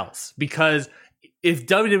something else. Because if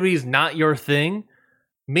WWE is not your thing,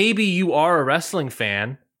 maybe you are a wrestling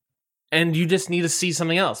fan and you just need to see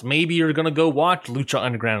something else. Maybe you're going to go watch Lucha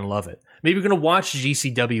Underground and love it. Maybe you're going to watch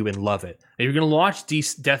GCW and love it. Maybe you're going to watch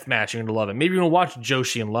Deathmatch and you're going to love it. Maybe you're going to watch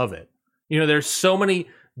Joshi and love it. There's so many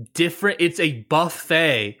different, it's a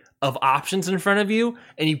buffet of options in front of you,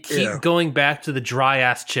 and you keep going back to the dry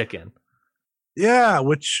ass chicken. Yeah,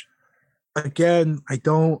 which again, I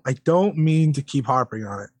don't mean to keep harping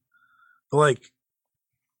on it, but like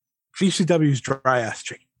GCW's dry ass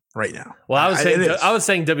chicken right now. Well, I was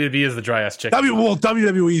saying WWE is the dry ass chicken.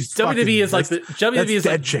 WWE is like the WWE is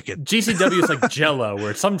dead like chicken. GCW is like Jello,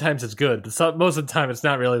 where sometimes it's good, but most of the time it's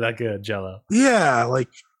not really that good. Jello. Yeah, like.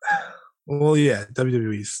 Well, yeah,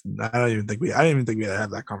 WWE's. I didn't even think we had to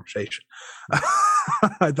have that conversation.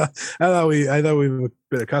 I thought we've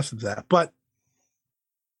been accustomed to that, but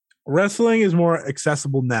wrestling is more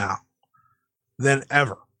accessible now than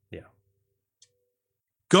ever. Yeah.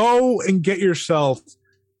 Go and get yourself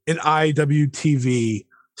an IWTV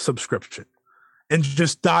subscription and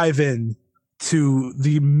just dive in to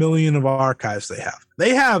the million of archives they have.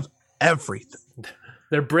 They have everything.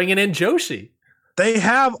 They're bringing in Joshi. They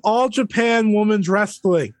have All Japan Women's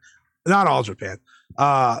Wrestling. Not All Japan.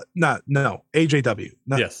 No. AJW.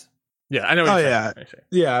 No. Yes. Yeah, I know what you're saying.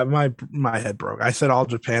 Yeah, my head broke. I said All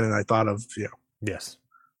Japan and I thought of, Yes.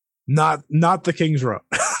 Not the King's Road.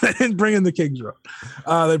 They didn't bring in the King's Road.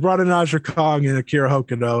 They brought in Aja Kong and Akira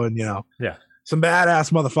Hokuto and, some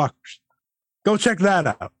badass motherfuckers. Go check that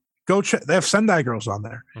out. They have Sendai Girls on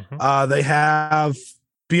there. Mm-hmm. They have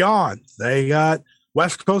Beyond. They got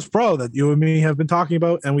West Coast Pro that you and me have been talking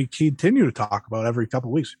about, and we continue to talk about every couple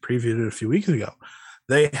of weeks. We previewed it a few weeks ago.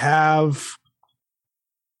 They have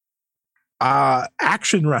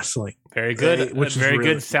Action Wrestling. Very good. Which is very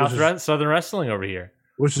good Southern Wrestling over here.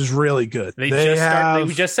 Which is really good. We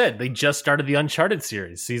just started the Uncharted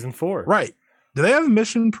series, season 4. Right. Do they have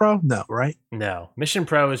Mission Pro? No, right? No. Mission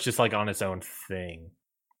Pro is just like on its own thing.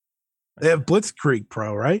 They have Blitzkrieg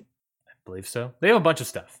Pro, right? I believe so. They have a bunch of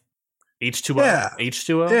stuff. H2O. Yeah.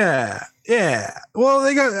 H2O. Yeah. Well,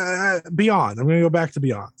 they got Beyond. I'm going to go back to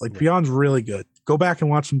Beyond. Beyond's really good. Go back and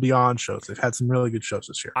watch some Beyond shows. They've had some really good shows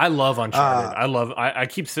this year. I love Uncharted. I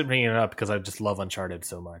keep bringing it up because I just love Uncharted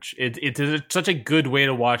so much. It's such a good way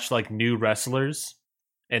to watch like new wrestlers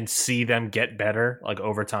and see them get better like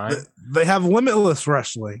over time. They have Limitless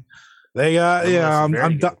Wrestling. They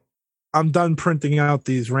I'm done printing out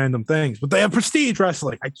these random things, but they have Prestige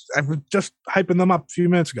Wrestling. I was just hyping them up a few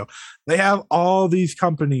minutes ago. They have all these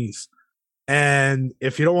companies. And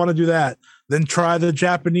if you don't want to do that, then try the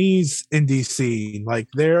Japanese indie scene. Like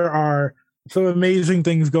there are some amazing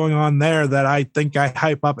things going on there that I think I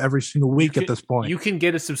hype up every single week at this point. You can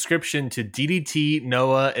get a subscription to DDT,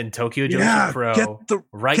 Noah, and Tokyo Joshi Pro get the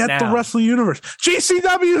now. Wrestling Universe.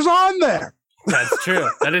 GCW's on there. That's true.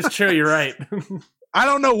 That is true. You're right. I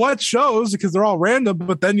don't know what shows because they're all random,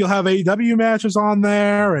 but then you'll have AEW matches on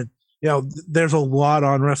there and there's a lot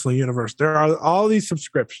on Wrestling Universe. There are all these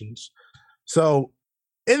subscriptions. So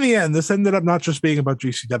in the end, this ended up not just being about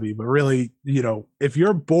GCW, but really, if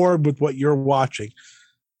you're bored with what you're watching,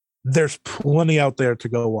 there's plenty out there to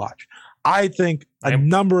go watch. I think a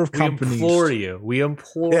number of companies. We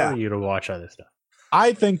implore you to watch other stuff.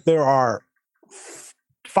 I think there are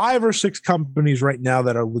 5 or 6 companies right now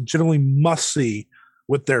that are legitimately must see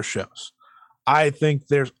with their shows. I think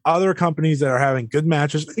there's other companies that are having good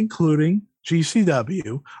matches, including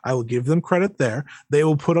GCW. I will give them credit there. They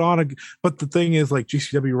will put on but the thing is, like,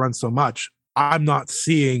 GCW runs so much, I'm not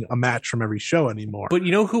seeing a match from every show anymore. But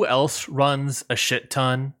you know who else runs a shit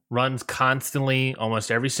ton? Runs constantly,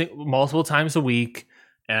 almost multiple times a week.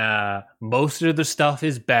 Most of the stuff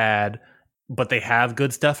is bad, but they have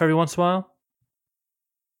good stuff every once in a while.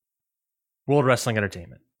 World Wrestling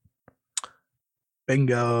Entertainment.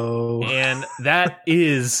 Bingo. And that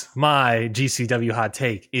is my GCW hot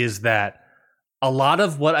take, is that a lot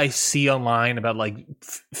of what I see online about like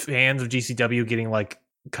fans of GCW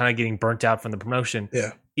getting burnt out from the promotion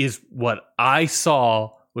is what I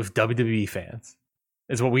saw with WWE fans.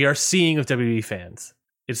 Is what we are seeing with WWE fans.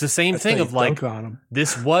 It's the same thing of like,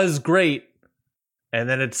 this was great, and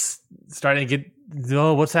then it's starting to get,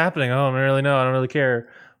 what's happening? Oh, I don't really know. I don't really care,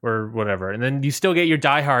 or whatever. And then you still get your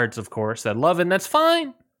diehards, of course, that love it, and that's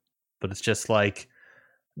fine. But it's just like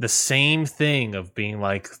the same thing of being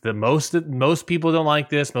like, most people don't like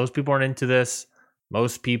this. Most people aren't into this.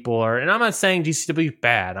 Most people are, and I'm not saying GCW is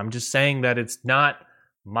bad. I'm just saying that it's not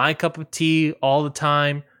my cup of tea all the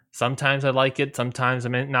time. Sometimes I like it. Sometimes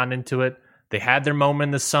I'm not into it. They had their moment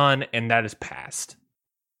in the sun, and that is past.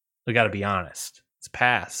 We got to be honest. It's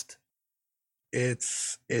past.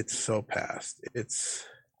 It's so past. It's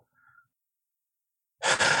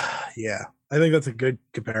yeah. I think that's a good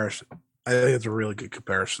comparison. I think it's a really good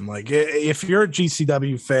comparison. Like, if you're a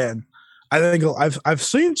GCW fan, I think I've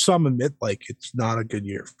seen some admit like it's not a good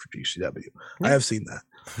year for GCW. I have seen that.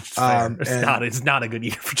 It's not a good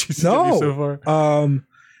year for GCW so far.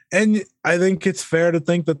 And I think it's fair to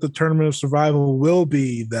think that the Tournament of Survival will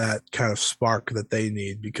be that kind of spark that they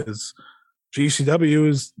need, because GCW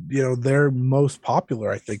is, they're most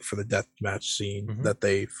popular, I think, for the deathmatch scene that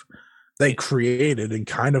they created and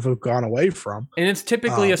kind of have gone away from. And it's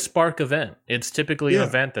typically a spark event. It's typically an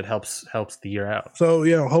event that helps the year out. So,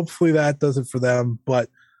 hopefully that does it for them. But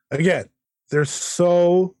again, there's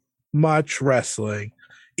so much wrestling,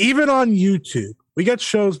 even on YouTube. We got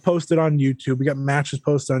shows posted on YouTube. We got matches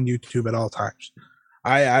posted on YouTube at all times.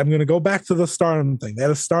 I'm going to go back to the Stardom thing. They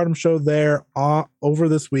had a Stardom show there over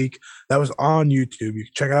this week that was on YouTube. You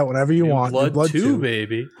can check it out whenever you want. Blood 2,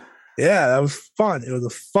 baby. Yeah, that was fun. It was a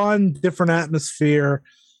fun, different atmosphere.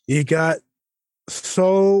 You got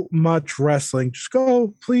so much wrestling.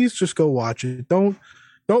 Please just go watch it. Don't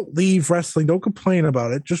leave wrestling. Don't complain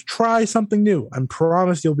about it. Just try something new. I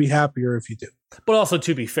promise you'll be happier if you do. But also,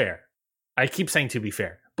 to be fair, I keep saying to be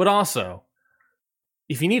fair, but also,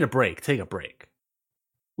 if you need a break, take a break.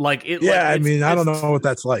 Like it. Yeah, I don't know what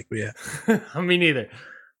that's like, but yeah. I mean, neither.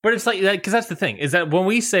 But it's like that, because that's the thing, is that when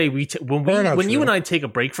we say when you and I take a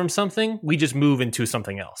break from something, we just move into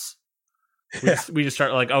something else. We just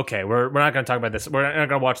start like, okay, we're not going to talk about this. We're not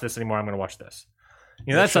going to watch this anymore. I'm going to watch this.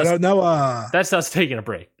 That's us. That's us taking a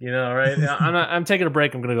break. Right? I'm taking a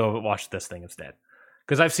break. I'm going to go watch this thing instead,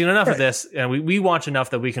 because I've seen enough of this, and we watch enough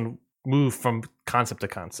that we can move from concept to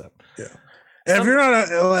concept. Yeah. And if you're not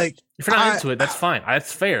into it, that's fine.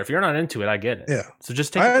 That's fair. If you're not into it, I get it. Yeah. So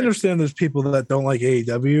just take. I understand there's people that don't like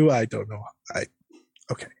AEW. I don't know.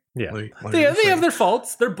 Okay. Yeah. They have their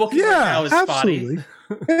faults. Their booking right now is absolutely.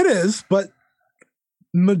 Spotty. It is, but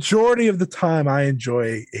majority of the time I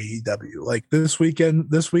enjoy AEW. Like this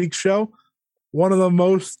week's show, one of the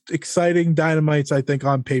most exciting dynamites I think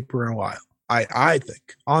on paper in a while. I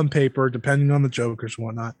think on paper, depending on the jokers and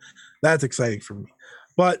whatnot, that's exciting for me.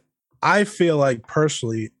 But I feel like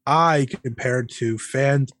personally, compared to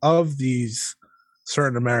fans of these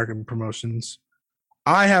certain American promotions,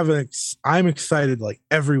 I'm excited like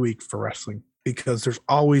every week for wrestling, because there's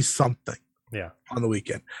always something on the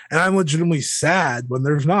weekend. And I'm legitimately sad when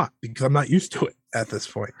there's not, because I'm not used to it at this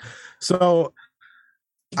point. So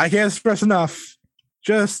I can't stress enough,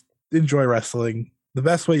 just enjoy wrestling the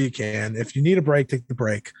best way you can. If you need a break, take the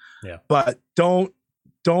break. Yeah. But don't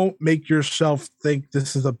make yourself think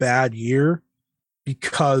this is a bad year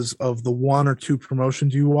because of the 1 or 2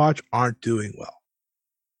 promotions you watch aren't doing well.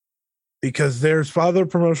 Because there's other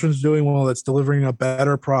promotions doing well that's delivering a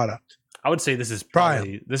better product. I would say this is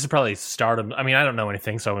probably Stardom. I mean, I don't know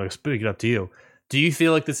anything, so I'm going to speak it up to you. Do you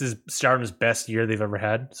feel like this is Stardom's best year they've ever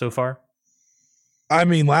had so far? I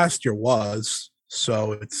mean, last year was.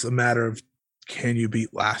 So it's a matter of, can you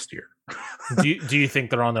beat last year? Do you think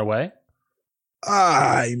they're on their way?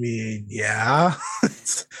 I mean, yeah.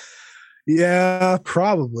 Yeah,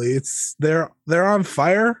 probably. They're on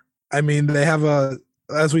fire. I mean, they have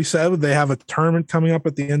as we said, they have a tournament coming up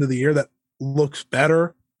at the end of the year that looks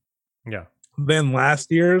better than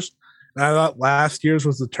last year's. And I thought last year's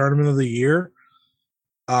was the tournament of the year.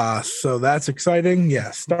 So that's exciting.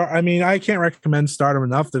 Yeah. I mean, I can't recommend Stardom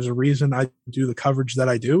enough. There's a reason I do the coverage that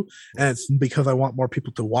I do, and it's because I want more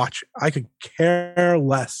people to watch it. I could care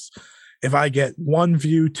less if I get 1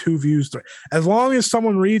 view, 2 views, 3. As long as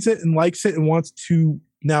someone reads it and likes it and wants to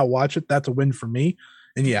now watch it, that's a win for me.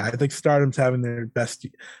 And yeah, I think Stardom's having their best.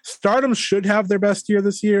 Stardom should have their best year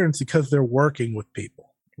this year, and it's because they're working with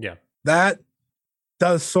people. Yeah. That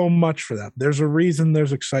does so much for them. There's a reason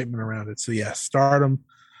there's excitement around it. So yeah, Stardom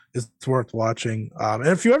is worth watching. And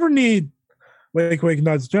if you ever need, wake,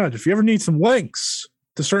 nudge, nudge, if you ever need some links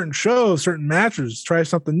to certain shows, certain matches, try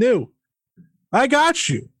something new, I got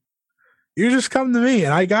you. You just come to me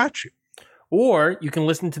and I got you. Or you can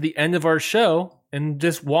listen to the end of our show and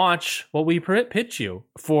just watch what we pitch you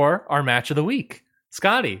for our match of the week.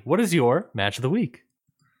 Scotty, what is your match of the week?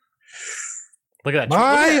 Look at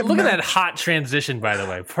that! Look at that hot transition, by the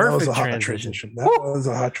way. Perfect transition. That was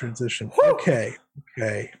a hot transition. Okay.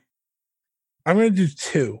 I'm going to do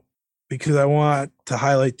 2 because I want to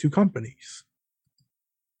highlight 2 companies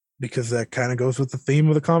because that kind of goes with the theme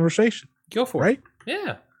of the conversation. Go for it.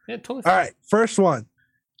 Yeah, totally. All right, first one,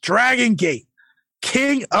 Dragon Gate.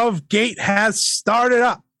 King of Gate has started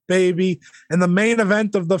up, baby, and the main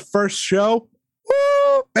event of the first show,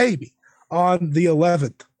 woo, baby, on the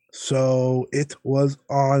 11th. So it was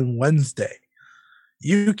on Wednesday.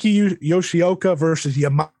 Yuki Yoshioka versus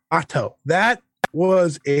Yamato. That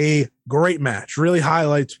was a great match. Really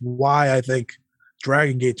highlights why I think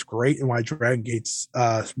Dragon Gate's great and why Dragon Gate's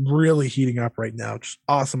really heating up right now. Just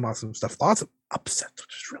awesome stuff. Lots of upsets,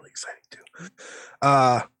 which is really exciting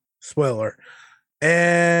too. Spoiler.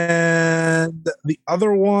 And the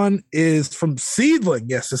other one is from Seedling.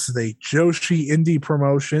 Yes, this is a Joshi indie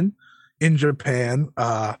promotion in Japan.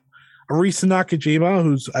 Arisa Nakajima,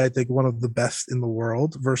 who's I think one of the best in the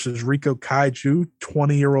world, versus Riko Kaiju,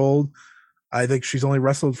 20-year-old. I think she's only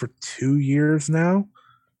wrestled for 2 years now.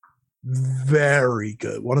 Very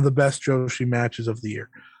good. One of the best Joshi matches of the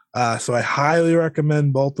year. So I highly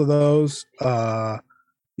recommend both of those.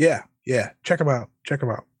 Yeah. Check them out.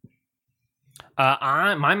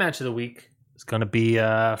 My match of the week is going to be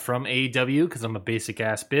from AEW because I'm a basic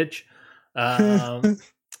ass bitch.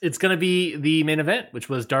 It's going to be the main event, which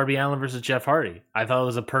was Darby Allin versus Jeff Hardy. I thought it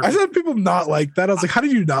was a perfect. I thought people not like that. I was like, how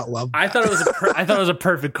did you not love that? I thought it was a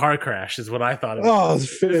perfect car crash. Is what I thought. It was. Oh, it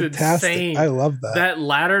was fantastic! Insane. I love that. That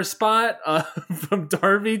ladder spot from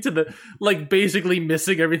Darby to the basically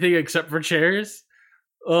missing everything except for chairs.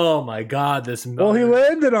 Oh my god, this. Well, he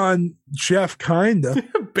landed on Jeff, kinda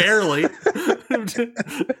barely.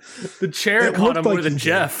 The chair caught him more than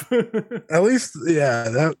Jeff. At least, yeah.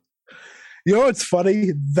 That. You know what's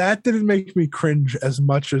funny? That didn't make me cringe as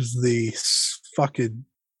much as the fucking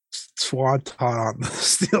swanton on the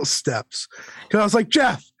steel steps. Because I was like,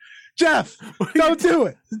 Jeff, don't do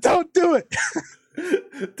it. Don't do it.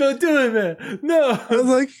 Don't do it, man. No. I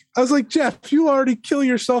was like, Jeff, you already kill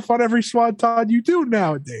yourself on every swanton you do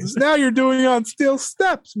nowadays. Now you're doing it on steel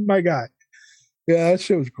steps, my guy. Yeah, that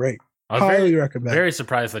shit was great. Highly recommend. Very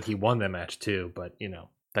surprised that he won that match too, but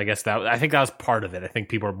I guess I think that was part of it. I think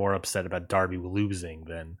people are more upset about Darby losing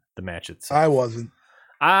than the match itself. I wasn't.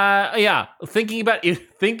 Yeah. Thinking about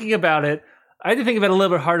it, I had to think about it a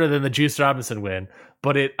little bit harder than the Juice Robinson win,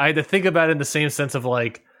 but I had to think about it in the same sense of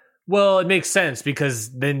well, it makes sense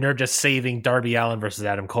because then they're just saving Darby Allin versus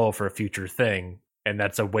Adam Cole for a future thing, and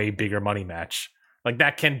that's a way bigger money match.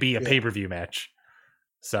 That can be a pay-per-view match.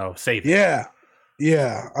 So save it.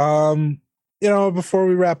 Yeah. Before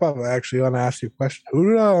we wrap up, I actually want to ask you a question. What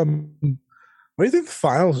do you think the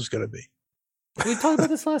finals is going to be? We talked about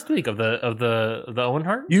this last week of the Owen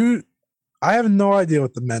Hart. I have no idea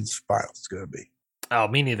what the men's finals is going to be. Oh,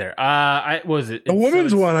 me neither. The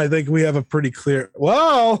women's one. I think we have a pretty clear.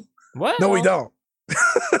 Well, no, we don't,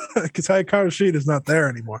 because Hikaru Shida is not there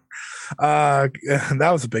anymore. That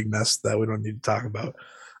was a big mess that we don't need to talk about.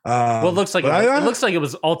 It looks like it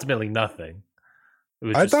was ultimately nothing.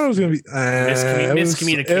 I thought it was going to be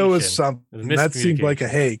miscommunication. It was something that seemed like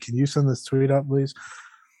hey, can you send this tweet up, please?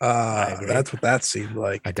 That's what that seemed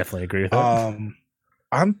like. I definitely agree with that.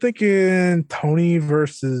 I'm thinking Tony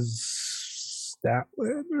versus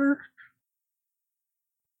Statlander.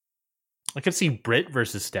 I could see Britt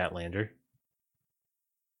versus Statlander.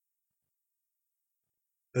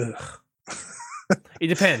 Ugh. It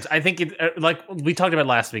depends. I think it, like we talked about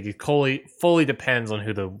last week, it fully depends on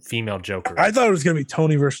who the female Joker is. I thought it was going to be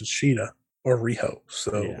Tony versus Sheeta or Riho.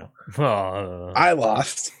 So yeah. I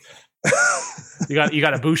lost. You got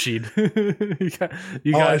Ibushi'd.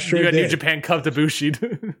 you got New Japan Cup to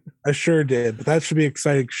Ibushi'd. I sure did, but that should be an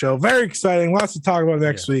exciting show. Very exciting. Lots to talk about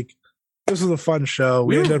next week. This was a fun show.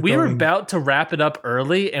 We were about to wrap it up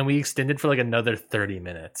early, and we extended for like another 30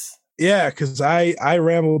 minutes. Yeah, because I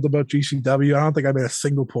rambled about GCW. I don't think I made a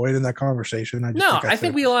single point in that conversation. I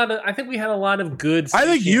think we had a lot of good. I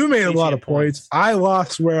think you made a lot of points. I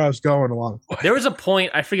lost where I was going a lot of points. There was a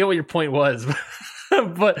point. I forget what your point was,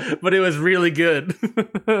 but it was really good.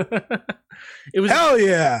 It was hell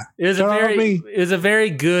yeah. It was a very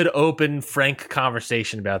good, open, frank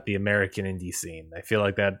conversation about the American indie scene. I feel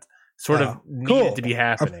like that sort of needed to be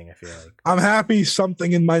happening. I feel like I'm happy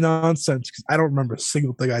something in my nonsense because I don't remember a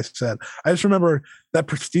single thing I said. I just remember that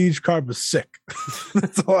Prestige card was sick.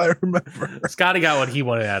 That's all I remember. Scotty got what he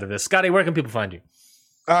wanted out of this. Scotty, where can people find you?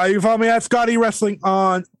 You can follow me at Scotty Wrestling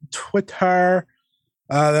on Twitter.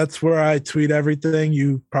 That's where I tweet everything.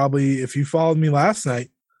 If you followed me last night,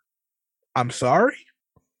 I'm sorry.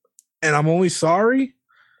 And I'm only sorry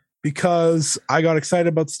because I got excited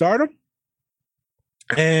about Stardom.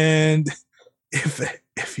 And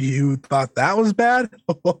if you thought that was bad,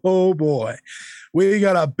 oh boy, we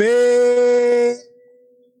got a big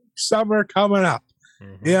summer coming up.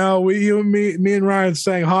 Mm-hmm. You know, me and Ryan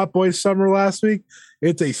sang Hot Boy Summer last week.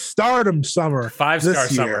 It's a Stardom summer. 5-star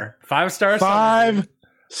summer. 5-star summer.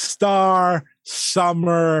 5-star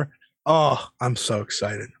summer. Oh, I'm so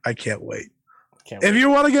excited. I can't wait. If you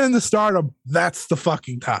want to get into Stardom, that's the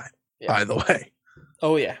fucking time, by the way.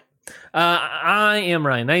 Oh, yeah. I am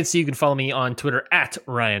Ryan Knight, so you can follow me on Twitter at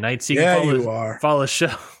Ryan Knight. So you can follow the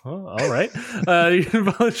show. Oh, all right. You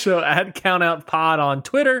can follow the show at CountOutPod on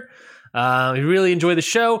Twitter. If you really enjoy the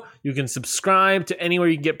show, you can subscribe to anywhere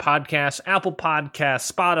you can get podcasts, Apple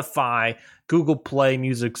Podcasts, Spotify, Google Play,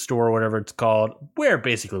 Music Store, whatever it's called, wherever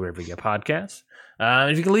you get podcasts.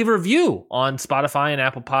 If you can leave a review on Spotify and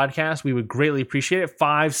Apple Podcasts, we would greatly appreciate it.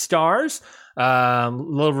 5 stars.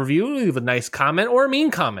 Little review, leave a nice comment or a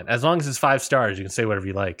mean comment. As long as it's 5 stars, you can say whatever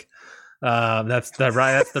you like. That's the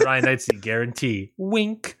Ryan Knightsey guarantee.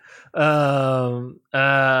 Wink. I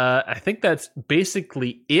think that's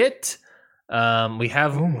basically it. We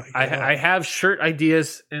have I have shirt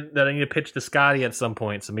ideas that I need to pitch to Scotty at some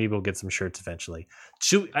point, so maybe we'll get some shirts eventually.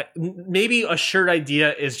 Maybe a shirt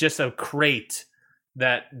idea is just a crate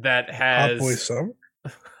that has Hot Boy Summer.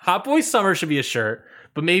 Hot Boy Summer should be a shirt,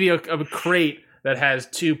 but maybe a crate that has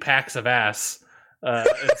 2 packs of ass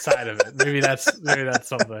inside of it. Maybe that's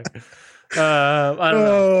something. I don't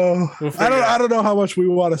know. I don't know how much we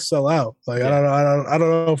want to sell out. Like I don't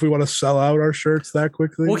know if we want to sell out our shirts that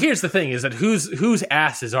quickly. Well, here's the thing: is that whose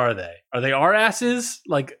asses are they? Are they our asses?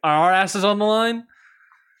 Like are our asses on the line?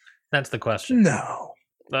 That's the question. No.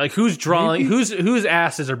 Like who's drawing? Whose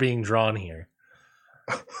asses are being drawn here?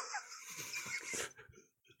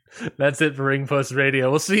 That's it for Ring Post Radio.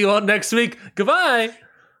 We'll see you all next week. Goodbye.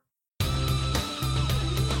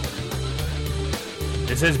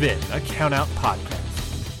 This has been a Count Out Podcast.